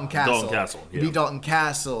him. Dalton Castle. He beat Dalton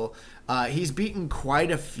Castle. He's beaten quite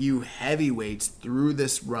a few heavyweights through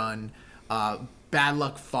this run. Bad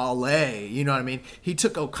Luck Fale. You know what I mean? He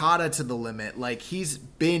took Okada to the limit. Like, he's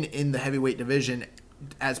been in the heavyweight division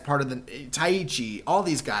as part of the Taichi, all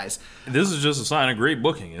these guys. This is just a sign of great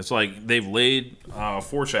booking. It's like they've laid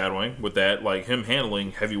foreshadowing with that, like him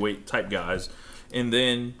handling heavyweight type guys, and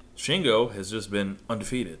then Shingo has just been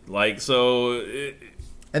undefeated.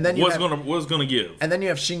 And then what's gonna give? And then you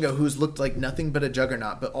have Shingo, who's looked like nothing but a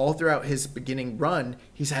juggernaut, but all throughout his beginning run,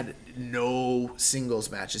 he's had no singles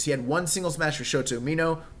matches. He had one singles match with Shota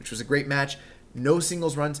Umino, which was a great match. No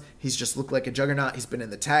singles runs. He's just looked like a juggernaut. He's been in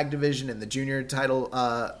the tag division, in the junior title.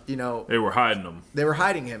 They were hiding him. They were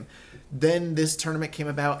hiding him. Then this tournament came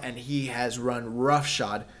about, and he has run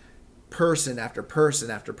roughshod, person after person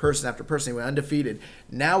after person after person. He went undefeated.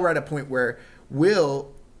 Now we're at a point where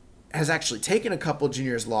Will has actually taken a couple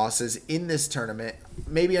juniors losses in this tournament,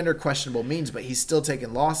 maybe under questionable means, but he's still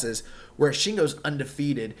taking losses, where Shingo's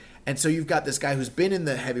undefeated. And so you've got this guy who's been in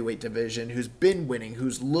the heavyweight division, who's been winning,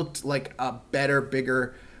 who's looked like a better,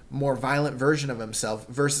 bigger, more violent version of himself,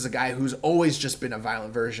 versus a guy who's always just been a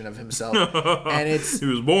violent version of himself. And he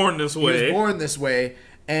was born this way.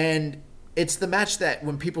 And it's the match that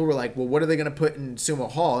when people were like, well, what are they going to put in Sumo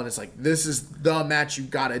Hall? And it's like, this is the match you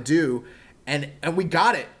got to do. And we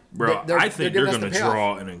got it. Bro, I think they're going to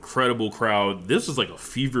draw an incredible crowd. This is like a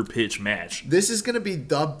fever pitch match. This is going to be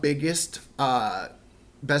the biggest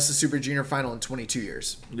Best of Super Junior final in 22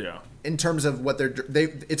 years. Yeah. In terms of what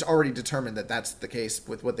it's already determined that that's the case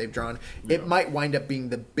with what they've drawn. Yeah. It might wind up being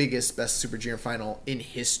the biggest Best of Super Junior final in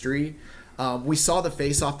history. We saw the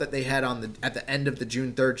face-off that they had at the end of the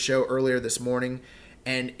June 3rd show earlier this morning,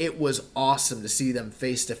 and it was awesome to see them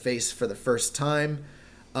face-to-face for the first time.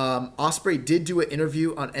 Ospreay did do an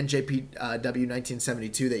interview on NJPW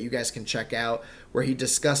 1972 that you guys can check out, where he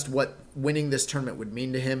discussed what winning this tournament would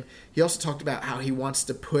mean to him. He also talked about how he wants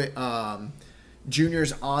to put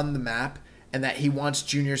juniors on the map, and that he wants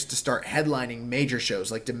juniors to start headlining major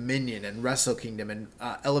shows like Dominion and Wrestle Kingdom and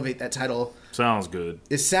elevate that title. Sounds good.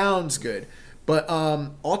 It sounds good. But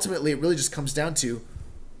ultimately, it really just comes down to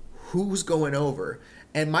who's going over.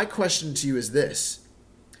 And my question to you is this.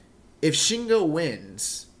 If Shingo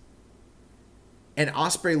wins and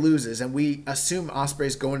Ospreay loses, and we assume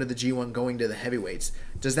Ospreay's going to the G1, going to the heavyweights,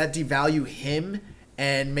 does that devalue him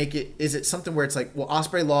and make it... Is it something where it's like, well,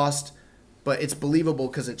 Ospreay lost, but it's believable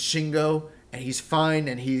because it's Shingo and he's fine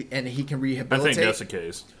and he can rehabilitate? I think that's the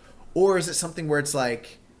case. Or is it something where it's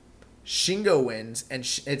like Shingo wins and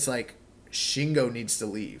it's like Shingo needs to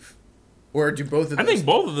leave? Or do both of those... I think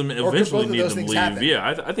both of them eventually need to leave. Happen?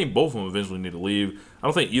 Yeah, I think both of them eventually need to leave. I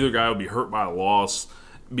don't think either guy would be hurt by a loss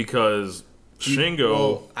because Shingo...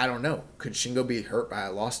 Well, I don't know. Could Shingo be hurt by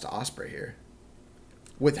a loss to Ospreay here?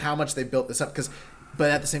 With how much they built this up?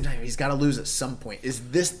 But at the same time, he's got to lose at some point.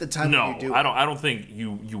 Is this the time when you do it? I don't think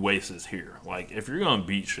you waste this here. Like, if you're going to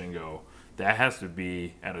beat Shingo, that has to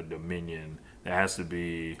be at a Dominion. That has to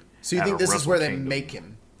be So you think this is where they make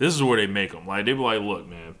him? This is where they make him. Like, they be like, look,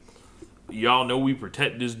 man, y'all know we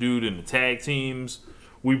protect this dude in the tag teams.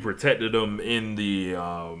 We protected him in the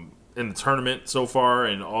tournament so far,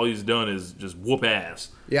 and all he's done is just whoop ass.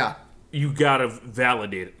 Yeah. You gotta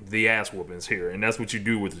validate the ass whoopings here, and that's what you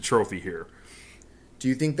do with the trophy here. Do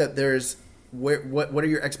you think that there's... What are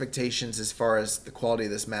your expectations as far as the quality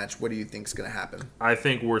of this match? What do you think is going to happen? I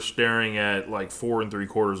think we're staring at like 4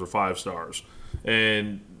 3/4 or 5 stars.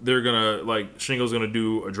 And they're going to, like, Shingo's going to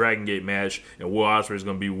do a Dragon Gate match, and Will Ospreay's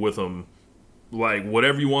going to be with him. Like,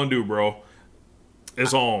 whatever you want to do, bro,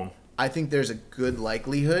 it's on. I think there's a good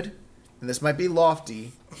likelihood, and this might be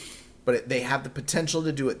lofty, but they have the potential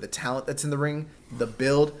to do it. The talent that's in the ring, the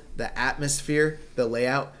build, the atmosphere, the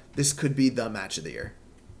layout. This could be the match of the year.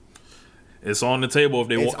 It's on the table if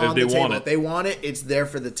they want it. If they want it, it's there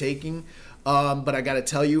for the taking. But I got to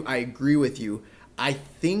tell you, I agree with you. I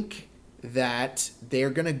think that they're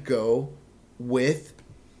going to go with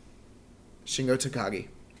Shingo Takagi.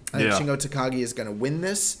 I think Shingo Takagi is going to win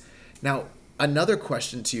this. Now, another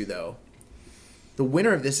question to you, though. The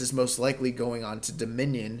winner of this is most likely going on to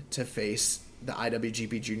Dominion to face the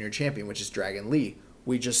IWGP Junior Champion, which is Dragon Lee.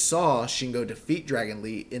 We just saw Shingo defeat Dragon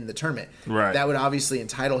Lee in the tournament. Right. That would obviously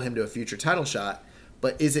entitle him to a future title shot.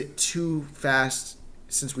 But is it too fast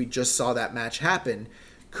since we just saw that match happen?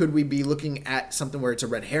 Could we be looking at something where it's a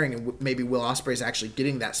red herring and maybe Will Ospreay is actually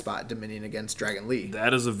getting that spot at Dominion against Dragon Lee?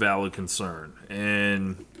 That is a valid concern.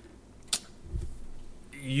 And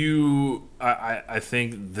I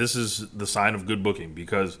think this is the sign of good booking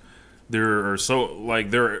because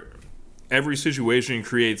every situation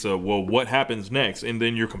creates a, well, what happens next? And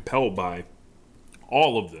then you're compelled by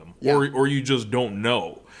all of them. Yeah. Or you just don't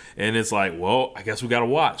know. And it's like, well, I guess we got to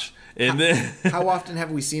watch. And then how often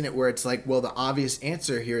have we seen it where it's like, well, the obvious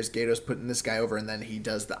answer here is Gato's putting this guy over, and then he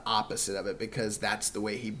does the opposite of it because that's the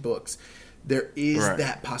way he books. There is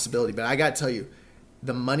that possibility. But I got to tell you,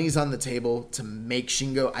 the money's on the table to make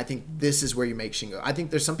Shingo. I think this is where you make Shingo. I think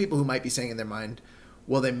there's some people who might be saying in their mind,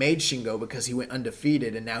 well, they made Shingo because he went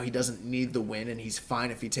undefeated, and now he doesn't need the win, and he's fine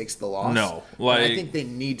if he takes the loss. No, I think they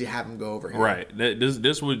need to have him go over here. Right.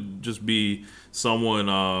 This would just be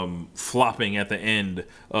someone flopping at the end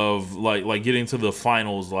of like getting to the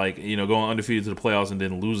finals, like, you know, going undefeated to the playoffs and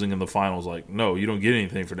then losing in the finals. Like, no, you don't get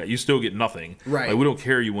anything for that. You still get nothing. Right. Like, we don't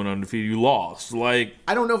care you went undefeated. You lost. Like,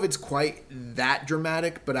 I don't know if it's quite that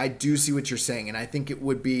dramatic, but I do see what you're saying, and I think it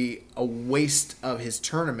would be a waste of his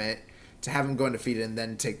tournament to have him go undefeated and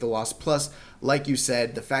then take the loss. Plus, like you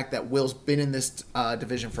said, the fact that Will's been in this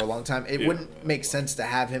division for a long time, it wouldn't make sense to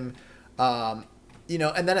have him, and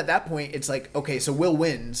then at that point, it's like, okay, so Will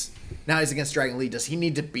wins. Now he's against Dragon Lee. Does he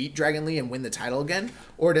need to beat Dragon Lee and win the title again?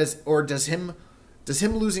 Or does him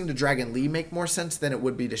losing to Dragon Lee make more sense than it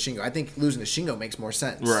would be to Shingo? I think losing to Shingo makes more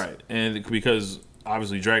sense. Right. And because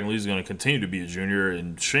obviously Dragon Lee is going to continue to be a junior,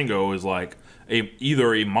 and Shingo is like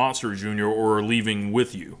either a monster junior or leaving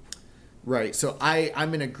with you. Right, so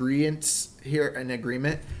I'm in agreement.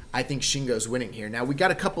 I think Shingo's winning here. Now, we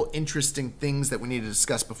got a couple interesting things that we need to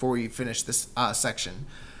discuss before we finish this section.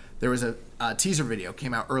 There was a teaser video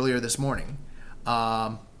came out earlier this morning.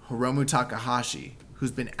 Hiromu Takahashi,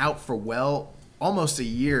 who's been out for almost a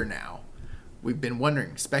year now. We've been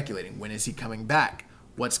wondering, speculating, when is he coming back?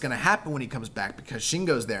 What's going to happen when he comes back? Because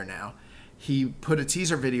Shingo's there now. He put a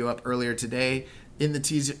teaser video up earlier today. In the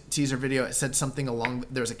teaser video, it said something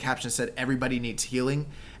there was a caption that said, "Everybody needs healing."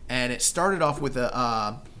 and it started off with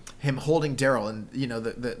him holding Daryl, and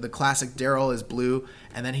the classic Daryl is blue,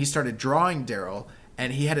 and then he started drawing Daryl,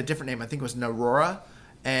 and he had a different name. I think it was Narora,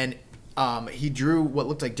 and he drew what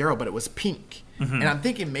looked like Daryl, but it was pink. Mm-hmm. And I'm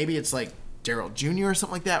thinking maybe it's like Daryl Jr. or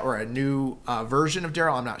something like that, or a new version of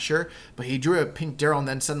Daryl. I'm not sure, but he drew a pink Daryl, and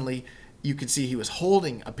then suddenly you could see he was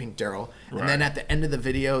holding a pink Daryl, and then at the end of the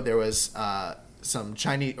video there was some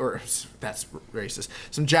Chinese, or that's racist,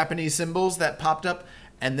 some Japanese symbols that popped up,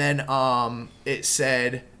 and then it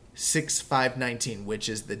said 6/5/19, which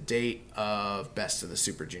is the date of Best of the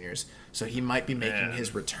Super Juniors. So he might be making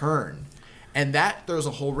his return, and that throws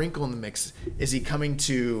a whole wrinkle in the mix. Is he coming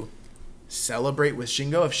to celebrate with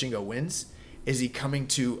Shingo if Shingo wins? Is he coming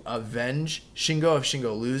to avenge Shingo if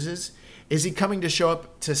Shingo loses? Is he coming to show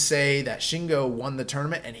up to say that Shingo won the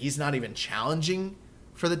tournament and he's not even challenging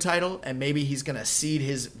for the title, and maybe he's going to cede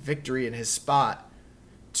his victory and his spot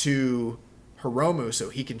to Hiromu so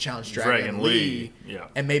he can challenge Dragon Lee. Yeah.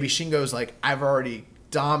 And maybe Shingo's like, I've already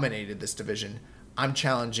dominated this division. I'm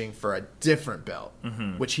challenging for a different belt,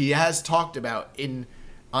 which he has talked about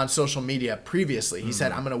on social media previously. He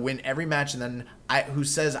said, I'm going to win every match, and then who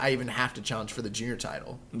says I even have to challenge for the junior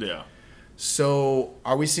title? Yeah. So,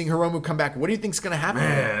 are we seeing Hiromu come back? What do you think's going to happen?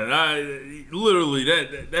 Man, literally,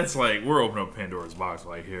 that's like, we're opening up Pandora's box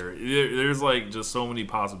right here. There's like just so many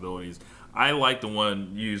possibilities. I like the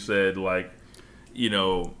one you said, like, I'm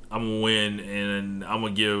going to win, and I'm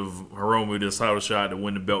going to give Hiromu this title shot to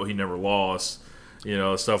win the belt he never lost.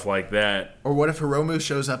 Stuff like that. Or what if Hiromu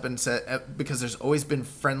shows up and said, because there's always been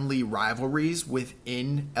friendly rivalries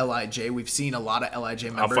within LIJ. We've seen a lot of LIJ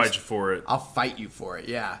members. I'll fight you for it. I'll fight you for it,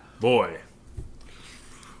 yeah. Boy.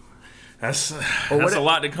 That's a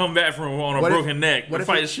lot to come back from on a broken neck. What if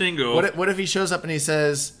fight Shingo? What if he shows up and he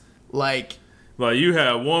says, like you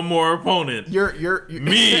have one more opponent. You're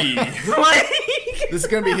me. This is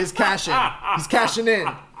gonna be his cash in. He's cashing in.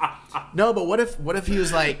 No, but what if he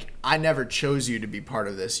was like, I never chose you to be part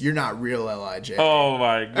of this. You're not real LIJ. Oh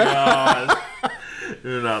my god.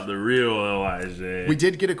 You're not the real LIJ. We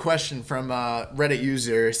did get a question from Reddit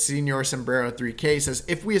user Senior Sombrero 3K. Says,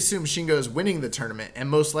 if we assume Shingo is winning the tournament and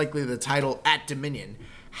most likely the title at Dominion,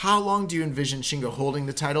 how long do you envision Shingo holding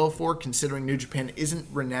the title for, considering New Japan isn't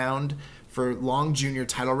renowned for long junior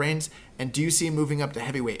title reigns? And do you see him moving up to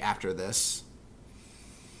heavyweight after this?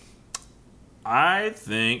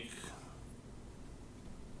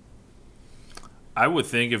 I would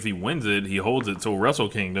think if he wins it, he holds it till Wrestle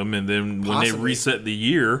Kingdom, and then when they reset the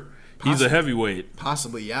year, he's a heavyweight.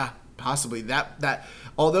 Possibly, yeah. Possibly. That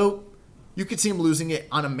although you could see him losing it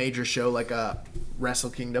on a major show like a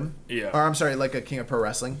Wrestle Kingdom. Yeah. Or I'm sorry, like a King of Pro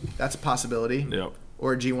Wrestling. That's a possibility. Yep.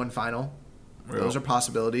 Or a G1 final. Yep. Those are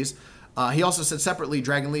possibilities. He also said separately,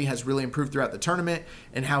 Dragon Lee has really improved throughout the tournament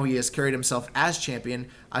and how he has carried himself as champion.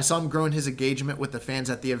 I saw him grow in his engagement with the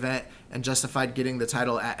fans at the event and justified getting the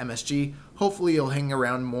title at MSG. Hopefully he'll hang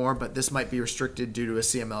around more, but this might be restricted due to a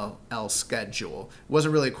CMLL schedule. It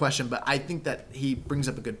wasn't really a question, but I think that he brings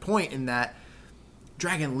up a good point in that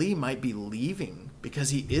Dragon Lee might be leaving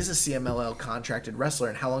because he is a CMLL contracted wrestler,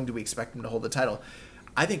 and how long do we expect him to hold the title?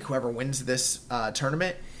 I think whoever wins this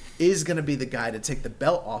tournament is going to be the guy to take the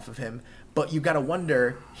belt off of him. But you got to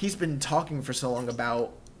wonder, he's been talking for so long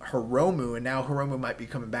about Hiromu, and now Hiromu might be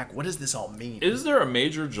coming back. What does this all mean? Is there a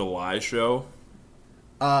major July show?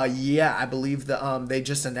 Yeah, I believe they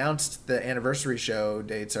just announced the anniversary show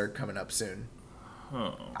dates are coming up soon.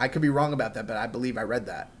 Huh. I could be wrong about that, but I believe I read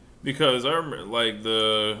that. Because I remember, like,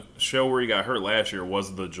 the show where he got hurt last year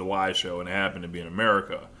was the July show, and it happened to be in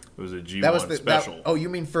America. It was a G1 special. You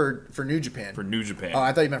mean for New Japan? For New Japan. Oh,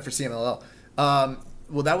 I thought you meant for CMLL.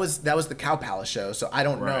 Well, that was the Cow Palace show, so I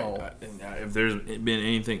don't know. If there's been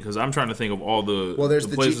anything, because I'm trying to think of all the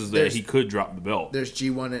places that he could drop the belt. There's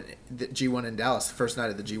G1 in Dallas, the first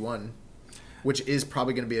night of the G1, which is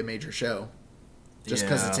probably going to be a major show, just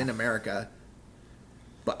because it's in America.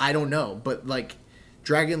 But I don't know. But like,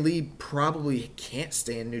 Dragon Lee probably can't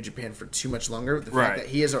stay in New Japan for too much longer. The fact that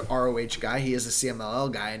he is an ROH guy, he is a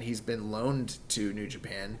CMLL guy, and he's been loaned to New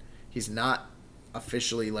Japan. He's not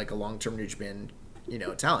officially like a long-term New Japan,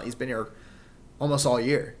 talent. He's been here almost all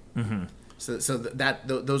year. Mm-hmm. So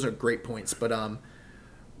those are great points. But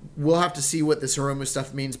we'll have to see what this Hiromu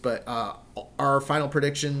stuff means. But our final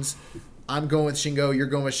predictions: I'm going with Shingo. You're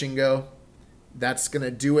going with Shingo. That's gonna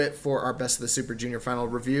do it for our Best of the Super Junior final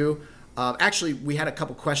review. Actually, we had a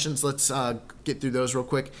couple questions. Let's get through those real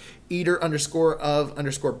quick.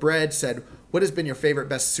 Eater_of_bread said, what has been your favorite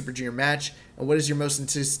Best Super Junior match, and what is your most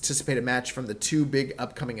anticipated match from the two big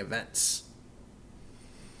upcoming events?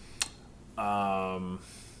 I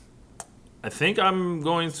think I'm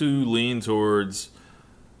going to lean towards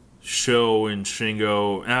Sho and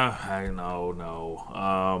Shingo. I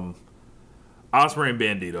no. Osprey and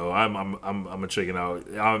Bandito. I'm a chicken out.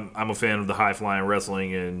 I'm a fan of the high flying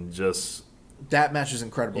wrestling and just that match was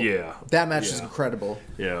incredible. Yeah, that match is incredible.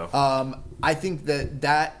 Yeah. I think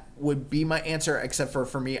that would be my answer, except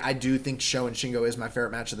for me, I do think Sho and Shingo is my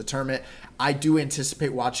favorite match of the tournament. I do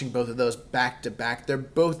anticipate watching both of those back to back. They're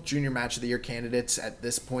both junior match of the year candidates at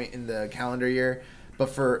this point in the calendar year,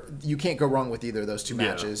 but you can't go wrong with either of those two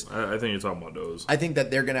matches. I think you're talking about those. I think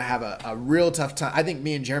that they're going to have a real tough time. I think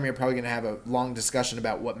me and Jeremy are probably going to have a long discussion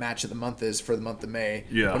about what match of the month is for the month of May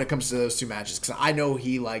when it comes to those two matches, because I know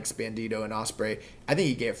he likes Bandito and Osprey. I think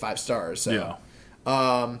he gave 5 stars. So.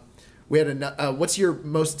 Yeah. We had what's your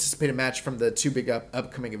most anticipated match from the two big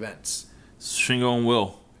upcoming events? Shingo and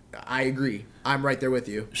Will. I agree. I'm right there with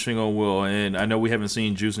you. Shingo and Will, and I know we haven't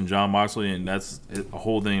seen Juice and John Moxley, and that's a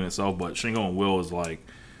whole thing in itself. But Shingo and Will is like,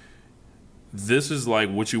 this is like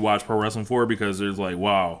what you watch pro wrestling for, because there's like,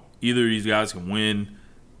 wow, either of these guys can win.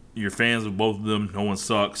 You're fans of both of them. No one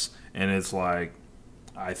sucks, and it's like,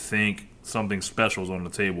 I think something special is on the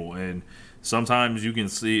table, and sometimes you can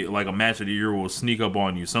see like a match of the year will sneak up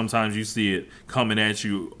on you. Sometimes you see it coming at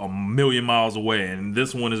you a million miles away, and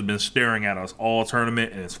this one has been staring at us all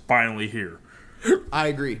tournament, and it's finally here. I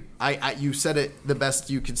agree. You said it the best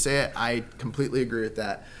you could say it. I completely agree with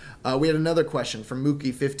that. We had another question from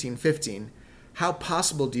Mookie1515. How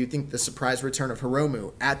possible do you think the surprise return of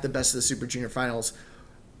Hiromu at the Best of the Super Junior Finals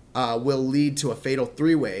will lead to a fatal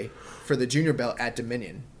 3-way for the junior belt at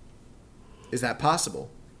Dominion? Is that possible?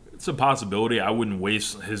 It's a possibility. I wouldn't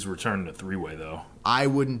waste his return to 3-way though. I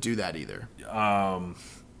wouldn't do that either.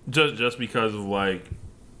 Just because of like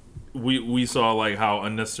we saw like how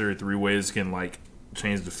unnecessary 3-ways can like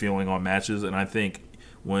change the feeling on matches, and I think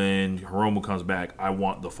when Hiromu comes back, I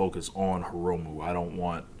want the focus on Hiromu. I don't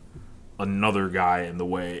want another guy in the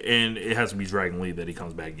way, and it has to be Dragon Lee that he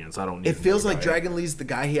comes back against. I don't need. It feels like Dragon Lee's the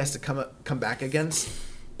guy he has to come back against,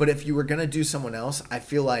 but if you were gonna do someone else, I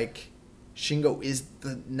feel like Shingo is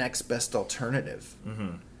the next best alternative.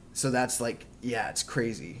 Mm-hmm. So that's like, it's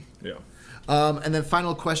crazy. Yeah. And then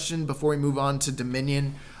final question before we move on to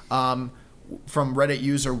Dominion, from Reddit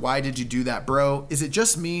user, why did you do that, bro? Is it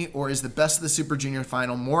just me, or is the Best of the Super Junior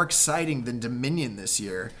Final more exciting than Dominion this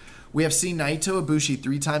year? We have seen Naito Ibushi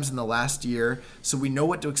 3 times in the last year, so we know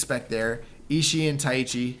what to expect there. Ishii and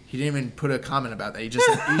Taichi. He didn't even put a comment about that. He just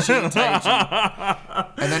said Ishii and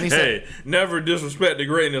Taichi. And then he said, never disrespect the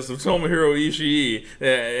greatness of Tomohiro Ishii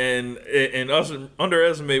and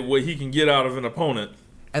underestimate what he can get out of an opponent.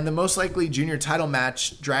 And the most likely junior title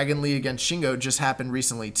match, Dragon Lee against Shingo, just happened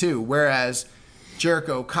recently too. Whereas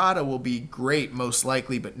Jericho Okada will be great, most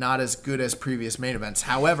likely, but not as good as previous main events.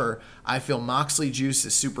 However, I feel Moxley Juice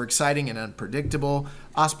is super exciting and unpredictable.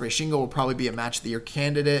 Osprey Shingo will probably be a match of the year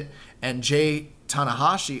candidate. And Jay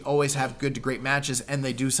Tanahashi always have good to great matches, and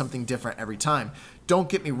they do something different every time. Don't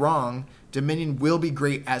get me wrong, Dominion will be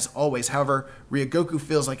great as always. However, Ryogoku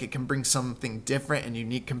feels like it can bring something different and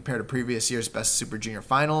unique compared to previous year's Best Super Junior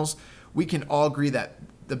Finals. We can all agree that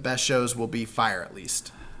the best shows will be fire at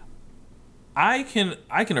least. I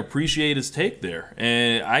can appreciate his take there,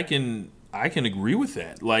 and I can agree with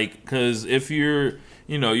that. Like, because if you're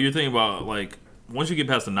thinking about like, once you get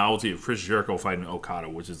past the novelty of Chris Jericho fighting Okada,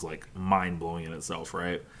 which is like mind blowing in itself,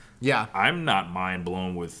 right? Yeah, I'm not mind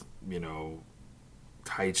blown with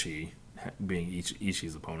Taichi being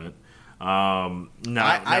Ishii's opponent. I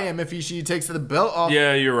am if Ishii takes the belt off.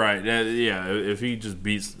 Yeah, you're right. If he just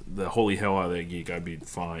beats the holy hell out of that geek, I'd be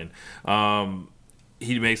fine.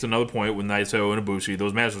 He makes another point with Naito and Ibushi.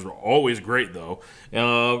 Those matches are always great, though.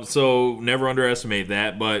 So never underestimate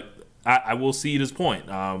that. But I will see his point.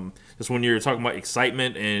 Just when you're talking about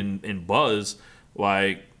excitement and buzz,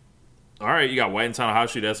 like, all right, you got White and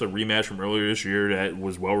Tanahashi. That's a rematch from earlier this year that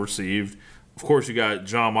was well received. Of course, you got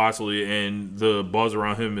John Moxley, and the buzz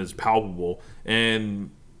around him is palpable.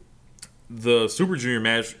 And the Super Junior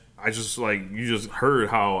match, you just heard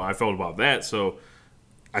how I felt about that. So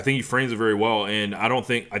I think he frames it very well, and I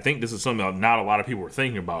think this is something that not a lot of people are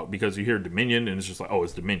thinking about, because you hear Dominion and it's just like, oh,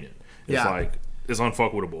 it's Dominion. It's like, it's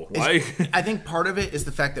unfuckwittable. I think part of it is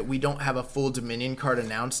the fact that we don't have a full Dominion card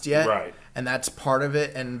announced yet. Right. And that's part of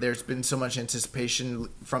it, and there's been so much anticipation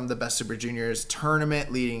from the Best Super Juniors tournament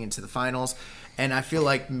leading into the finals. And I feel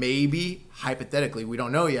like maybe, hypothetically, we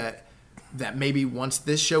don't know yet, that maybe once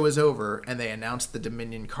this show is over and they announce the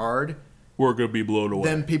Dominion card, we're going to be blown away.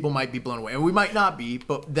 Then people might be blown away. And we might not be,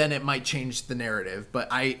 but then it might change the narrative. But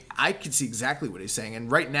I can see exactly what he's saying. And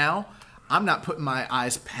right now, I'm not putting my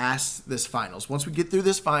eyes past this finals. Once we get through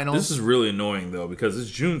this finals... This is really annoying, though, because it's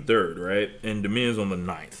June 3rd, right? And Dominion's on the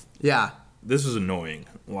 9th. Yeah. this is annoying.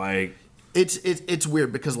 Like, it's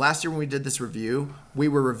weird because last year when we did this review, we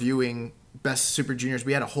were reviewing Best Super Juniors.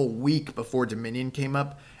 We had a whole week before Dominion came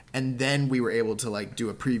up, and then we were able to like do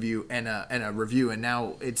a preview and a review. And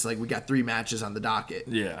now it's like we got 3 matches on the docket.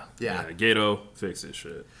 Yeah. Gato, fix this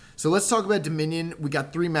shit. So let's talk about Dominion. We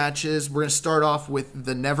got 3 matches. We're gonna start off with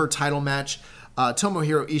the Never title match.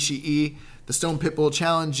 Tomohiro Ishii, the Stone Pitbull,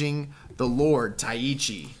 challenging the Lord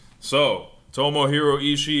Taichi. So, Tomohiro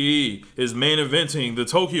Ishii is main eventing the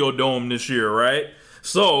Tokyo Dome this year, right?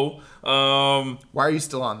 So, why are you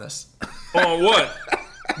still on this? On what?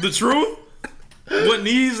 The truth? What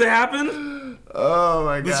needs to happen? Oh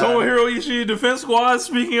my god. The Tomohiro Ishii defense squad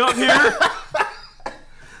speaking up here.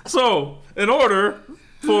 So, in order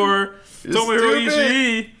for Tomohiro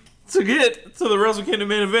Ishii to get to the Wrestle Kingdom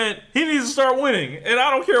main event, he needs to start winning. And I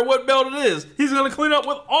don't care what belt it is. He's going to clean up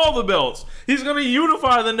with all the belts. He's going to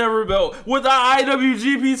unify the Never belt with the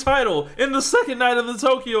IWGP title in the second night of the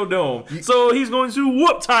Tokyo Dome. So he's going to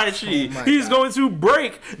whoop Taichi. Oh He's going to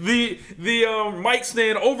break the mic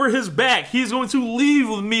stand over his back. He's going to leave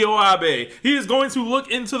with Mio Abe. He is going to look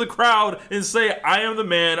into the crowd and say, I am the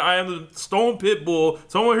man. I am the Stone Pitbull,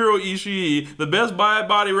 Tomohiro Ishii, the best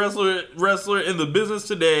body wrestler in the business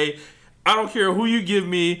today. I don't care who you give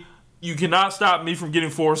me. You cannot stop me from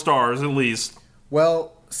getting 4 stars at least.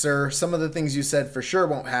 Well, sir, some of the things you said for sure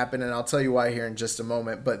won't happen, and I'll tell you why here in just a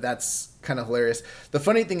moment, but that's kind of hilarious. The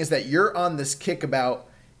funny thing is that you're on this kick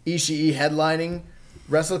about Ishii headlining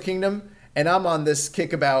Wrestle Kingdom, and I'm on this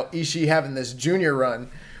kick about Ishii having this junior run,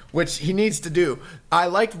 which he needs to do. I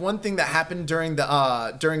liked one thing that happened during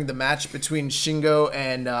the match between Shingo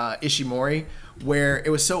and Ishimori, where it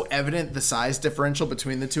was so evident the size differential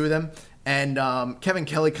between the two of them. And Kevin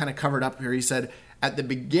Kelly kind of covered up here. He said at the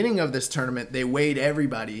beginning of this tournament, they weighed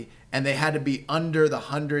everybody, and they had to be under the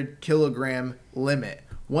 100-kilogram limit.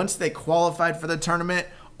 Once they qualified for the tournament,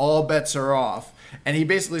 all bets are off. And he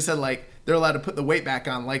basically said, like, they're allowed to put the weight back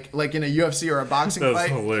on, like in a UFC or a boxing fight. That's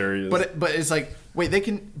hilarious. But it's like, wait, they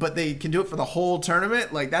can do it for the whole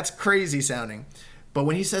tournament? Like, that's crazy sounding. But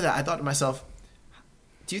when he said that, I thought to myself,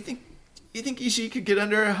 do you think Ishii could get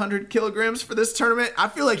under 100 kilograms for this tournament? I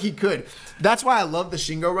feel like he could. That's why I love the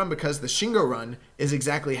Shingo run, because the Shingo run is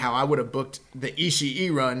exactly how I would have booked the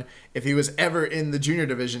Ishii run if he was ever in the junior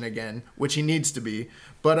division again, which he needs to be.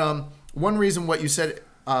 But one reason what you said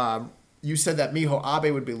that Miho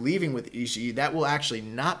Abe would be leaving with Ishii, that will actually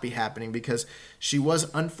not be happening because she was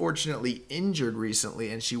unfortunately injured recently,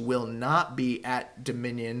 and she will not be at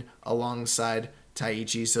Dominion alongside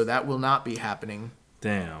Taichi, so that will not be happening.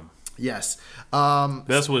 Damn. Yes.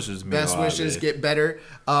 Best wishes, Mio Best Abe. wishes, get better.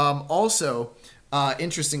 Also,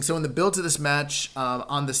 interesting. So in the build to this match,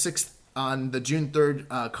 on the June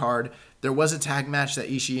 3rd card, there was a tag match that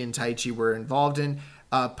Ishii and Taichi were involved in.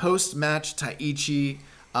 Post-match, Taichi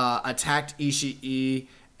attacked Ishii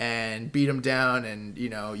and beat him down and,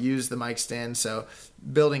 used the mic stand. So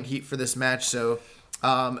building heat for this match. So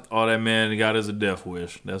all that man got is a death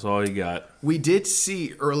wish. That's all he got. We did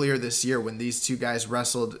see earlier this year when these two guys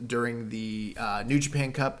wrestled during the New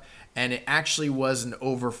Japan Cup, and it actually was an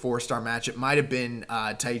over 4-star match. It might have been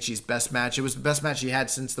Taichi's best match. It was the best match he had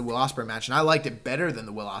since the Will Ospreay match, and I liked it better than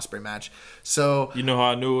the Will Ospreay match. So you know how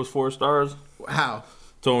I knew it was 4 stars? How?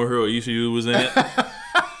 Tomohiro Ishii was in it.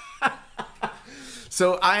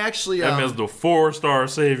 So I actually that means the 4-star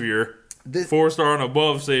savior. 4-star and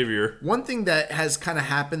above savior. One thing that has kind of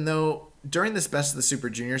happened, though, during this Best of the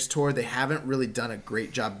Super Juniors tour, they haven't really done a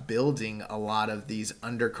great job building a lot of these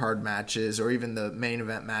undercard matches or even the main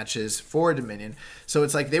event matches for Dominion. So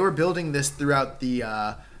it's like they were building this throughout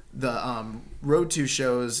the Road to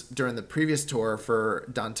shows during the previous tour for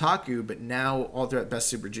Dantaku, but now all throughout Best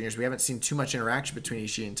Super Juniors, we haven't seen too much interaction between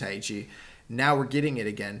Ishii and Taichi. Now we're getting it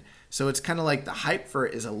again. So it's kind of like the hype for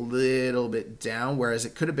it is a little bit down, whereas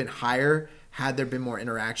it could have been higher had there been more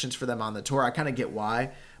interactions for them on the tour. I kind of get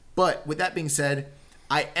why. But with that being said,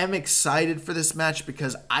 I am excited for this match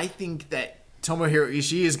because I think that Tomohiro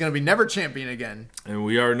Ishii is going to be never champion again. And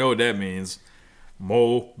we already know what that means.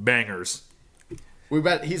 Mo bangers.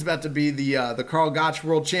 He's about to be the Karl Gotch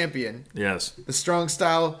world champion. Yes. The strong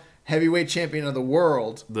style heavyweight champion of the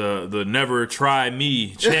world. The never try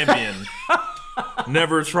me champion.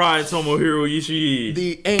 Never try Tomohiro Ishii.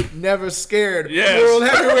 The ain't never scared world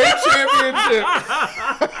heavyweight championship.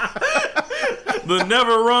 The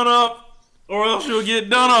never run up or else you'll get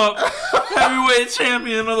done up heavyweight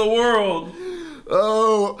champion of the world.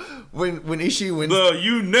 Oh, when Ishii wins.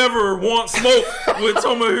 You never want smoke with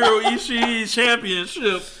Tomohiro Ishii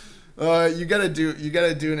championship. You gotta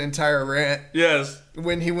do an entire rant. Yes.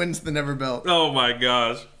 When he wins the never belt. Oh my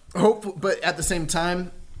gosh. But at the same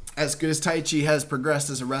time, as good as Taichi has progressed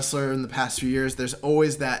as a wrestler in the past few years, there's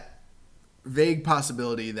always that vague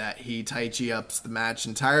possibility that he Taichi ups the match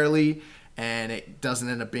entirely and it doesn't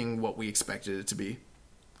end up being what we expected it to be.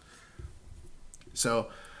 So,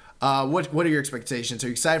 what are your expectations? Are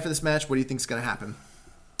you excited for this match? What do you think is going to happen?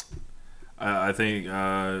 I think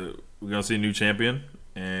we're going to see a new champion,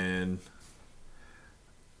 and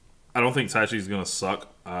I don't think Taichi is going to suck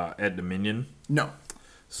at Dominion. No.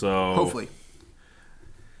 So hopefully.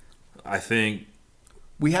 I think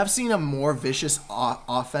we have seen a more vicious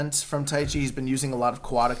offense from Taichi. He's been using a lot of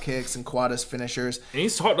quad kicks and quad finishers. And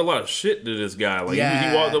he's talked a lot of shit to this guy. Like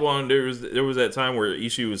he walked up on there was that time where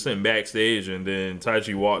Ishii was sitting backstage, and then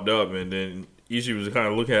Taichi walked up, and then Ishii was kind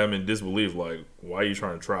of looking at him in disbelief, like, "Why are you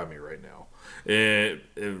trying to try me right now?"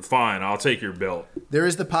 And fine, I'll take your belt. There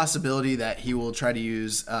is the possibility that he will try to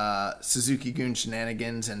use Suzuki-gun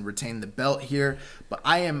shenanigans and retain the belt here. But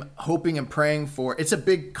I am hoping and praying for... It's a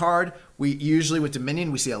big card. We usually, with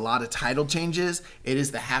Dominion, we see a lot of title changes. It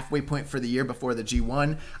is the halfway point for the year before the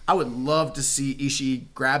G1. I would love to see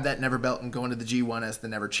Ishii grab that Never belt and go into the G1 as the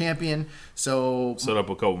Never champion. So set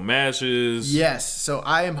up a couple matches. Yes. So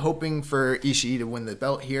I am hoping for Ishii to win the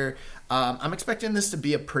belt here. I'm expecting this to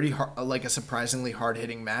be a pretty hard, like a surprisingly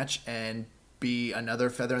hard-hitting match and be another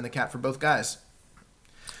feather in the cap for both guys.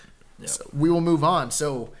 Yep. So we will move on.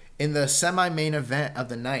 So in the semi-main event of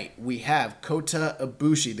the night, we have Kota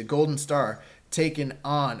Ibushi, the Golden Star, taking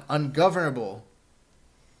on ungovernable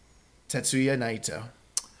Tetsuya Naito.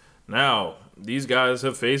 Now, these guys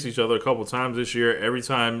have faced each other a couple times this year. Every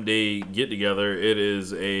time they get together, it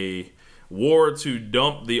is a war to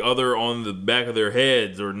dump the other on the back of their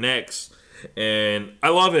heads or necks, and I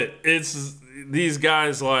love it. It's these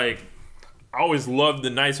guys, like, I always loved the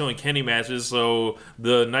Naito and Kenny matches, so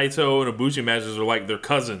the Naito and Ibushi matches are like their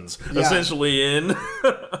cousins, essentially. In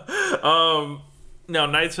now,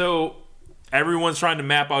 Naito, everyone's trying to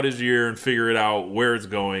map out his year and figure it out where it's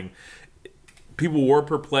going. People were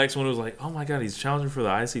perplexed when it was like, oh my god, he's challenging for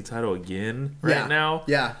the IC title again now.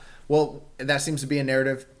 Yeah. Well, that seems to be a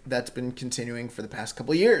narrative that's been continuing for the past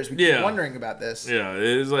couple of years. We keep wondering about this. Yeah,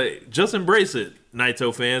 it's like, just embrace it,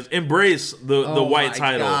 Naito fans. Embrace the white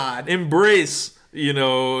title. God. Embrace,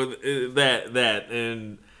 that.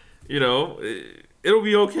 And, it'll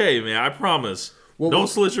be okay, man. I promise. Don't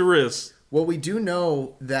slit your wrists. Well, we do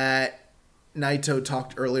know that Naito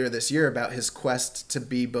talked earlier this year about his quest to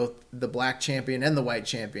be both the black champion and the white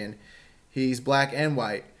champion. He's black and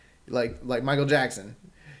white, like Michael Jackson.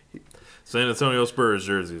 San Antonio Spurs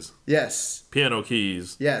jerseys. Yes. Piano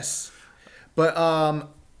keys. Yes. But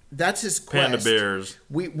that's his quest. Panda bears.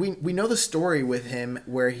 We know the story with him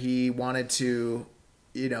where he wanted to,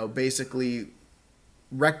 basically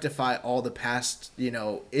rectify all the past,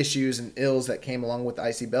 issues and ills that came along with the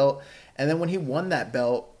IC belt. And then when he won that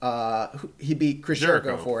belt, he beat Chris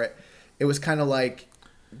Jericho for it. It was kind of like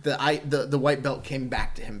the white belt came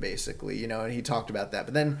back to him, basically, and he talked about that.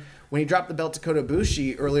 But then when he dropped the belt to Kota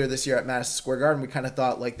Ibushi earlier this year at Madison Square Garden, we kind of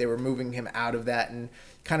thought like they were moving him out of that and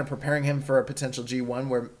kind of preparing him for a potential G1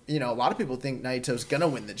 where, a lot of people think Naito's going to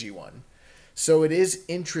win the G1. So it is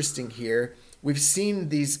interesting here. We've seen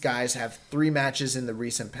these guys have 3 matches in the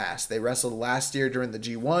recent past. They wrestled last year during the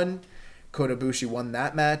G1. Kota Ibushi won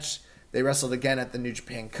that match. They wrestled again at the New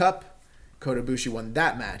Japan Cup. Kota Ibushi won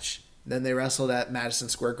that match. Then they wrestled at Madison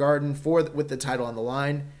Square Garden with the title on the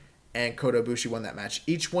line, and Kota Ibushi won that match.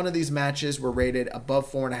 Each one of these matches were rated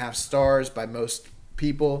above 4.5 stars by most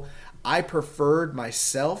people. I preferred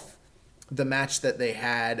myself the match that they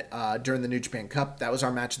had during the New Japan Cup. That was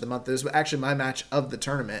our match of the month. It was actually my match of the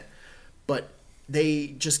tournament, but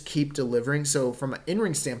they just keep delivering. So from an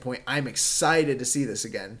in-ring standpoint, I'm excited to see this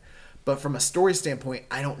again. But from a story standpoint,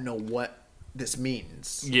 I don't know what this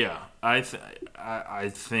means. Yeah, I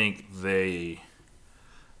think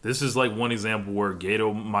this is like one example where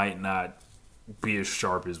Gato might not be as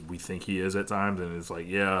sharp as we think he is at times, and it's like,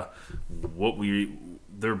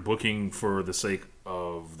 they're booking for the sake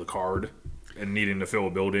of the card and needing to fill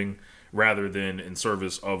a building rather than in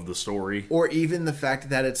service of the story. Or even the fact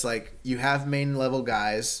that it's like you have main level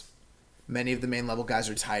guys, many of the main level guys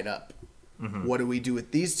are tied up. Mm-hmm. What do we do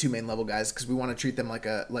with these 2 main level guys? Because we want to treat them like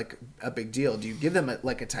a big deal. Do you give them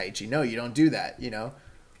like a Taichi? No, you don't do that. You know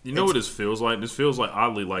what this feels like? This feels like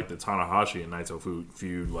oddly like the Tanahashi and Naito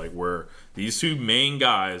feud, like where these 2 main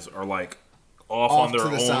guys are like off on their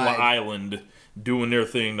own island doing their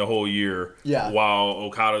thing the whole year. Yeah. While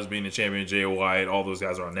Okada's being the champion, Jay White, all those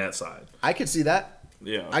guys are on that side. I could see that.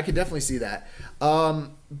 Yeah. I could definitely see that.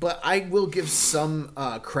 But I will give some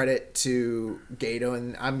credit to Gato,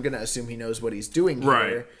 and I'm going to assume he knows what he's doing here.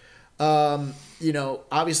 Right.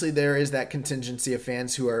 Obviously there is that contingency of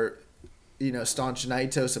fans who are, staunch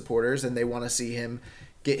Naito supporters, and they want to see him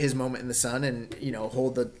get his moment in the sun and,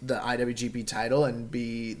 hold the IWGP title and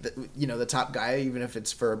be the top guy, even if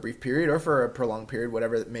it's for a brief period or for a prolonged period,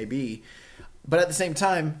 whatever it may be. But at the same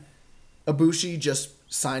time, Ibushi just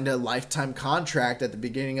signed a lifetime contract at the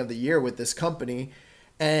beginning of the year with this company,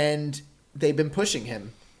 and they've been pushing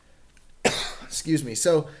him. Excuse me.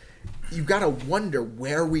 So you got to wonder,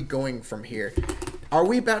 where are we going from here? Are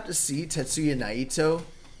we about to see Tetsuya Naito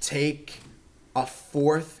take a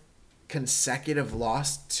fourth consecutive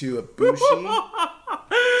loss to Ibushi?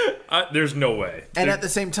 There's no way. And at the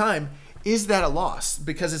same time, is that a loss?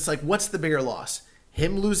 Because it's like, what's the bigger loss?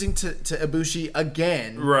 Him losing to Ibushi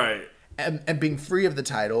again. Right. And being free of the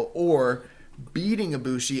title, or beating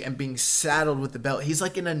Ibushi and being saddled with the belt. He's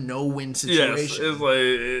like in a no-win situation. Yes, it's like,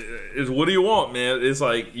 it's what do you want, man? It's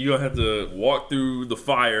like you're going to have to walk through the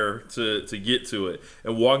fire to get to it.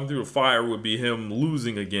 And walking through the fire would be him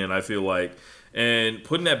losing again, I feel like. And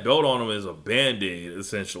putting that belt on him is a Band-Aid,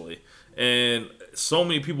 essentially. And so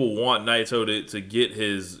many people want Naito to get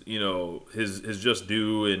his just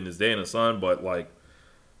due and his day in the sun, but like,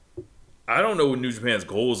 I don't know what New Japan's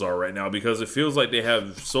goals are right now, because it feels like they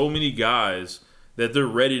have so many guys that they're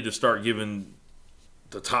ready to start giving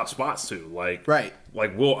the top spots to. Like, right.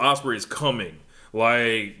 Like Will Ospreay's coming.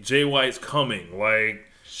 Like Jay White's coming. Like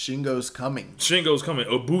Shingo's coming.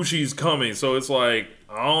 Ibushi's coming. So it's like,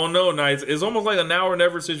 I don't know, Naito. It's almost like a now or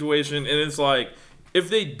never situation. And it's like, if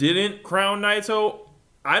they didn't crown Naito,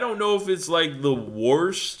 I don't know if it's like the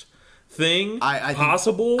worst thing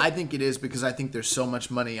possible. I think it is, because I think there's so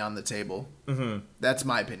much money on the table. Mm-hmm. That's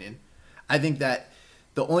my opinion. I think that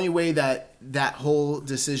the only way that whole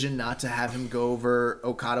decision not to have him go over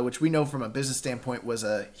Okada, which we know from a business standpoint was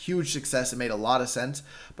a huge success, it made a lot of sense,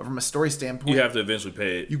 but from a story standpoint, you have to eventually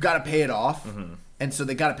pay it. You got to pay it off. Mm-hmm. And so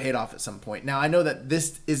they got to pay it off at some point. Now, I know that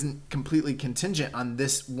this isn't completely contingent on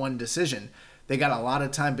this one decision. They got a lot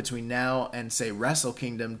of time between now and, say, Wrestle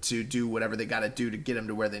Kingdom to do whatever they got to do to get them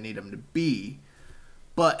to where they need them to be.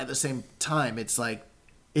 But at the same time, it's like,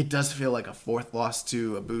 it does feel like a fourth loss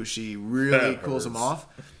to Ibushi really cools them off.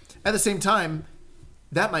 At the same time,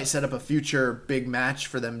 that might set up a future big match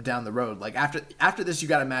for them down the road. Like, after this, you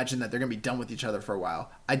got to imagine that they're going to be done with each other for a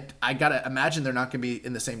while. I got to imagine they're not going to be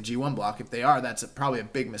in the same G1 block. If they are, that's probably a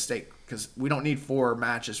big mistake, because we don't need 4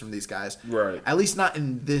 matches from these guys. Right. At least not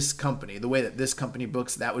in this company. The way that this company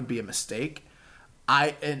books, that would be a mistake.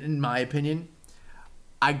 In my opinion,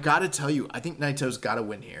 I got to tell you, I think Naito's got to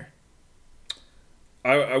win here.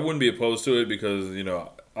 I wouldn't be opposed to it, because,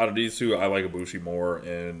 out of these two, I like Ibushi more,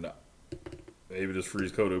 and maybe just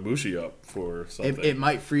frees Kota Ibushi up for something. It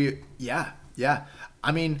might free... Yeah.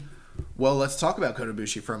 I mean, well, let's talk about Kota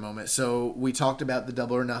Ibushi for a moment. So we talked about the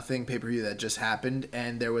Double or Nothing pay-per-view that just happened,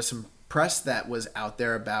 and there was some press that was out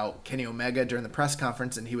there about Kenny Omega during the press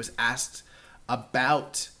conference, and he was asked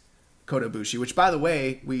about Kota Ibushi, which, by the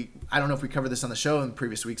way, I don't know if we covered this on the show in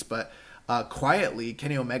previous weeks, but quietly,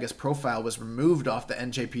 Kenny Omega's profile was removed off the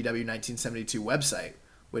NJPW 1972 website,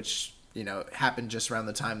 which, happened just around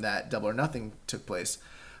the time that Double or Nothing took place.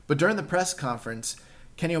 But during the press conference,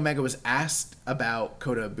 Kenny Omega was asked about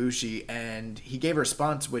Kota Ibushi, and he gave a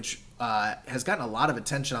response which has gotten a lot of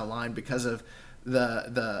attention online because of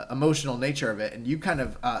the emotional nature of it. And you kind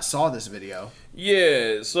of saw this video.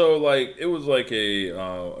 Yeah, so like it was like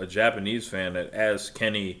a Japanese fan that asked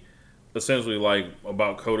Kenny essentially like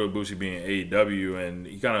about Kota Ibushi being AEW, and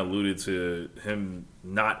he kind of alluded to him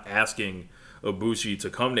not asking Ibushi to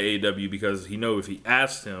come to AEW because he know if he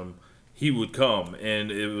asked him, he would come.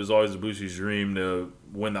 And it was always Ibushi's dream to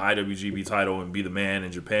win the IWGP title and be the man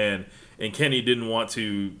in Japan. And Kenny didn't want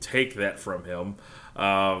to take that from him.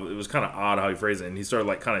 It was kind of odd how he phrased it. And he started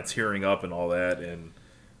like kind of tearing up and all that. And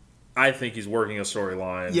I think he's working a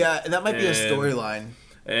storyline. Yeah, that might be a storyline.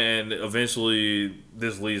 And eventually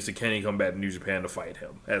this leads to Kenny come back to New Japan to fight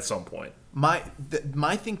him at some point. My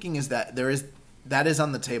thinking is that that is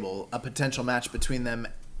on the table, a potential match between them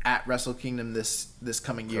at Wrestle Kingdom this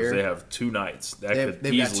coming year. Because they have 2 nights. They've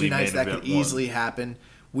got 2 nights that could easily happen.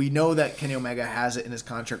 We know that Kenny Omega has it in his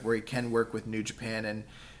contract where he can work with New Japan, and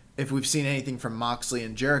if we've seen anything from Moxley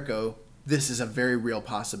and Jericho, this is a very real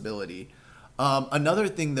possibility. Another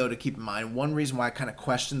thing, though, to keep in mind, one reason why I kind of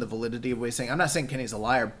question the validity of what he's saying, I'm not saying Kenny's a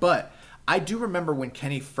liar, but I do remember when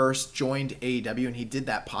Kenny first joined AEW and he did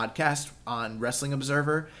that podcast on Wrestling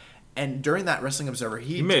Observer. And during that Wrestling Observer,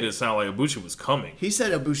 he made it sound like Ibushi was coming. He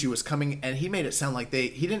said Ibushi was coming, and he made it sound like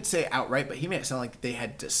he didn't say it outright, but he made it sound like they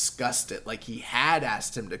had discussed it, like he had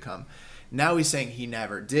asked him to come. Now he's saying he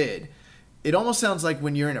never did. It almost sounds like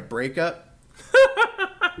when you're in a breakup,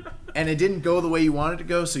 and it didn't go the way you wanted to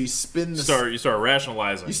go, so you spin the You start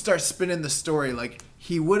rationalizing. You start spinning the story like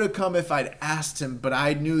he would have come if I'd asked him, but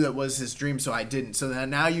I knew that was his dream, so I didn't. So then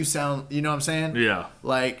now you sound, you know what I'm saying? Yeah.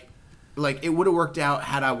 Like it would have worked out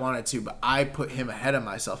had I wanted to, but I put him ahead of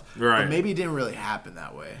myself. Right. But maybe it didn't really happen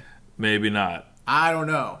that way. Maybe not. I don't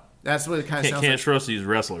know. That's what it kind of sounds like. Can't trust these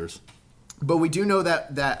wrestlers. But we do know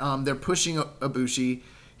that they're pushing Ibushi.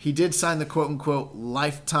 He did sign the quote-unquote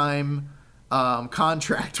lifetime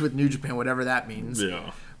contract with New Japan, whatever that means.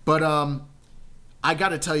 Yeah. But I got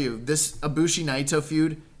to tell you, this Ibushi-Naito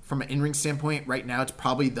feud, from an in-ring standpoint, right now it's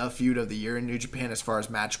probably the feud of the year in New Japan as far as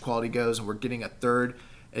match quality goes, and we're getting a third.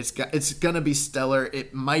 It's going to be stellar.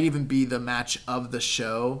 It might even be the match of the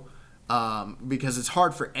show because it's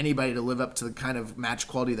hard for anybody to live up to the kind of match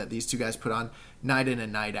quality that these two guys put on night in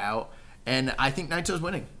and night out. And I think Naito's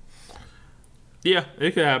winning. Yeah,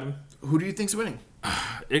 it could happen. Who do you think's winning?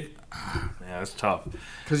 Man, it's tough.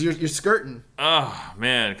 Because you're skirting. Oh,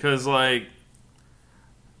 man, because, like,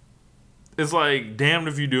 it's like damned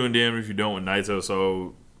if you do and damned if you don't with Naito,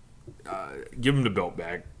 so give him the belt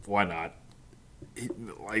back. Why not?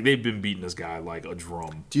 Like, they've been beating this guy like a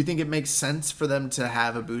drum. Do you think it makes sense for them to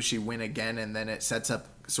have Ibushi win again, and then it sets up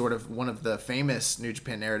sort of one of the famous New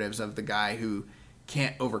Japan narratives of the guy who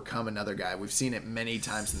can't overcome another guy? We've seen it many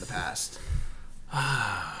times in the past.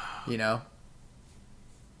 You know?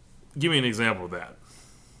 Give me an example of that.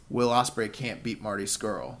 Will Ospreay can't beat Marty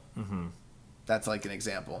Scurll. Mm-hmm. That's like an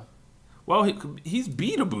example. Well, he's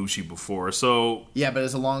beat Ibushi before, so yeah, but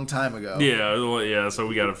it's a long time ago. Yeah. So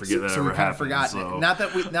we got to forget that. So ever we kind of happened, forgotten so.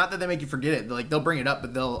 it. Not that they make you forget it. Like they'll bring it up,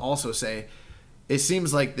 but they'll also say, "It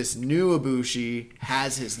seems like this new Ibushi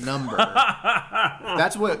has his number."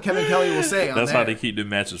 That's what Kevin Kelly will say. That's how they keep the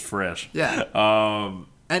matches fresh. Yeah.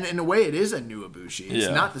 And in a way, it is a new Ibushi. It's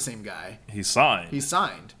not the same guy. He's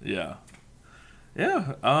signed. Yeah.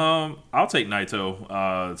 Yeah. I'll take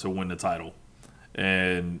Naito to win the title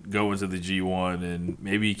and go into the G1, and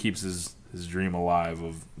maybe he keeps his dream alive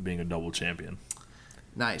of being a double champion.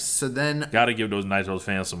 Nice. So then... Got to give those Naito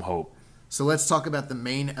fans some hope. So let's talk about the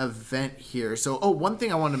main event here. So, one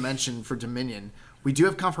thing I wanted to mention for Dominion. We do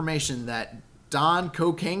have confirmation that Don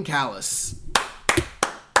Cocaine Callis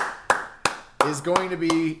is going to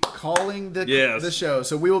be calling the show.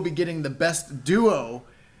 So we will be getting the best duo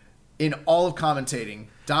in all of commentating.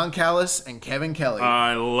 Don Callis and Kevin Kelly.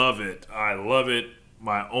 I love it. I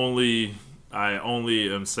only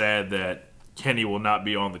am sad that Kenny will not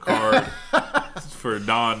be on the card for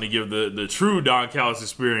Don to give the true Don Callis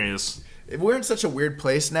experience. We're in such a weird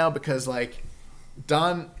place now because, like,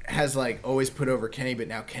 Don has, like, always put over Kenny, but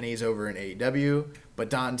now Kenny's over in AEW. But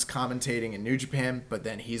Don's commentating in New Japan, but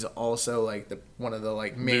then he's also, like, one of the,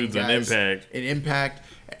 like, main dudes guys in Impact.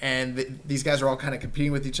 And these guys are all kind of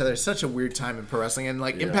competing with each other. It's such a weird time in pro wrestling. And,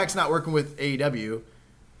 like, Impact's not working with AEW,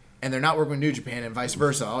 and they're not working with New Japan, and vice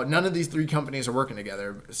versa. None of these three companies are working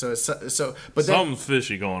together. But something's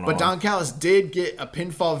fishy going on. But Don Callis did get a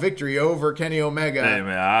pinfall victory over Kenny Omega. Hey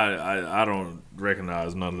man, I don't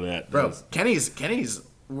recognize none of that, bro. Kenny's.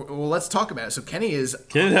 Well, let's talk about it. So Kenny's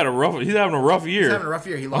having a rough year. He's having a rough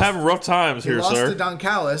year. I'm having rough times here, sir. He lost to Don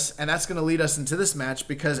Callis, and that's going to lead us into this match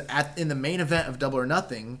because in the main event of Double or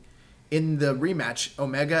Nothing, in the rematch,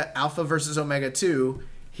 Omega Alpha versus Omega 2,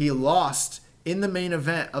 he lost in the main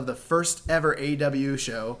event of the first ever AEW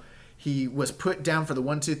show. He was put down for the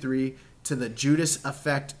 1-2-3 to the Judas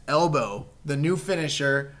Effect elbow, the new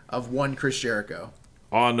finisher of one Chris Jericho.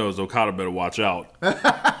 All I know is Okada better watch out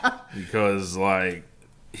because, like,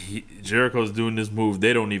 Jericho's doing this move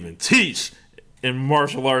they don't even teach in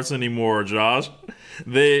martial arts anymore, Josh.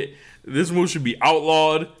 This move should be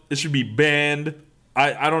outlawed. It should be banned.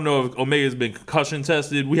 I don't know if Omega's been concussion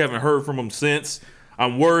tested. We haven't heard from him since.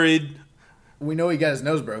 I'm worried. We know he got his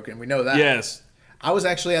nose broken. We know that. Yes. I was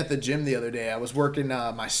actually at the gym the other day. I was working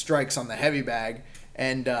my strikes on the heavy bag,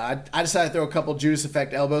 and I decided to throw a couple Judas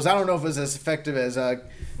Effect elbows. I don't know if it was as effective as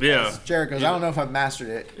Jericho's. I don't know if I've mastered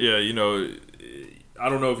it. Yeah, I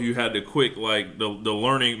don't know if you had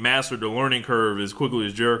to master the learning curve as quickly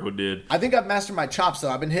as Jericho did. I think I've mastered my chops, though.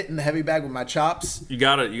 I've been hitting the heavy bag with my chops. You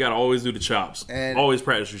gotta always do the chops. And always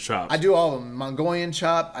practice your chops. I do all of them. Mongolian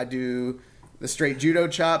chop. I do the straight judo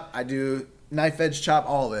chop. I do knife edge chop.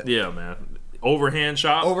 All of it. Yeah, man. Overhand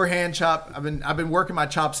chop. I've been working my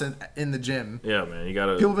chops in the gym. Yeah, man. You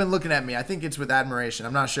gotta. People have been looking at me. I think it's with admiration.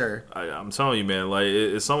 I'm not sure. I'm telling you, man. Like,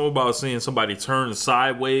 it's something about seeing somebody turn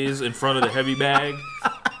sideways in front of the heavy bag,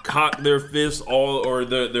 cock their fist or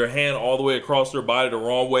their hand all the way across their body the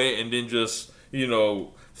wrong way, and then just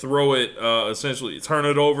throw it, essentially turn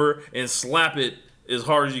it over and slap it as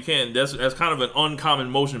hard as you can. That's kind of an uncommon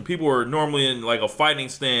motion. People are normally in like a fighting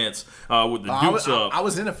stance with the dukes up. I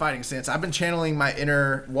was in a fighting stance. I've been channeling my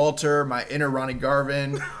inner Walter, my inner Ronnie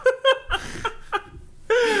Garvin,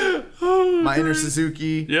 my inner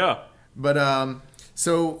Suzuki. Yeah. But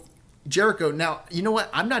so Jericho. Now you know what?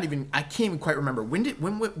 I can't even quite remember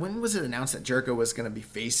when was it announced that Jericho was going to be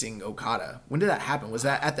facing Okada? When did that happen? Was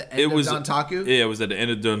that at the end of Dontaku? Yeah, it was at the end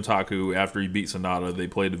of Dontaku after he beat Sonata. They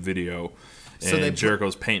played the video, and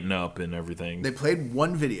Jericho's painting up and everything. They played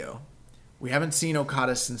one video. We haven't seen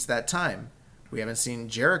Okada since that time. We haven't seen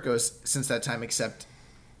Jericho since that time, except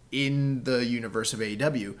in the universe of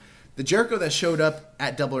AEW. The Jericho that showed up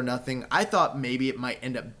at Double or Nothing, I thought maybe it might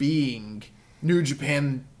end up being New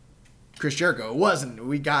Japan Chris Jericho. It wasn't.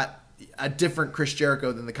 We got a different Chris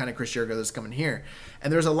Jericho than the kind of Chris Jericho that's coming here.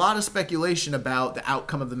 And there's a lot of speculation about the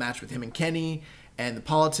outcome of the match with him and Kenny and the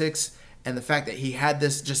politics and the fact that he had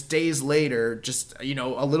this just days later, just,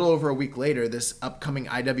 a little over a week later, this upcoming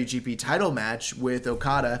IWGP title match with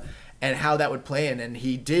Okada and how that would play in. And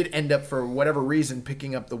he did end up, for whatever reason,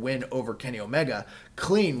 picking up the win over Kenny Omega.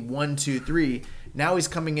 Clean 1, 2, 3. Now he's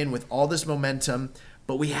coming in with all this momentum,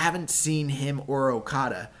 but we haven't seen him or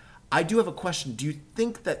Okada. I do have a question. Do you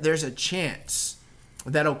think that there's a chance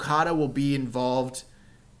that Okada will be involved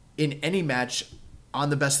in any match on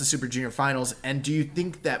the Best of Super Junior Finals? And do you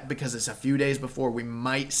think that because it's a few days before, we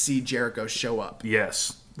might see Jericho show up?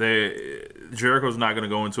 Yes. Jericho's not going to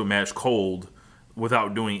go into a match cold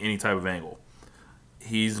without doing any type of angle.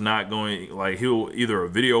 He's not going, either a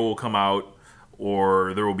video will come out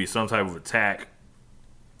or there will be some type of attack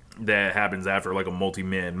that happens after like a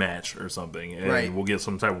multi-man match or something, and we'll get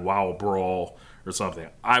some type of wild brawl or something.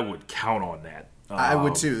 I would count on that. I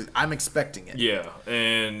would too. I'm expecting it. Yeah,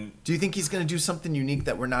 and do you think he's going to do something unique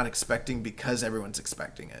that we're not expecting because everyone's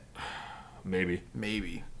expecting it? Maybe.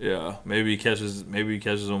 Yeah. Maybe he catches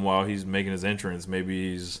him while he's making his entrance.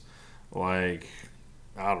 Maybe he's like,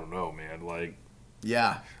 I don't know, man. Like,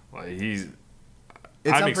 yeah. Like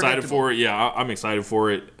I'm excited for it. Yeah, I'm excited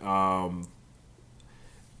for it.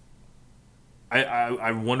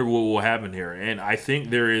 I wonder what will happen here, and I think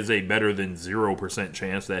there is a better than 0%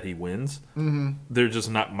 chance that he wins. Mm-hmm. There just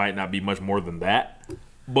might not be much more than that,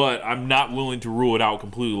 but I'm not willing to rule it out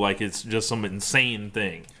completely. Like it's just some insane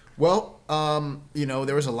thing. Well,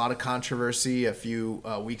 there was a lot of controversy a few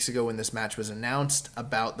weeks ago when this match was announced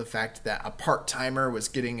about the fact that a part-timer was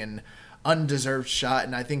getting an undeserved shot,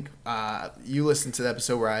 and I think you listened to the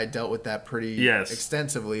episode where I dealt with that pretty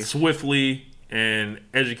extensively. Swiftly. And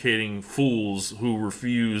educating fools who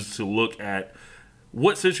refuse to look at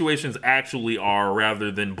what situations actually are rather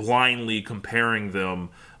than blindly comparing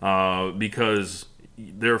them because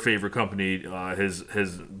their favorite company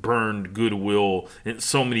has burned goodwill in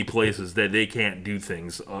so many places that they can't do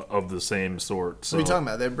things of the same sort. So. What are you talking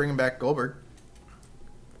about? They're bringing back Goldberg.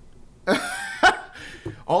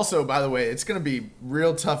 Also, by the way, it's going to be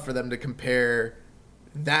real tough for them to compare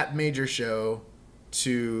that major show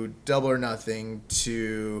to Double or Nothing,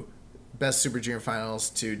 to Best Super Junior Finals,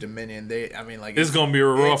 to Dominion. It's going to be a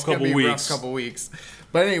rough couple weeks.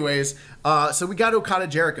 But anyways, so we got Okada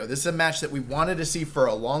Jericho. This is a match that we wanted to see for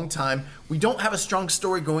a long time. We don't have a strong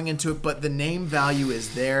story going into it, but the name value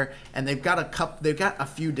is there, and they've got a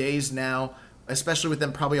few days now, especially with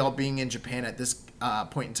them probably all being in Japan at this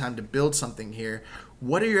point in time, to build something here.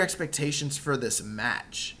 What are your expectations for this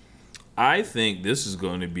match? I think this is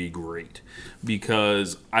going to be great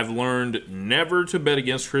because I've learned never to bet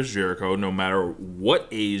against Chris Jericho, no matter what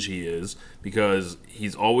age he is, because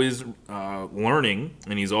he's always learning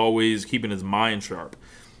and he's always keeping his mind sharp.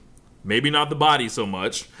 Maybe not the body so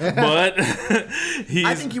much, but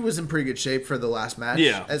I think he was in pretty good shape for the last match.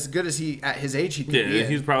 Yeah. As good as he, at his age, he can be. Yeah,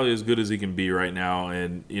 he's probably as good as he can be right now.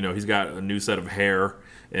 And, he's got a new set of hair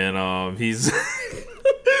and he's...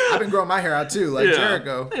 I've been growing my hair out too, like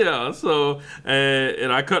Jericho. Yeah, so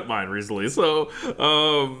and I cut mine recently. So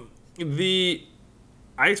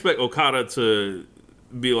I expect Okada to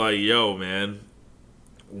be like, "Yo, man,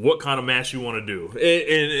 what kind of match you want to do?"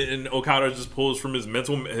 And Okada just pulls from his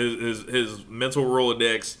mental mental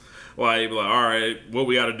Rolodex, like, all right, what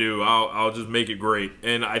we got to do? I'll just make it great.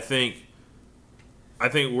 And I think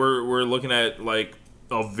we're looking at like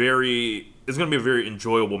it's going to be a very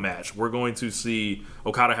enjoyable match. We're going to see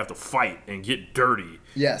Okada have to fight and get dirty.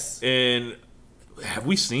 Yes. And have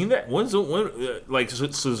we seen that? When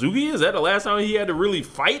Suzuki? Is that the last time he had to really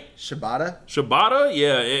fight? Shibata?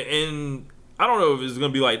 Yeah. And I don't know if it's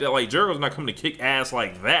going to be like that. Like, Jericho's not coming to kick ass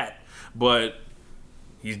like that, but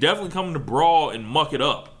he's definitely coming to brawl and muck it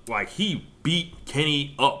up. Like, he beat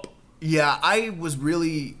Kenny up. Yeah, I was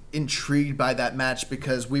really intrigued by that match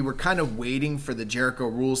because we were kind of waiting for the Jericho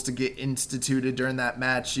rules to get instituted during that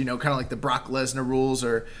match, kind of like the Brock Lesnar rules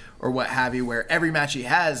or what have you, where every match he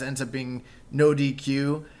has ends up being no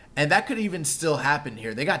DQ. And that could even still happen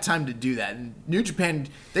here. They got time to do that. And New Japan,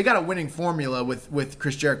 they got a winning formula with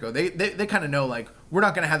Chris Jericho. They kind of know, like, we're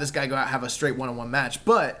not going to have this guy go out and have a straight one-on-one match.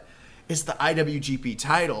 But it's the IWGP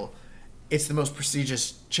title. It's the most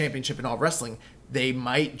prestigious championship in all wrestling. They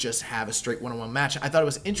might just have a straight one-on-one match. I thought it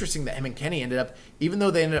was interesting that him and Kenny ended up, even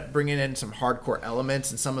though they ended up bringing in some hardcore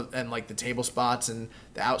elements and like the table spots and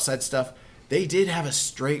the outside stuff, they did have a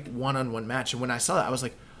straight one-on-one match. And when I saw that, I was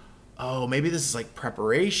like, oh, maybe this is like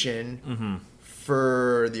preparation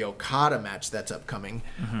for the Okada match that's upcoming.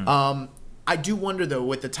 I do wonder, though,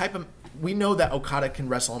 with the type of... We know that Okada can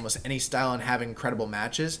wrestle almost any style and have incredible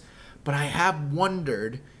matches, but I have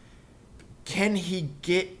wondered, can he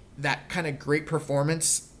get that kind of great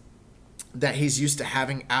performance that he's used to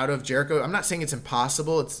having out of Jericho? I'm not saying it's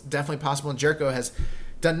impossible. It's definitely possible, and Jericho has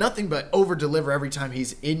done nothing but over-deliver every time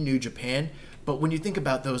he's in New Japan. But when you think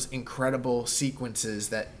about those incredible sequences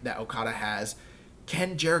that Okada has,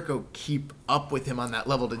 can Jericho keep up with him on that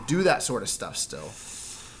level to do that sort of stuff still?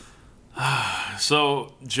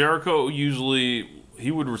 So Jericho usually,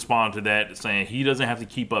 he would respond to that saying he doesn't have to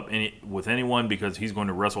keep up with anyone because he's going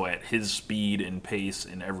to wrestle at his speed and pace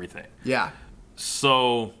and everything. Yeah.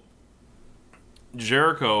 So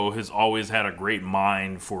Jericho has always had a great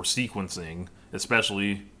mind for sequencing,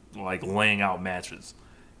 especially like laying out matches.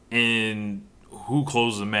 And who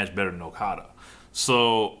closes a match better than Okada?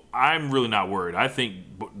 So I'm really not worried. I think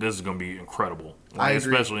this is going to be incredible,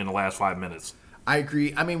 especially in the last 5 minutes. I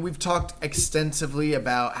agree. I mean, we've talked extensively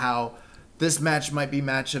about how this match might be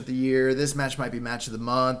match of the year, this match might be match of the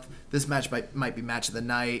month, this match might be match of the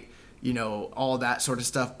night, all that sort of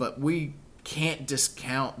stuff. But we can't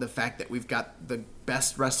discount the fact that we've got the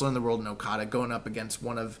best wrestler in the world in Okada going up against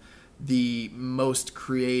one of the most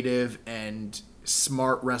creative and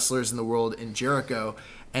smart wrestlers in the world in Jericho,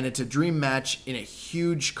 and it's a dream match in a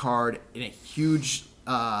huge card, in a huge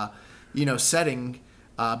setting,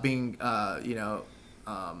 being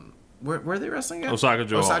where are they wrestling at?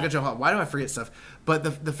 Osaka-jo Hall. Why do I forget stuff? But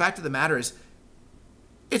the fact of the matter is,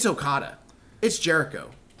 it's Okada, it's Jericho.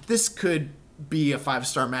 This could be a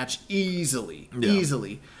 5-star match easily.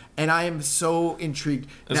 And I am so intrigued.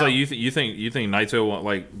 It's now, like you think Naito,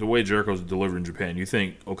 like the way Jericho's delivered in Japan, you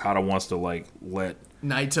think Okada wants to like let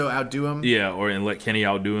Naito outdo him? Yeah, and let Kenny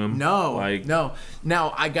outdo him? No.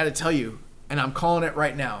 Now I got to tell you, and I'm calling it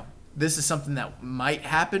right now. This is something that might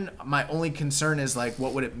happen. My only concern is like,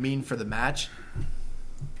 what would it mean for the match?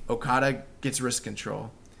 Okada gets wrist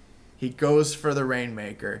control. He goes for the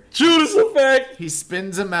Rainmaker. Judas effect. He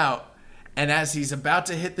spins him out, and as he's about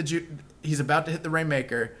to hit the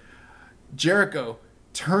Rainmaker, Jericho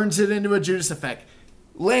turns it into a Judas effect,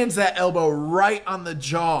 lands that elbow right on the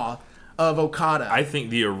jaw of Okada. I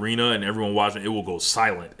think the arena and everyone watching it will go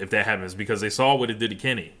silent if that happens because they saw what it did to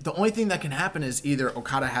Kenny. The only thing that can happen is either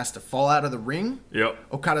Okada has to fall out of the ring. Yep.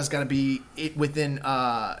 Okada's got to be within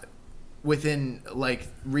like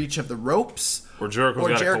reach of the ropes. Or Jericho's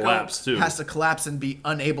got to collapse too. Has to collapse and be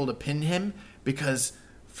unable to pin him because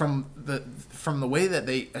from the way that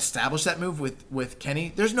they established that move with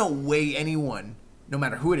Kenny, there's no way anyone, no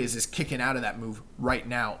matter who it is kicking out of that move right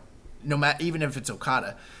now. Even if it's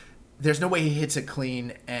Okada, there's no way he hits it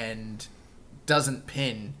clean and doesn't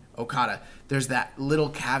pin Okada. There's that little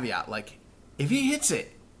caveat, like if he hits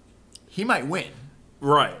it, he might win.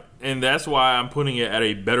 Right. And that's why I'm putting it at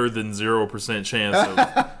a better than 0% chance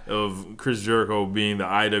of Chris Jericho being the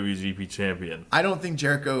IWGP champion. I don't think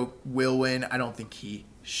Jericho will win. I don't think he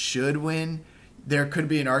should win. There could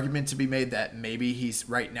be an argument to be made that maybe he's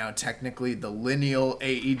right now technically the lineal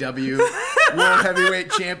AEW World Heavyweight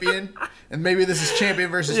Champion, and maybe this is champion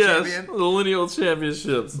versus champion. The lineal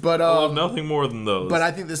championships. But I love nothing more than those. But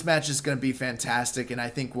I think this match is going to be fantastic, and I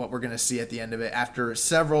think what we're going to see at the end of it, after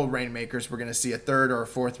several Rainmakers, we're going to see a third or a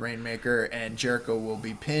fourth Rainmaker, and Jericho will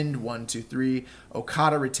be pinned 1, 2, 3.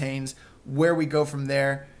 Okada retains. Where we go from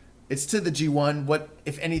there, it's to the G1. What,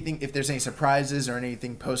 if anything, if there's any surprises or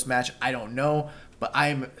anything post-match, I don't know. But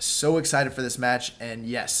I'm so excited for this match, and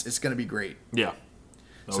yes, it's going to be great. Yeah,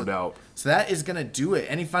 no doubt. So that is going to do it.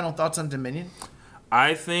 Any final thoughts on Dominion?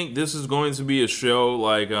 I think this is going to be a show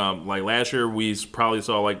like last year we probably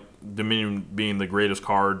saw like Dominion being the greatest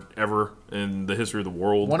card ever in the history of the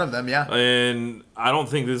world. One of them, yeah. And I don't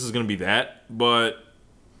think this is going to be that, but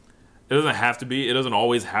it doesn't have to be. It doesn't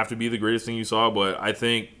always have to be the greatest thing you saw, but I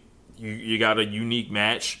think you got a unique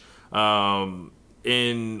match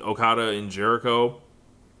in Okada and Jericho.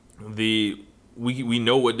 We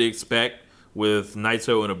know what to expect. with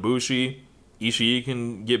Naito and Ibushi. Ishii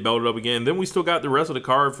can get belted up again. Then we still got the rest of the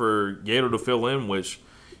card for Gato to fill in, which,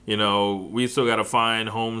 we still got to find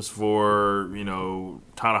homes for,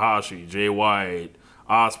 Tanahashi, Jay White,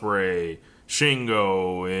 Ospreay,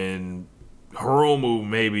 Shingo, and Hiromu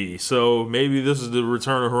maybe. So maybe this is the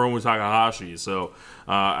return of Hiromu Takahashi. So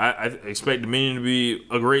I expect Dominion to be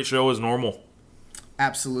a great show as normal.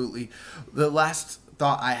 Absolutely. The last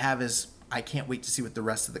thought I have is I can't wait to see what the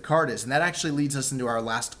rest of the card is. And that actually leads us into our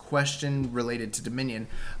last question related to Dominion.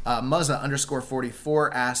 Muzza_44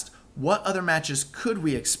 asked, what other matches could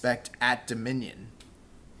we expect at Dominion?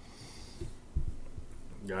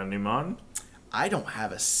 Got any mind? I don't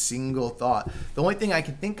have a single thought. The only thing I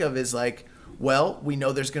can think of is we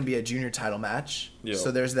know there's going to be a junior title match. Yeah. So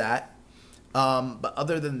there's that. But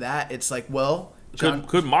other than that, it's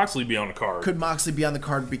could Moxley be on the card? Could Moxley be on the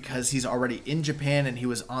card because he's already in Japan and he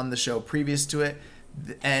was on the show previous to it?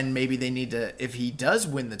 And maybe they need to, if he does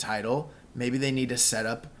win the title, maybe they need to set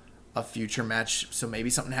up a future match. So maybe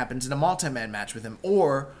something happens in a multi-man match with him.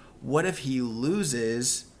 Or what if he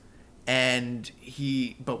loses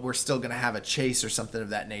but we're still going to have a chase or something of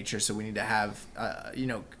that nature. So we need to have,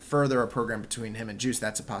 further a program between him and Juice.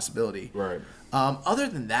 That's a possibility. Right. Other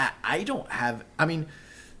than that,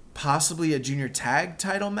 possibly a junior tag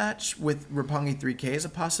title match with Roppongi 3K is a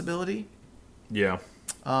possibility. Yeah.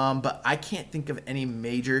 But I can't think of any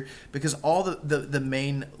major because all the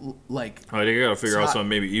main they gotta figure out something.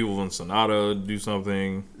 Maybe Evil and Sonata do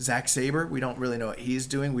something. Zack Sabre, we don't really know what he's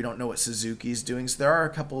doing. We don't know what Suzuki's doing. So there are a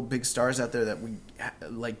couple of big stars out there that we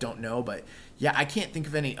don't know. But yeah, I can't think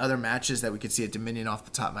of any other matches that we could see at Dominion off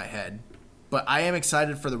the top of my head. But I am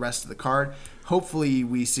excited for the rest of the card. Hopefully,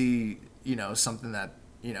 we see something that.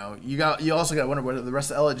 You also got to wonder what the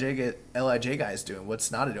rest of LIJ guys doing. What's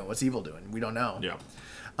Sonata doing? What's Evil doing? We don't know. Yeah.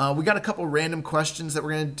 We got a couple random questions that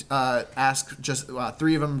we're going to ask, just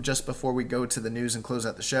three of them just before we go to the news and close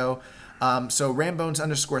out the show. So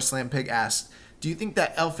Rambones_SlamPig asked, do you think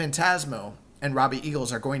that El Phantasmo and Robbie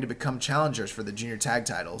Eagles are going to become challengers for the junior tag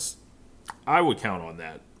titles? I would count on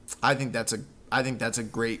that. I think that's a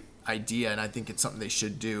great idea, and I think it's something they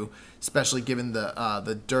should do, especially given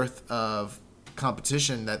the dearth of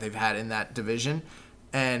competition that they've had in that division,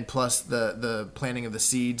 and plus the planting of the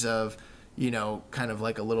seeds of kind of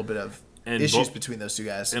a little bit of issues between those two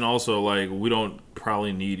guys. And also we don't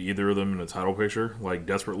probably need either of them in a title picture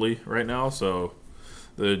desperately right now, so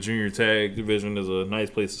the junior tag division is a nice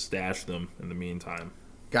place to stash them in the meantime.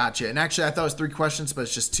 Gotcha. And actually I thought it was 3 questions, but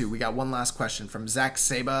it's just 2. We got one last question from Zach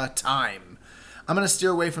Saba. Time. I'm going to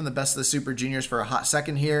steer away from the Best of the Super Juniors for a hot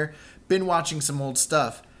second here. Been watching some old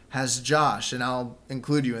stuff. Has Josh, and I'll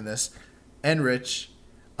include you in this, and Rich,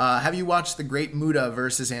 have you watched The Great Muta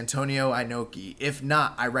versus Antonio Inoki? If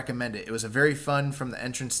not, I recommend it. It was a very fun from the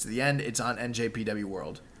entrance to the end. It's on NJPW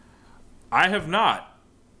World. I have not.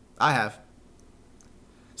 I have.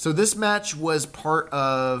 So this match was part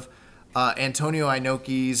of Antonio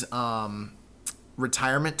Inoki's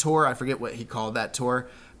retirement tour. I forget what he called that tour.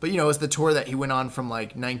 But, it was the tour that he went on from,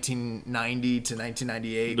 1990 to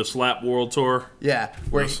 1998. The Slap World Tour? Yeah,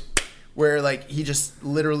 where he just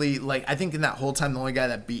literally, I think in that whole time, the only guy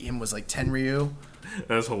that beat him was, Tenryu.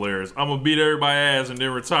 That's hilarious. I'm going to beat everybody's ass and then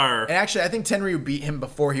retire. And actually, I think Tenryu beat him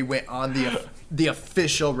before he went on the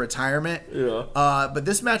official retirement. Yeah. But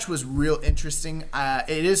this match was real interesting.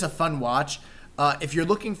 It is a fun watch. If you're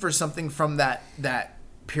looking for something from that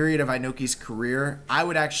period of Inoki's career, I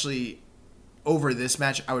would actually... Over this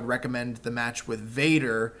match, I would recommend the match with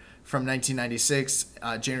Vader from 1996,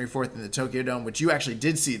 January 4th in the Tokyo Dome, which you actually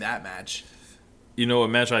did see that match. You know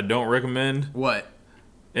what match I don't recommend? What?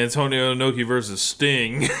 Antonio Inoki versus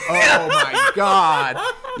Sting. Oh, my God.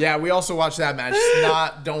 Yeah, we also watched that match.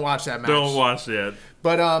 Don't watch that match. Don't watch that.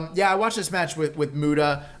 But, I watched this match with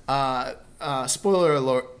Muta. Spoiler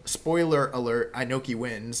alert, Inoki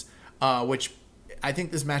wins, which I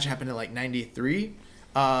think this match happened in, 93.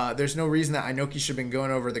 There's no reason that Inoki should have been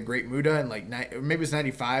going over the Great Muta in maybe it was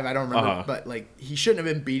 95, I don't remember, but he shouldn't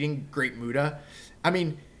have been beating Great Muta. I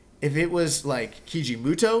mean, if it was Keiji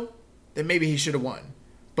Muto, then maybe he should have won.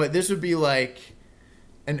 But this would be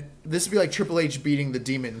Triple H beating the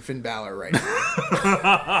Demon Finn Balor right now.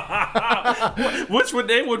 Which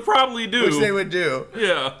they would probably do. Which they would do.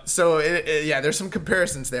 Yeah. So there's some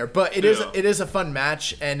comparisons there, but it is a fun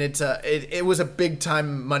match, and it was a big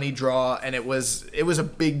time money draw, and it was a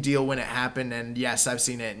big deal when it happened. And yes, I've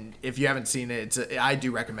seen it, and if you haven't seen it, I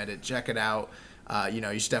do recommend it. Check it out.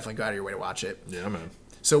 You should definitely go out of your way to watch it. Yeah, man.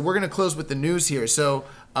 So we're going to close with the news here. So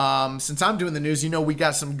since I'm doing the news, we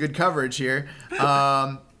got some good coverage here.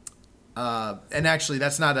 And actually,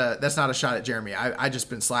 that's not a shot at Jeremy. I just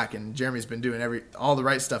been slacking. Jeremy's been doing all the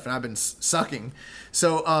right stuff, and I've been sucking.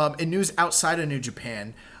 So in news outside of New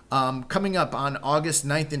Japan, coming up on August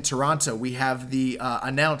 9th in Toronto, we have the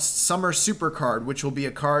announced Summer Super Card, which will be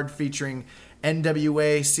a card featuring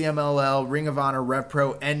NWA, CMLL, Ring of Honor, Rev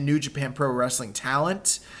Pro, and New Japan Pro Wrestling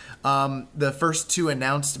talent. The first 2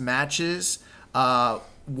 announced matches.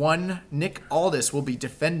 One, Nick Aldis will be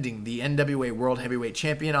defending the NWA World Heavyweight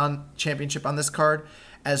Championship on this card,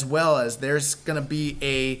 as well as there's going to be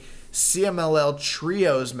a CMLL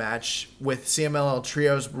Trios match with CMLL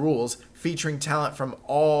Trios rules featuring talent from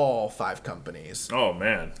all 5 companies. Oh,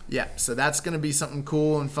 man. Yeah, so that's going to be something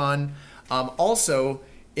cool and fun. Also,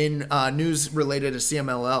 in news related to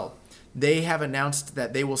CMLL, they have announced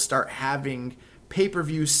that they will start having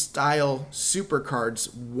pay-per-view style super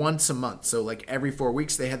cards once a month. So like every 4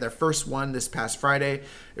 weeks. They had their first one this past Friday.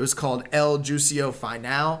 It was called El Juicio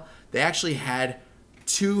Final. They actually had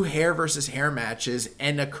 2 hair versus hair matches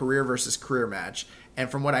and a career versus career match. And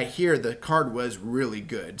from what I hear, the card was really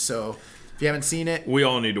good. So if you haven't seen it, we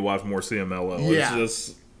all need to watch more CMLL. Yeah.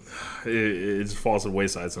 It just falls to the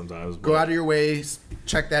wayside sometimes. Go out of your way,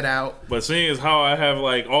 check that out. But seeing as how I have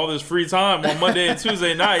like all this free time on Monday and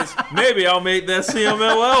Tuesday nights, maybe I'll make that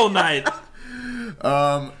CMLL night.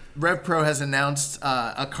 Rev Pro has announced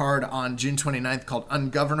a card on June 29th called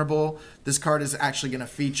Ungovernable. This card is actually going to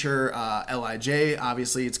feature LIJ.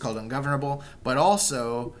 Obviously, it's called Ungovernable. But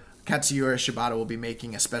also, Katsuyori Shibata will be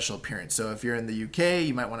making a special appearance. So if you're in the UK,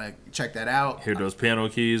 you might want to check that out. Hear those piano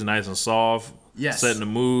keys, nice and soft. Yes. Setting the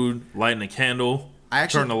mood, lighting a candle,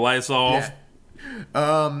 turn the lights off.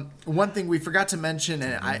 Yeah. One thing we forgot to mention,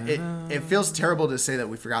 and it feels terrible to say that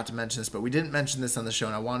we forgot to mention this, but we didn't mention this on the show,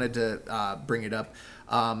 and I wanted to bring it up.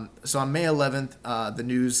 So on May 11th, the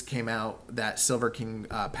news came out that Silver King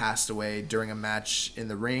passed away during a match in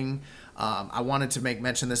the ring. I wanted to make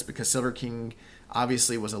mention this because Silver King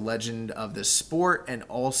obviously was a legend of this sport and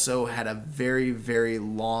also had a very, very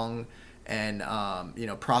long and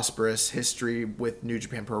prosperous history with New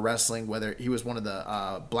Japan Pro Wrestling. Whether he was one of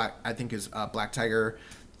the Black Tiger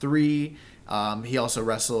 3. He also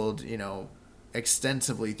wrestled,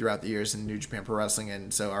 extensively throughout the years in New Japan Pro Wrestling,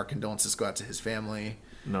 and so our condolences go out to his family.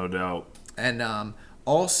 No doubt. And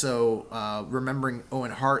also remembering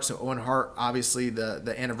Owen Hart. So Owen Hart, obviously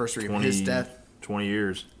the anniversary of his death. 20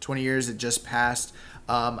 years. 20 years, it just passed.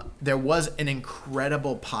 There was an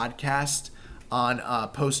incredible podcast on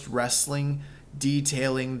Post Wrestling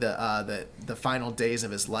detailing the final days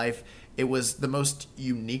of his life. It was the most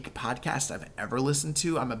unique podcast I've ever listened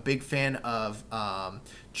to. I'm a big fan of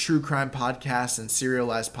true crime podcasts and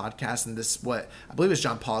serialized podcasts, and this I believe it's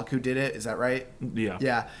John Pollock who did it. Is that right? Yeah.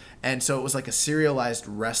 Yeah. And so it was like a serialized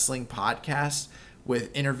wrestling podcast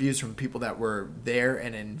with interviews from people that were there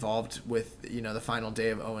and involved with the final day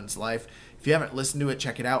of Owen's life. If you haven't listened to it,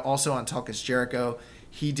 check it out. Also on Talk is Jericho,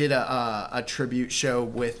 he did a tribute show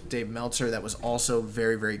with Dave Meltzer that was also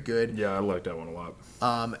very, very good. Yeah, I like that one a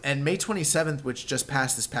lot. And May 27th, which just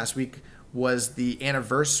passed this past week, was the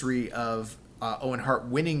anniversary of Owen Hart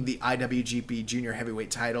winning the IWGP Junior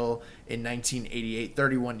Heavyweight title in 1988,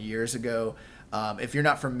 31 years ago. If you're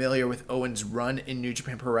not familiar with Owen's run in New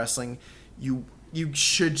Japan Pro Wrestling, you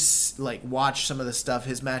should watch some of the stuff.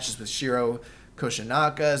 His matches with Shiro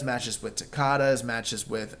Koshinaka, his matches with Takada, his matches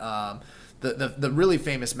with the really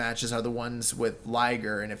famous matches are the ones with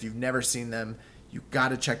Liger, and if you've never seen them, you got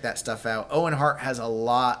to check that stuff out. Owen Hart has a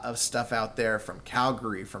lot of stuff out there from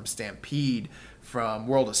Calgary, from Stampede, from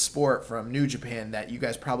World of Sport, from New Japan that you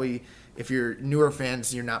guys probably, if you're newer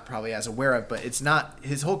fans, you're not probably as aware of. But it's not,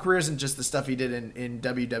 his whole career isn't just the stuff he did in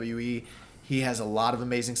WWE. He has a lot of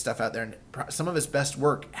amazing stuff out there, and some of his best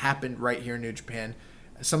work happened right here in New Japan.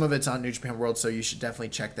 Some of it's on New Japan World, so you should definitely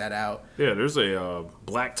check that out. Yeah, there's a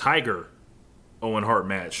Black Tiger Owen Hart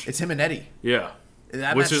match. It's him and Eddie. Yeah.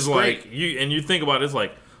 That which match is great. like you think about it, it's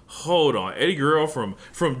like, hold on, Eddie Guerrero from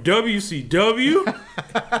WCW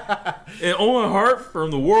and Owen Hart from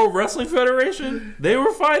the World Wrestling Federation, they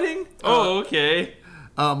were fighting. Oh, okay.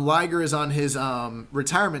 Liger is on his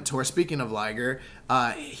retirement tour. Speaking of Liger,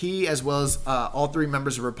 he, as well as all 3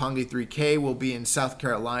 members of Roppongi 3K, will be in South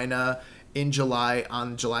Carolina in July,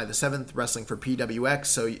 on July the 7th, wrestling for PWX.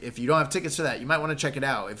 So if you don't have tickets to that, you might want to check it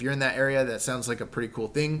out. If you're in that area, that sounds like a pretty cool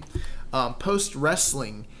thing. Post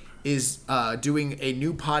Wrestling is doing a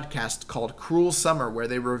new podcast called Cruel Summer, where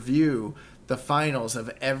they review the finals of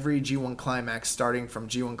every G1 Climax, starting from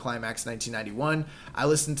G1 Climax 1991. I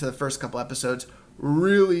listened to the first couple episodes.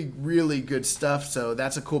 Really, really good stuff. So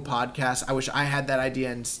that's a cool podcast. I wish I had that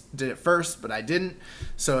idea and did it first, but I didn't.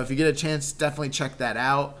 So if you get a chance, definitely check that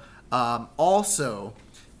out. Also,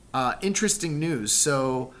 Interesting news.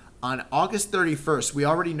 So on August 31st, we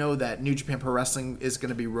already know that New Japan Pro Wrestling is going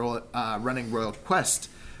to be running Royal Quest.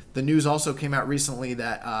 The news also came out recently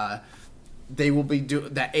that they will be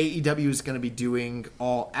that AEW is going to be doing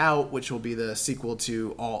All Out, which will be the sequel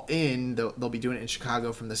to All In. They'll be doing it in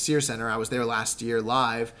Chicago from the Sears Center. I was there last year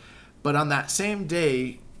live. But on that same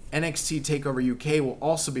day, NXT TakeOver UK will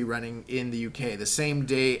also be running in the UK, the same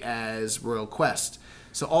day as Royal Quest.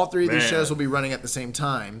 So all three of these shows will be running at the same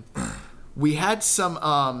time. We had some,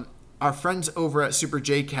 our friends over at Super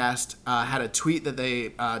J-Cast had a tweet that they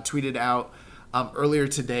tweeted out earlier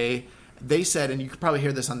today. They said, and you could probably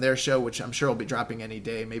hear this on their show, which I'm sure will be dropping any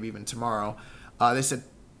day, maybe even tomorrow. They said,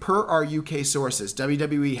 per our UK sources,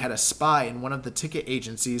 WWE had a spy in one of the ticket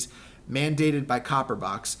agencies mandated by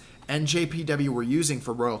Copperbox NJPW were using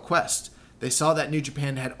for Royal Quest. They saw that New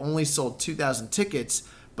Japan had only sold 2,000 tickets,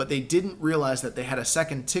 but they didn't realize that they had a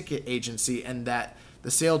second ticket agency and that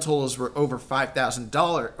the sale totals were over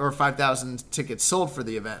 $5,000 or 5,000 tickets sold for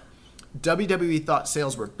the event. WWE thought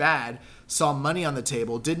sales were bad, saw money on the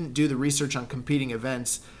table, didn't do the research on competing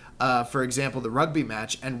events, for example, the rugby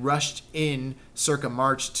match, and rushed in circa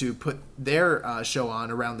March to put their show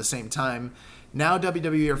on around the same time. Now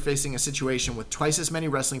WWE are facing a situation with twice as many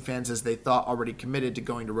wrestling fans as they thought already committed to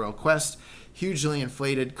going to Royal Quest, hugely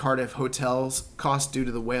inflated Cardiff hotels cost due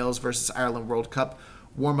to the Wales versus Ireland World Cup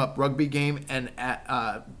warm-up rugby game, and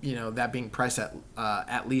that being priced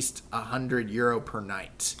at least €100 per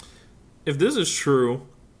night. If this is true,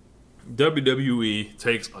 WWE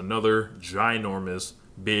takes another ginormous,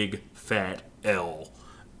 big, fat L.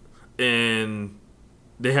 And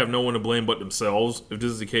they have no one to blame but themselves, if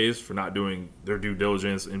this is the case, for not doing their due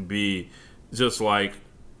diligence, and B, just like,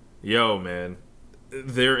 yo, man,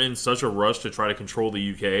 they're in such a rush to try to control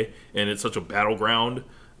the UK, and it's such a battleground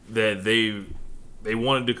that they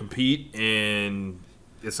wanted to compete, and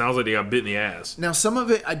it sounds like they got bit in the ass. Now, some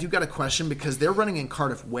of it I do got a question because they're running in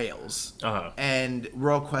Cardiff, Wales, and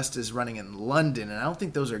Royal Quest is running in London, and I don't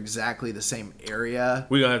think those are exactly the same area.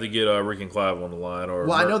 We're gonna have to get Rick and Clive on the line, or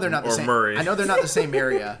I know they're not the same. Murray. I know they're not the same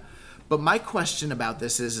area, but my question about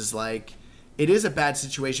this is like, it is a bad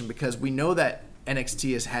situation because we know that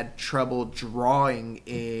NXT has had trouble drawing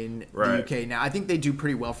in the UK. Now, I think they do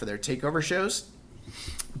pretty well for their takeover shows,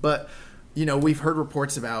 but we've heard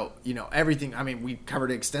reports about, everything. I mean, we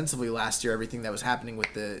covered extensively last year, everything that was happening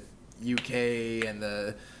with the UK and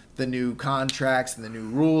the new contracts and the new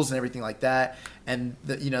rules and everything like that. And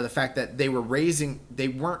the fact that they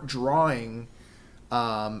weren't drawing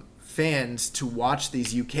fans to watch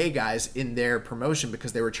these UK guys in their promotion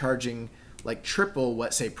because they were charging like triple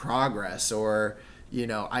what, say, Progress or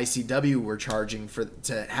ICW were charging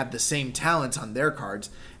to have the same talent on their cards,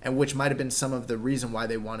 and which might have been some of the reason why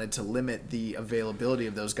they wanted to limit the availability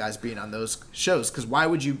of those guys being on those shows. Because why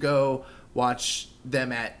would you go watch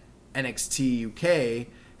them at NXT UK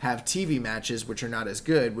have TV matches which are not as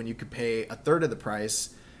good when you could pay a third of the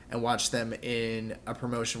price and watch them in a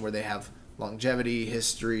promotion where they have longevity,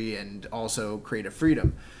 history, and also creative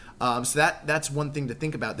freedom? So that's one thing to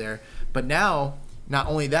think about there. But now, not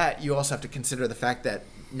only that, you also have to consider the fact that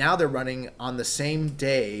now they're running on the same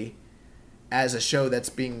day as a show that's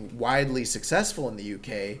being widely successful in the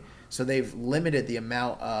UK. So they've limited the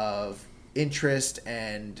amount of interest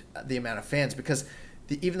and the amount of fans because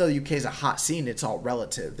even though the UK is a hot scene, it's all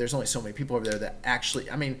relative. There's only so many people over there that actually,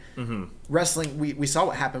 wrestling, we saw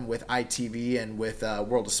what happened with ITV and with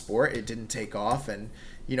World of Sport. It didn't take off. And,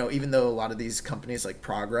 even though a lot of these companies like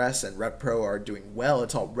Progress and RepPro are doing well,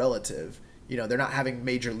 it's all relative. They're not having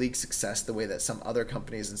major league success the way that some other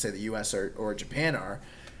companies in, say, the US or Japan are.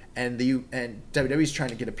 And WWE's trying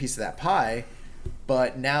to get a piece of that pie,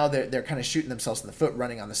 but now they're kind of shooting themselves in the foot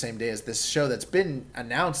running on the same day as this show that's been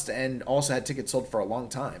announced and also had tickets sold for a long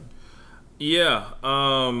time. Yeah.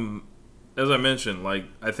 As I mentioned,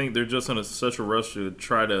 I think they're just in such a rush to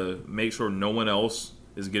try to make sure no one else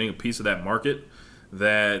is getting a piece of that market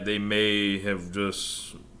that they may have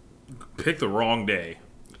just picked the wrong day.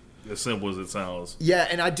 As simple as it sounds. Yeah,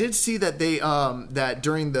 and I did see that they that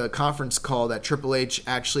during the conference call that Triple H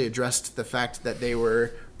actually addressed the fact that they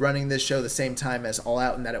were running this show the same time as All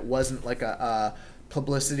Out and that it wasn't like a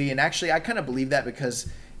publicity. And actually, I kind of believe that because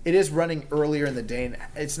it is running earlier in the day, and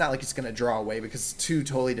it's not like it's going to draw away because it's two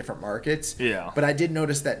totally different markets. Yeah. But I did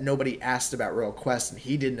notice that nobody asked about Royal Quest, and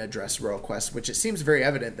he didn't address Royal Quest, which it seems very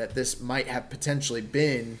evident that this might have potentially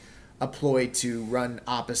been a ploy to run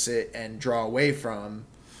opposite and draw away from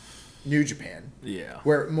New Japan. Yeah.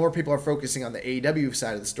 Where more people are focusing on the AEW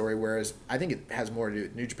side of the story, whereas I think it has more to do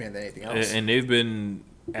with New Japan than anything else. And they've been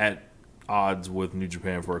at odds with New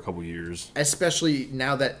Japan for a couple years. Especially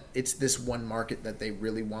now that it's this one market that they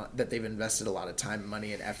really want, that they've invested a lot of time,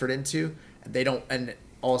 money, and effort into. And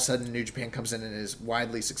all of a sudden New Japan comes in and is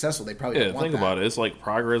widely successful. They probably don't want think that. about it. It's like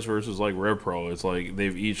Progress versus like Rev Pro. It's like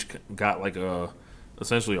they've each got like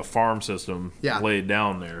essentially a farm system laid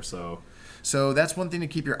down there. So that's one thing to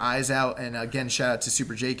keep your eyes out. And again, shout out to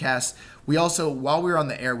Super J-Cast. We also, while we were on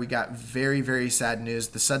the air, we got very, very sad news.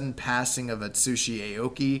 The sudden passing of Atsushi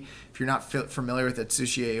Aoki. If you're not familiar with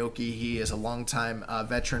Atsushi Aoki, he is a longtime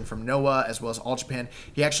veteran from Noah as well as All Japan.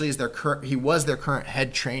 He actually is he was their current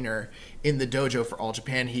head trainer in the dojo for All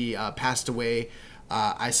Japan. He passed away,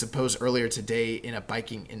 I suppose, earlier today in a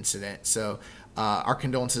biking incident. So our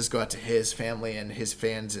condolences go out to his family and his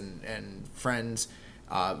fans and friends.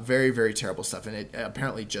 Very, very terrible stuff, and it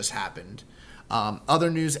apparently just happened. Other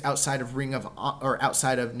news outside of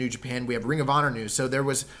outside of New Japan, we have Ring of Honor news. So there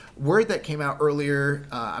was word that came out earlier,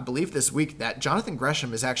 I believe this week, that Jonathan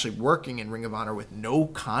Gresham is actually working in Ring of Honor with no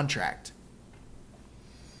contract.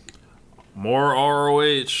 More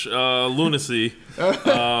ROH lunacy.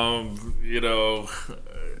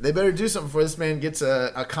 They better do something before this man gets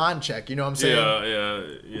a con check. You know what I'm saying?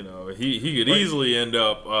 Yeah. He could easily end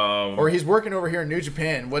up. Or he's working over here in New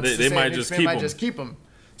Japan. They might just keep him.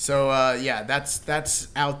 So that's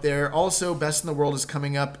out there. Also, Best in the World is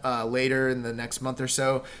coming up later in the next month or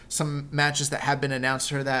so. Some matches that have been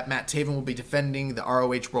announced are that Matt Taven will be defending the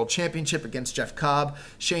ROH World Championship against Jeff Cobb.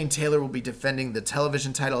 Shane Taylor will be defending the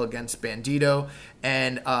television title against Bandito.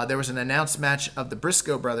 And there was an announced match of the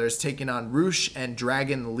Briscoe brothers taking on Roosh and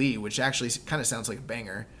Dragon Lee, which actually kind of sounds like a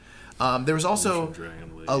banger. There was also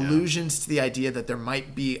allusions to the idea that there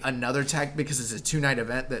might be another tag, because it's a 2-night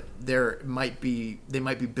event, that they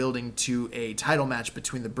might be building to a title match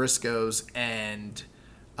between the Briscoes and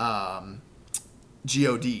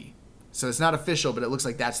GOD. So it's not official, but it looks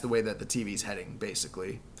like that's the way that the TV's heading,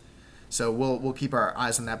 basically. So we'll keep our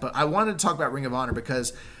eyes on that. But I wanted to talk about Ring of Honor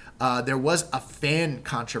because there was a fan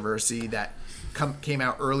controversy that came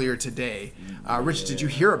out earlier today. Rich, did you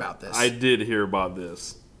hear about this? I did hear about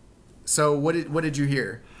this. So what did you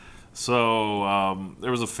hear? So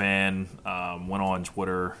there was a fan went on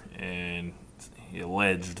Twitter and he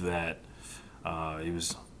alleged that he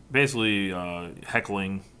was basically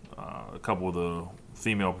heckling a couple of the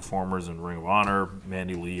female performers in Ring of Honor,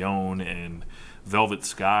 Mandy Leon and Velvet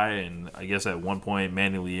Sky, and I guess at one point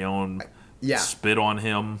Mandy Leon spit on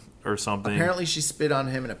him or something. Apparently she spit on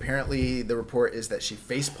him, and apparently the report is that she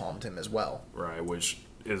facepalmed him as well. Right, which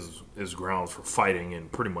is grounds for fighting in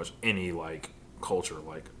pretty much any culture.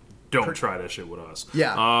 Don't try that shit with us.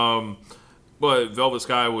 Yeah. But Velvet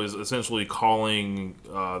Sky was essentially calling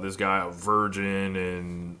this guy a virgin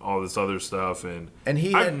and all this other stuff, and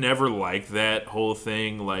I've never liked that whole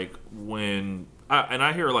thing.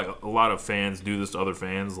 I hear a lot of fans do this to other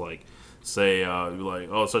fans, say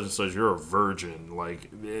oh, such and such, you're a virgin,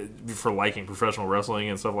 for liking professional wrestling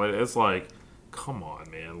and stuff like that. It's come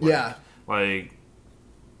on, man.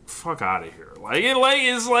 Fuck out of here. Well, here's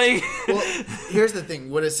the thing.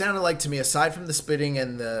 What it sounded like to me, aside from the spitting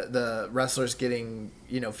and the wrestlers getting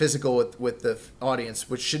physical with the audience,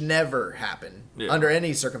 which should never happen under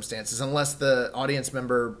any circumstances, unless the audience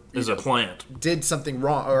member is a plant, did something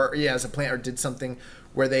wrong, or as a plant, or did something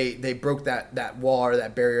where they broke that wall or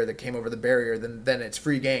that barrier that came over the barrier, then it's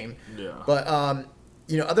free game. Yeah. But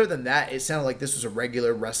other than that, it sounded like this was a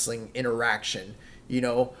regular wrestling interaction.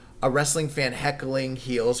 A wrestling fan heckling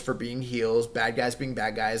heels for being heels, bad guys being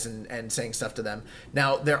bad guys, and saying stuff to them.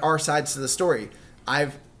 Now, there are sides to the story.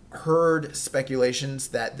 I've heard speculations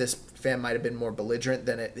that this fan might have been more belligerent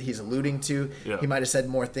than he's alluding to. Yeah. He might have said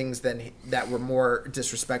more things that were more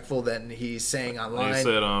disrespectful than he's saying online. He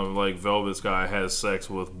said, Velvet Sky has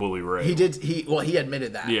sex with Bully Ray. He did. He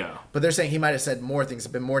admitted that. Yeah. But they're saying he might have said more things,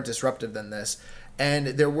 have been more disruptive than this. And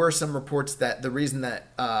there were some reports that the reason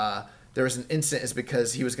that there was an incident is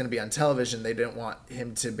because he was going to be on television. They didn't want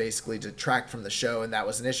him to basically detract from the show, and that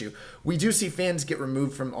was an issue. We do see fans get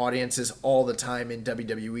removed from audiences all the time in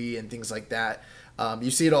WWE and things like that.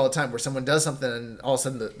 You see it all the time where someone does something and all of a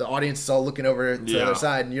sudden the audience is all looking over to the other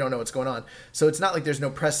side and you don't know what's going on. So it's not like there's no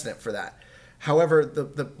precedent for that. However,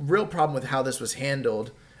 the real problem with how this was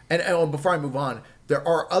handled, and before I move on, there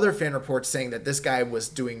are other fan reports saying that this guy was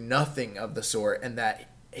doing nothing of the sort and that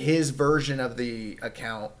his version of the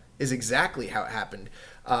account is exactly how it happened.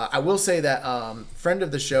 I will say that friend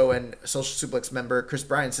of the show and Social Suplex member Chris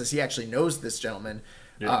Bryan says he actually knows this gentleman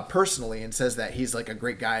personally and says that he's a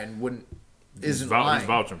great guy and isn't lying. He's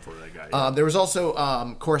vouching for that guy. Yeah. There was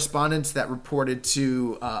also correspondence that reported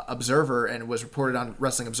to Observer and was reported on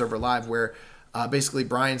Wrestling Observer Live where basically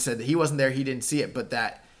Bryan said that he wasn't there, he didn't see it, but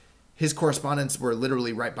that his correspondents were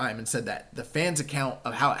literally right by him and said that the fans' account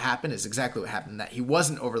of how it happened is exactly what happened, that he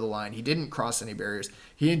wasn't over the line. He didn't cross any barriers.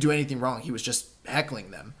 He didn't do anything wrong. He was just heckling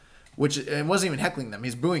them, which it wasn't even heckling them.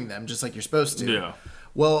 He's booing them just like you're supposed to. Yeah.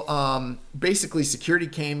 Well, basically security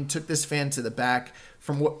came, took this fan to the back.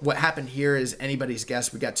 From what happened here is anybody's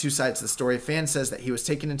guess. We got two sides to the story. A fan says that he was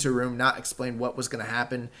taken into a room, not explained what was going to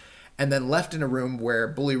happen, and then left in a room where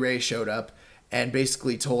Bully Ray showed up and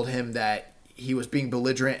basically told him that he was being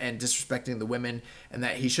belligerent and disrespecting the women, and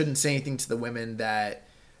that he shouldn't say anything to the women that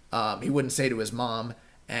he wouldn't say to his mom.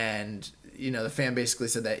 And, the fan basically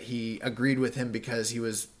said that he agreed with him because he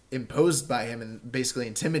was imposed by him and basically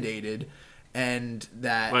intimidated. And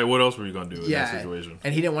that, like, what else were you gonna do in that situation?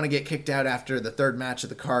 And he didn't want to get kicked out after the third match of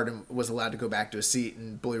the card and was allowed to go back to a seat.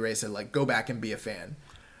 And Bully Ray said, like, go back and be a fan.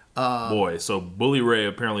 So Bully Ray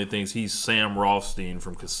apparently thinks he's Sam Rothstein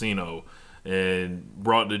from Casino and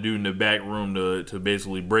brought the dude in the back room to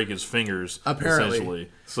basically break his fingers. Apparently,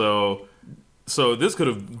 essentially. So this could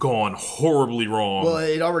have gone horribly wrong. Well,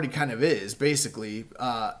 it already kind of is basically.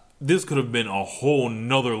 This could have been a whole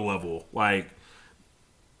nother level, like.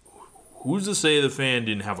 Who's to say the fan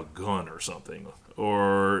didn't have a gun or something,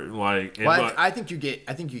 or like? Well, I think you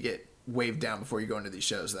get waved down before you go into these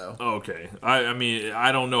shows, though. Okay, I mean,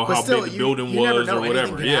 I don't know but how still, big the building you was never know. or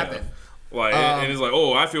whatever. Anything can happen. Like, and it's like,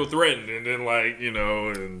 oh, I feel threatened, and then like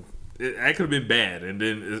and that could have been bad. And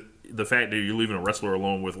then the fact that you're leaving a wrestler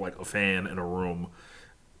alone with like a fan in a room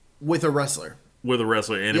with a wrestler,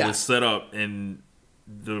 and it was set up and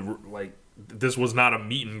this was not a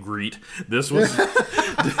meet and greet. This was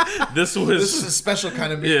this was a special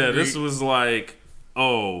kind of meet and greet. This was like,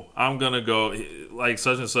 oh, I'm gonna go, like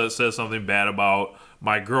such and such says something bad about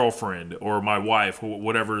my girlfriend or my wife,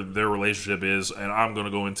 whatever their relationship is, and I'm gonna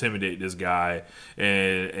go intimidate this guy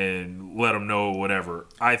and let him know whatever.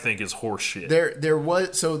 I think it's horse shit. There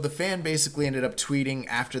was, so the fan basically ended up tweeting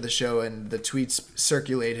after the show, and the tweets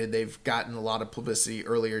circulated. They've gotten a lot of publicity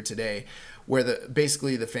earlier today, where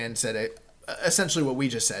basically the fan said it. Essentially what we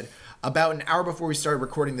just said. About an hour before we started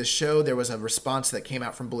recording this show, there was a response that came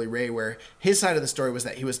out from Bully Ray where his side of the story was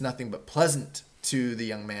that he was nothing but pleasant to the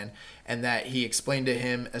young man, and that he explained to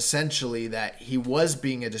him essentially that he was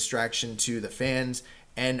being a distraction to the fans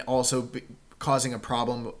and also causing a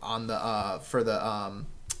problem on the for the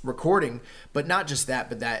recording. But not just that,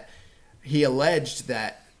 but that he alleged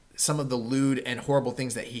that some of the lewd and horrible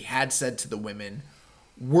things that he had said to the women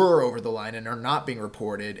were over the line and are not being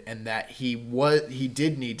reported, and that he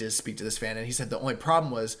did need to speak to this fan. And he said the only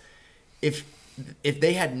problem was if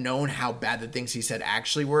they had known how bad the things he said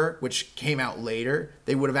actually were, which came out later,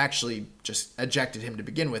 they would have actually just ejected him to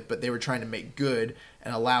begin with, but they were trying to make good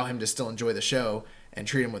and allow him to still enjoy the show and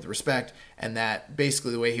treat him with respect. And that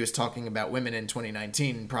basically the way he was talking about women in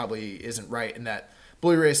 2019 probably isn't right, and that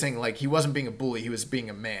Bully Ray is saying, like, he wasn't being a bully, he was being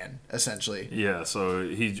a man, essentially. Yeah, so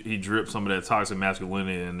he dripped some of that toxic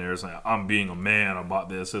masculinity in there, saying, I'm being a man about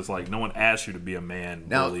this. It's like, no one asked you to be a man,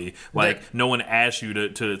 bully. Like, no one asked you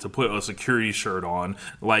to put a security shirt on.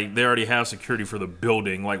 Like, they already have security for the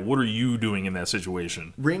building. Like, what are you doing in that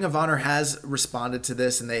situation? Ring of Honor has responded to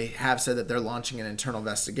this, and they have said that they're launching an internal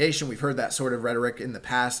investigation. We've heard that sort of rhetoric in the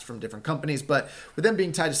past from different companies, but with them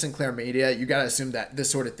being tied to Sinclair Media, you got to assume that this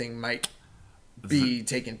sort of thing might be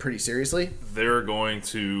taken pretty seriously. They're going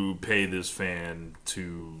to pay this fan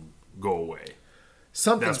to go away. That's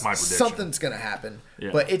my prediction. Something's going to happen, yeah.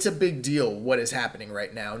 But it's a big deal what is happening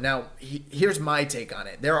right now. Now, here's my take on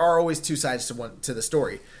it. There are always two sides to the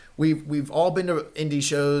story. We've all been to indie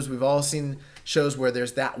shows. We've all seen shows where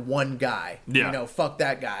there's that one guy. Yeah. Fuck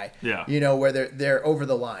that guy. Yeah. Where they're over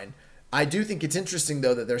the line. I do think it's interesting,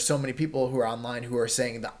 though, that there's so many people who are online who are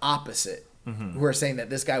saying the opposite. Mm-hmm. Who are saying that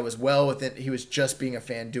this guy was well within, he was just being a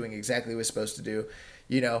fan, doing exactly what he was supposed to do.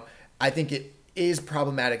 I think it is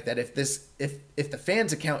problematic that if the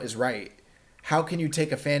fan's account is right, how can you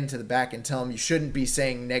take a fan to the back and tell him you shouldn't be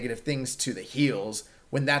saying negative things to the heels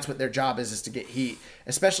when that's what their job is to get heat,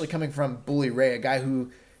 especially coming from Bully Ray, a guy who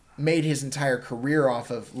made his entire career off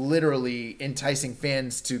of literally enticing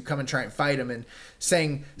fans to come and try and fight him and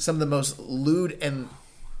saying some of the most lewd and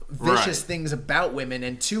vicious things about women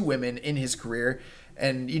and to women in his career.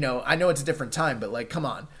 And I know it's a different time, but like, come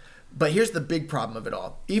on. But here's the big problem of it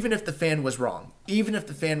all. Even if the fan was wrong, even if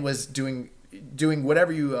the fan was doing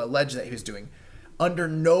whatever you allege that he was doing, under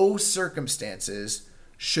no circumstances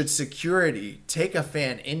should security take a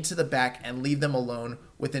fan into the back and leave them alone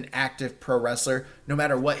with an active pro wrestler, no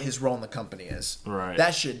matter what his role in the company is. Right.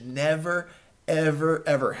 That should never, ever,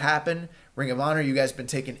 ever happen. Ring of Honor, you guys been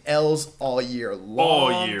taking L's all year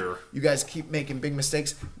long. All year. You guys keep making big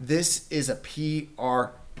mistakes. This is a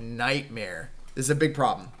PR nightmare. This is a big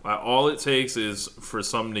problem. All it takes is for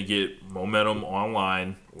something to get momentum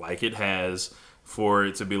online, like it has, for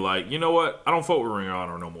it to be like, you know what? I don't fuck with Ring of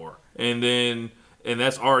Honor no more. And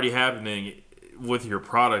that's already happening with your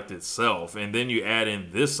product itself. And then you add in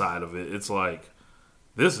this side of it. It's like,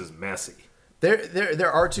 this is messy.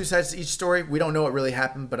 There are two sides to each story. We don't know what really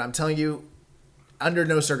happened, but I'm telling you, under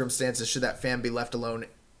no circumstances should that fan be left alone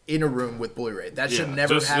in a room with Bully Ray. That should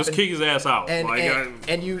never happen. Just kick his ass out.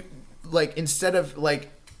 And you, like, instead of, like,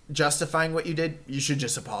 justifying what you did, you should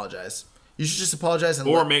just apologize. You should just apologize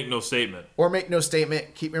and make no statement. Or make no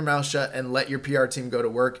statement. Keep your mouth shut and let your PR team go to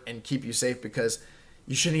work and keep you safe, because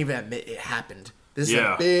you shouldn't even admit it happened. This is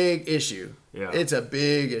a big issue. Yeah. It's a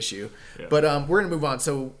big issue. Yeah. But we're gonna move on.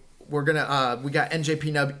 So we got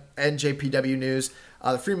NJPW news.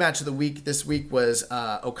 The free match of the week this week was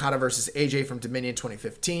Okada versus AJ from Dominion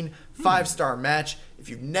 2015. 5-star match. If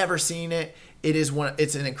you've never seen it,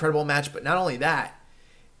 it's an incredible match. But not only that,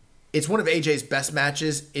 it's one of AJ's best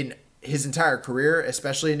matches in his entire career,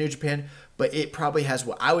 especially in New Japan. But it probably has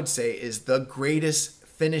what I would say is the greatest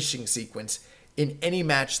finishing sequence in any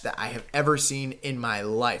match that I have ever seen in my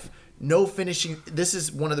life. No finishing. This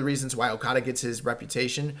is one of the reasons why Okada gets his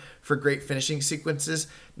reputation for great finishing sequences.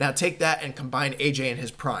 Now take that and combine AJ in his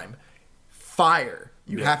prime. Fire.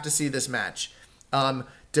 You have to see this match.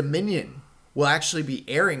 Dominion will actually be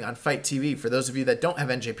airing on Fight TV. For those of you that don't have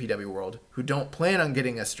NJPW World, who don't plan on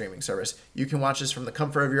getting a streaming service, you can watch this from the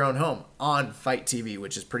comfort of your own home on Fight TV,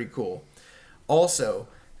 which is pretty cool. Also,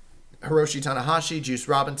 Hiroshi Tanahashi, Juice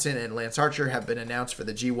Robinson, and Lance Archer have been announced for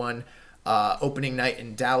the G1 opening night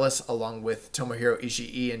in Dallas, along with Tomohiro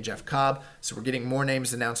Ishii and Jeff Cobb. So we're getting more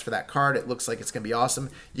names announced for that card. It looks like it's going to be awesome.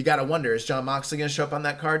 You got to wonder, is Jon Moxley going to show up on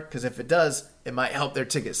that card? Because if it does, it might help their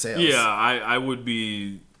ticket sales. Yeah, I would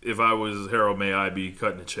be, if I was Harold May, I'd be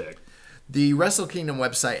cutting a check. The Wrestle Kingdom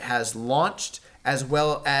website has launched, as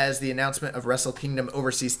well as the announcement of Wrestle Kingdom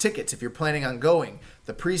overseas tickets. If you're planning on going,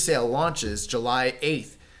 the pre-sale launches July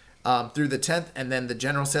 8th. Through the 10th, and then the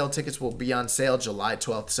general sale tickets will be on sale July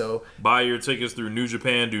 12th. So buy your tickets through New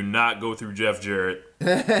Japan. Do not go through Jeff Jarrett.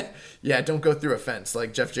 Yeah, don't go through a fence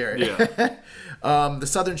like Jeff Jarrett. Yeah. The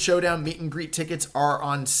Southern Showdown meet and greet tickets are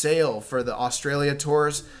on sale for the Australia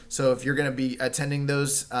tours. So if you're going to be attending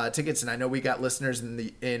those tickets, and I know we got listeners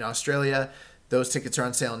in Australia, those tickets are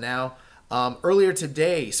on sale now. Earlier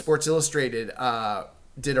today, Sports Illustrated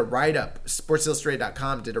did a write-up.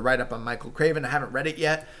 SportsIllustrated.com did a write-up on Michael Craven. I haven't read it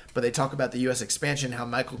yet, but they talk about the U.S. expansion, how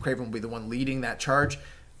Michael Craven will be the one leading that charge.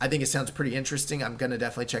 I think it sounds pretty interesting. I'm going to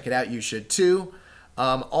definitely check it out. You should too.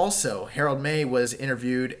 Also, Harold May was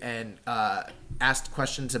interviewed and asked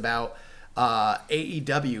questions about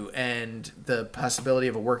AEW and the possibility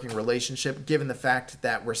of a working relationship, given the fact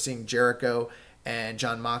that we're seeing Jericho and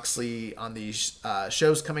Jon Moxley on these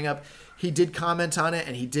shows coming up. He did comment on it,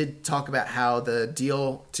 and he did talk about how the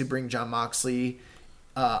deal to bring Jon Moxley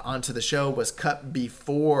onto the show was cut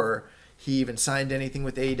before he even signed anything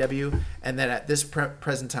with AEW, and that at this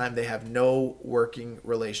present time they have no working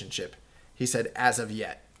relationship. He said, as of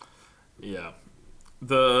yet. Yeah.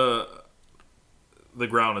 The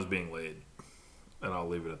ground is being laid, and I'll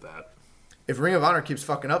leave it at that. If Ring of Honor keeps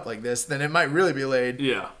fucking up like this, then it might really be laid.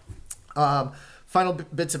 Yeah. Final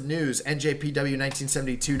bits of news,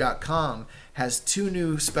 NJPW1972.com has two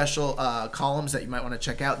new special columns that you might want to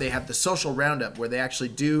check out. They have the social roundup, where they actually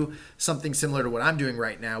do something similar to what I'm doing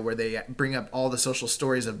right now, where they bring up all the social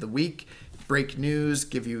stories of the week, break news,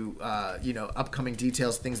 give you upcoming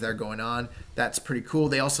details, things that are going on. That's pretty cool.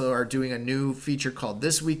 They also are doing a new feature called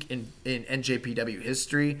This Week in NJPW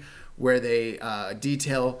History, where they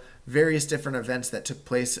detail various different events that took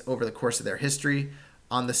place over the course of their history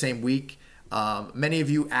on the same week. Many of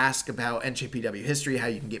you ask about NJPW history, how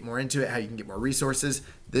you can get more into it, how you can get more resources.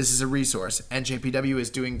 This is a resource. NJPW is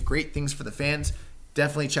doing great things for the fans.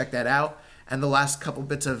 Definitely check that out. And the last couple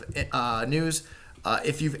bits of news,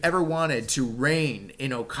 if you've ever wanted to reign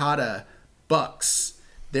in Okada bucks,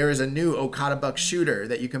 there is a new Okada bucks shooter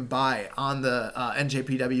that you can buy on the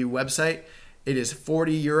NJPW website. It is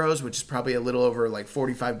 40 euros, which is probably a little over like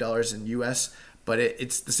 $45 in US. But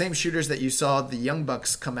it's the same shooters that you saw the Young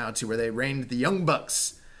Bucks come out to, where they reigned the Young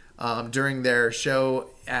Bucks during their show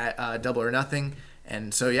at Double or Nothing.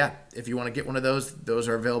 And so, yeah, if you want to get one of those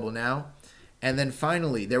are available now. And then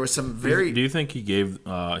finally, there was some very... Do you think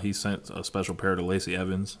he sent a special pair to Lacey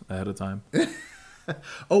Evans ahead of time?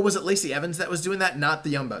 Oh, was it Lacey Evans that was doing that? Not the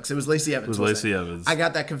Young Bucks. It was Lacey Evans. It was Lacey Evans. I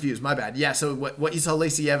got that confused. My bad. Yeah, so what you saw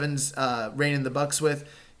Lacey Evans reigning the Bucks with,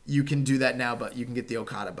 you can do that now, but you can get the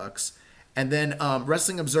Okada Bucks. And then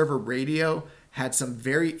Wrestling Observer Radio had some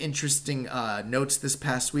very interesting notes this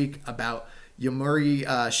past week about Yomiuri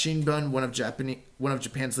Shinbun, one of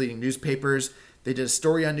Japan's leading newspapers. They did a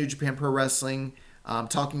story on New Japan Pro Wrestling,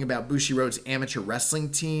 talking about Bushiroad's amateur wrestling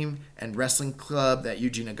team and wrestling club that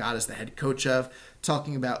Yuji Nagata is the head coach of.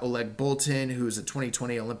 Talking about Oleg Boltin, who is a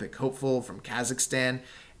 2020 Olympic hopeful from Kazakhstan,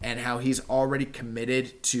 and how he's already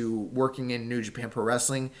committed to working in New Japan Pro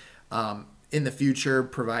Wrestling in the future,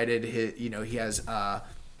 provided he has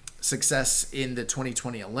success in the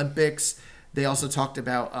 2020 Olympics. They also talked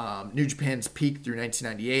about New Japan's peak through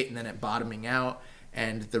 1998 and then it bottoming out,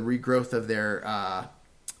 and the regrowth of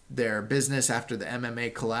their business after the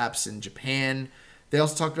MMA collapse in Japan. They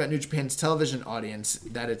also talked about New Japan's television audience,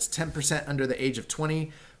 that it's 10% under the age of 20,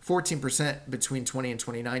 14% between 20 and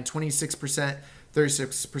 29, 26%,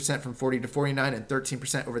 36% from 40 to 49, and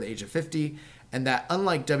 13% over the age of 50. And that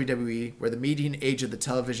unlike WWE, where the median age of the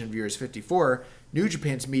television viewer is 54, New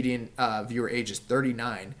Japan's median viewer age is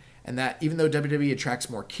 39. And that even though WWE attracts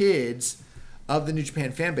more kids, of the New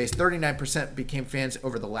Japan fan base, 39% became fans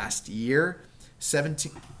over the last year.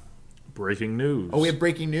 17. Breaking news. Oh, we have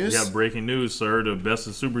breaking news? Yeah, breaking news, sir. The Best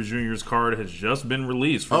of Super Juniors card has just been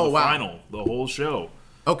released for the final, the whole show.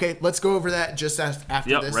 Okay, let's go over that just after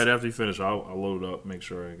this. Yep, right after you finish. I'll load up, make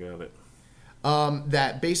sure I got it.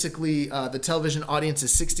 That basically the television audience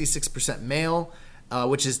is 66% male,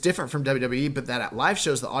 which is different from WWE, but that at live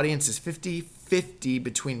shows the audience is 50-50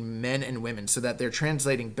 between men and women, so that they're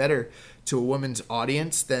translating better to a woman's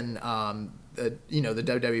audience than the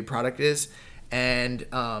WWE product is, and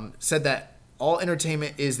said that all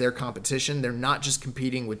entertainment is their competition. They're not just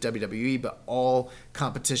competing with WWE, but all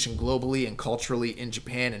competition globally and culturally in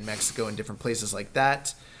Japan and Mexico and different places like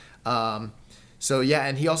that. So yeah,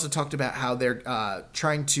 and he also talked about how they're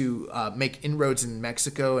trying to make inroads in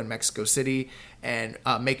Mexico and Mexico City and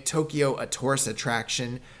make Tokyo a tourist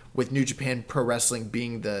attraction, with New Japan Pro Wrestling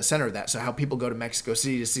being the center of that. So how people go to Mexico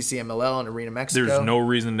City to see CMLL and Arena Mexico. There's no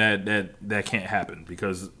reason that can't happen,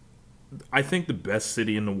 because I think the best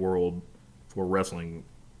city in the world for wrestling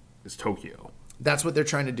is Tokyo. That's what they're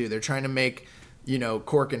trying to do. They're trying to make,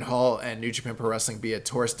 Cork and Hall and New Japan Pro Wrestling be a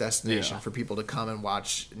tourist destination for people to come and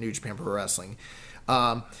watch New Japan Pro Wrestling.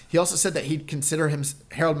 He also said that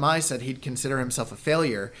Harold Mai said he'd consider himself a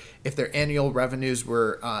failure if their annual revenues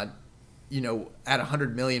were, at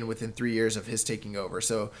 100 million within 3 years of his taking over.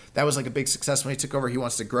 So that was like a big success when he took over. He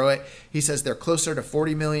wants to grow it. He says they're closer to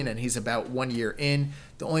 40 million and he's about 1 year in.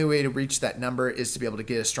 The only way to reach that number is to be able to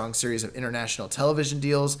get a strong series of international television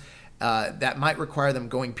deals. That might require them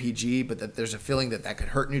going PG, but that there's a feeling that could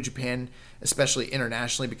hurt New Japan, especially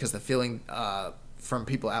internationally, because the feeling from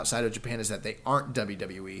people outside of Japan is that they aren't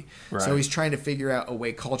WWE. Right. So he's trying to figure out a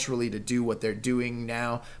way culturally to do what they're doing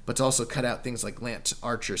now, but to also cut out things like Lance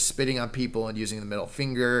Archer spitting on people and using the middle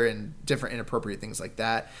finger and different inappropriate things like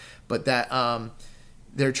that. But that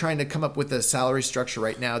they're trying to come up with a salary structure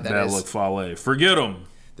right now that is... Fale. Forget them.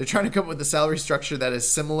 They're trying to come up with a salary structure that is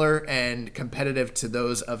similar and competitive to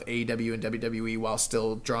those of AEW and WWE while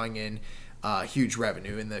still drawing in huge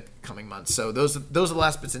revenue in the coming months. So those are the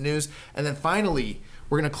last bits of news. And then finally,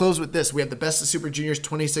 we're going to close with this. We have the Best of Super Juniors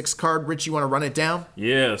 26 card. Rich, you want to run it down?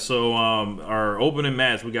 Yeah, so our opening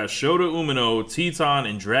match, we got Shota Umino, Teton,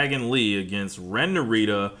 and Dragon Lee against Ren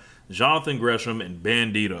Narita, Jonathan Gresham, and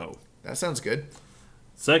Bandito. That sounds good.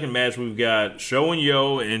 Second match, we've got Sho and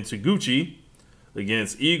Yo and Taguchi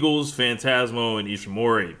against Eagles, Phantasmo, and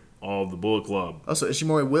Ishimori, all of the Bullet Club. Also,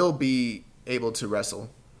 Ishimori will be able to wrestle.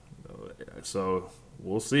 So,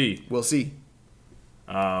 we'll see. We'll see.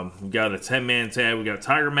 We got a 10-man tag. We got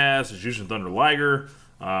Tiger Mask, Jushin Thunder Liger,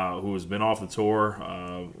 who has been off the tour.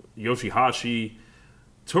 Yoshihashi,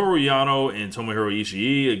 Toru Yano, and Tomohiro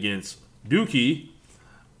Ishii against Dookie,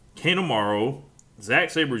 Kanemaru, Zack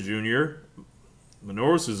Sabre Jr.,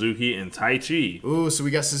 Minoru Suzuki, and Tai Chi. Ooh, so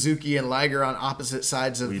we got Suzuki and Liger on opposite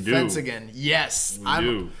sides of the fence again. Yes. We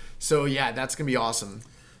do. So, yeah, that's going to be awesome.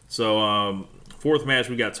 So, fourth match,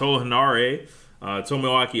 we got Toa Hanare,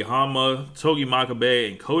 Tomoaki Hama, Togi Makabe,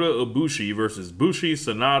 and Kota Ibushi versus Bushi,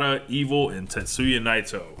 Sanada, Evil, and Tetsuya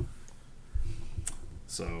Naito.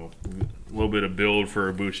 So, a little bit of build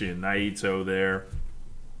for Ibushi and Naito there.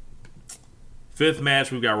 Fifth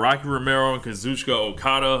match, we've got Rocky Romero and Kazuchika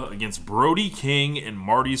Okada against Brody King and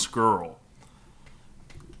Marty Scurll.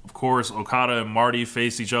 Of course, Okada and Marty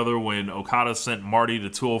faced each other when Okada sent Marty to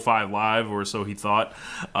 205 Live, or so he thought.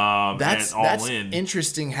 That's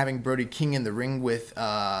interesting, having Brody King in the ring with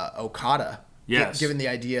Okada. Yes. Given the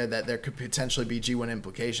idea that there could potentially be G1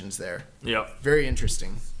 implications there. Yep. Very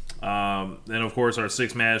interesting. Then, of course, our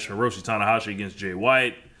sixth match, Hiroshi Tanahashi against Jay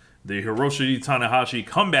White. The Hiroshi Tanahashi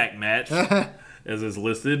comeback match, as is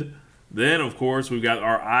listed. Then, of course, we've got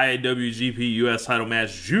our IWGP US title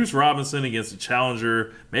match, Juice Robinson against the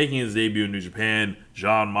challenger making his debut in New Japan,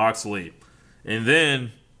 Jon Moxley. And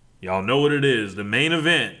then, y'all know what it is, the main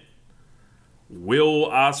event, Will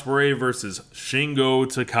Ospreay versus Shingo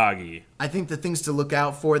Takagi. I think the things to look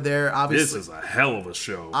out for there, obviously. This is a hell of a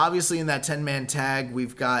show. Obviously, in that 10-man tag,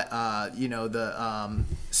 we've got, the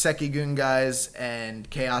Sekigun guys and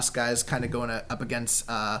Chaos guys kind of going up against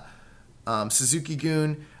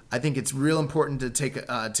Suzuki-gun. I think it's real important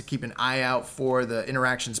to keep an eye out for the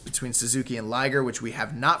interactions between Suzuki and Liger, which we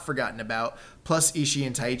have not forgotten about, plus Ishii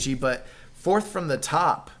and Taichi. But fourth from the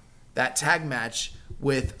top, that tag match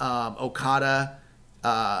with Okada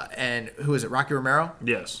and who is it, Rocky Romero?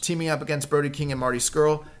 Yes. Teaming up against Brody King and Marty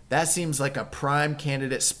Scurll. That seems like a prime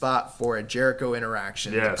candidate spot for a Jericho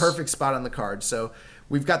interaction. Yes. The perfect spot on the card. So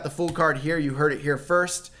we've got the full card here. You heard it here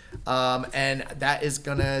first. And that is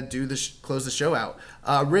going to close the show out.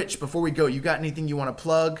 Rich, before we go, you got anything you want to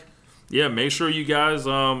plug? Yeah, make sure you guys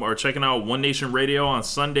are checking out One Nation Radio on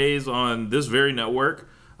Sundays on this very network.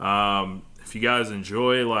 If you guys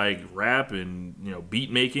enjoy like rap and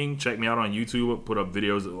beat making, check me out on YouTube. I put up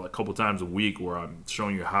videos a couple times a week where I'm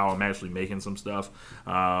showing you how I'm actually making some stuff,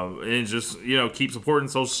 and just keep supporting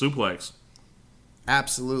Social Suplex.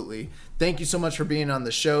 Absolutely. Thank you so much for being on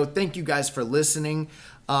the show. Thank you guys for listening.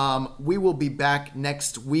 We will be back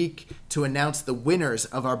next week to announce the winners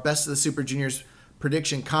of our Best of the Super Juniors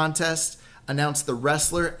prediction contest, announce the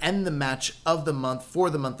wrestler and the match of the month for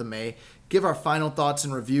the month of May, give our final thoughts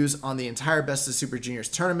and reviews on the entire Best of Super Juniors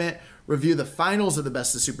tournament, review the finals of the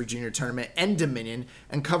Best of Super Junior tournament and Dominion,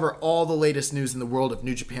 and cover all the latest news in the world of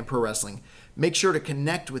New Japan Pro Wrestling. Make sure to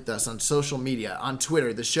connect with us on social media. On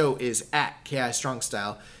Twitter, the show is at KI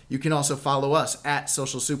Strongstyle. You can also follow us at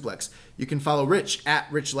Social Suplex. You can follow Rich at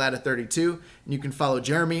RichLatta32, and you can follow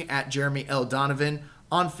Jeremy at Jeremy L. Donovan.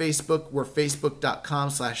 On Facebook, we're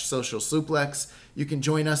facebook.com/Social Suplex. You can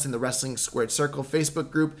join us in the Wrestling Squared Circle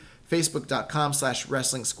Facebook group,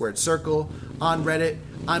 facebook.com/Wrestling Squared Circle. On Reddit,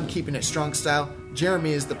 I'm Keeping It Strong Style.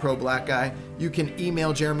 Jeremy is the pro black guy. You can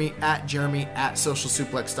email Jeremy at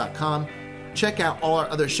socialsuplex.com. Check out all our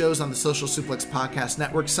other shows on the Social Suplex Podcast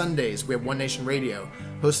Network. Sundays, we have One Nation Radio,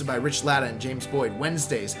 hosted by Rich Latta and James Boyd.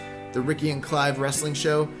 Wednesdays, the Ricky and Clive Wrestling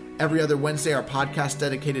Show. Every other Wednesday, our podcast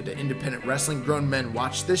dedicated to independent wrestling. Grown Men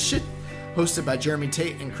Watch This Shit, hosted by Jeremy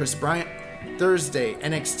Tate and Chris Bryant. Thursday,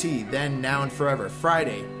 NXT, Then, Now, and Forever.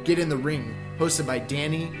 Friday, Get in the Ring, hosted by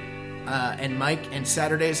Danny and Mike. And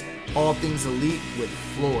Saturdays, All Things Elite with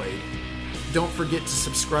Floyd. Don't forget to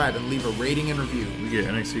subscribe and leave a rating and review. We get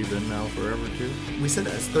NXT Then, Now, Forever, too? We said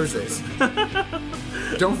that. It's Thursdays.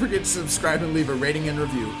 Don't forget to subscribe and leave a rating and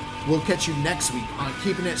review. We'll catch you next week on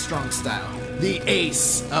Keeping It Strong Style, the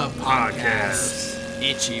ace of podcasts.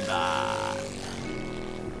 Ichiban.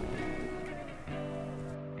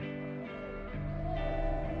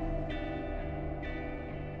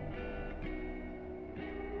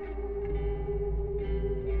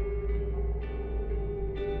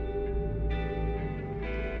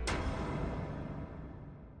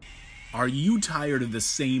 Are you tired of the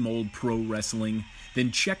same old pro wrestling?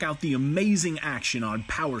 Then check out the amazing action on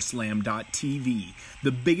Powerslam.tv,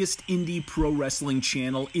 the biggest indie pro wrestling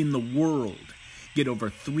channel in the world. Get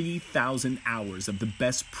over 3,000 hours of the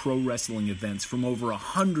best pro wrestling events from over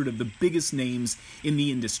 100 of the biggest names in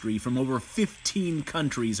the industry from over 15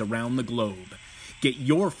 countries around the globe. Get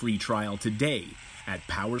your free trial today at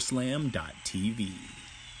Powerslam.tv.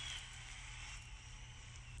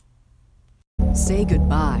 Say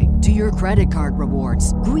goodbye to your credit card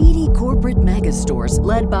rewards. Greedy corporate mega stores,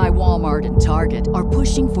 led by Walmart and Target, are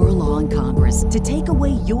pushing for a law in Congress to take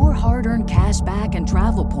away your hard-earned cash back and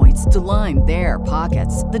travel points to line their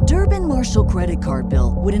pockets. The Durbin-Marshall credit card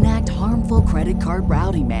bill would enact harmful credit card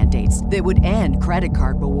routing mandates that would end credit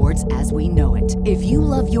card rewards as we know it. If you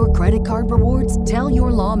love your credit card rewards, tell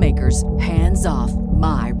your lawmakers, hands off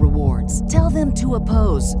my rewards. Tell them to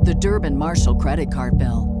oppose the Durbin-Marshall credit card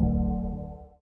bill.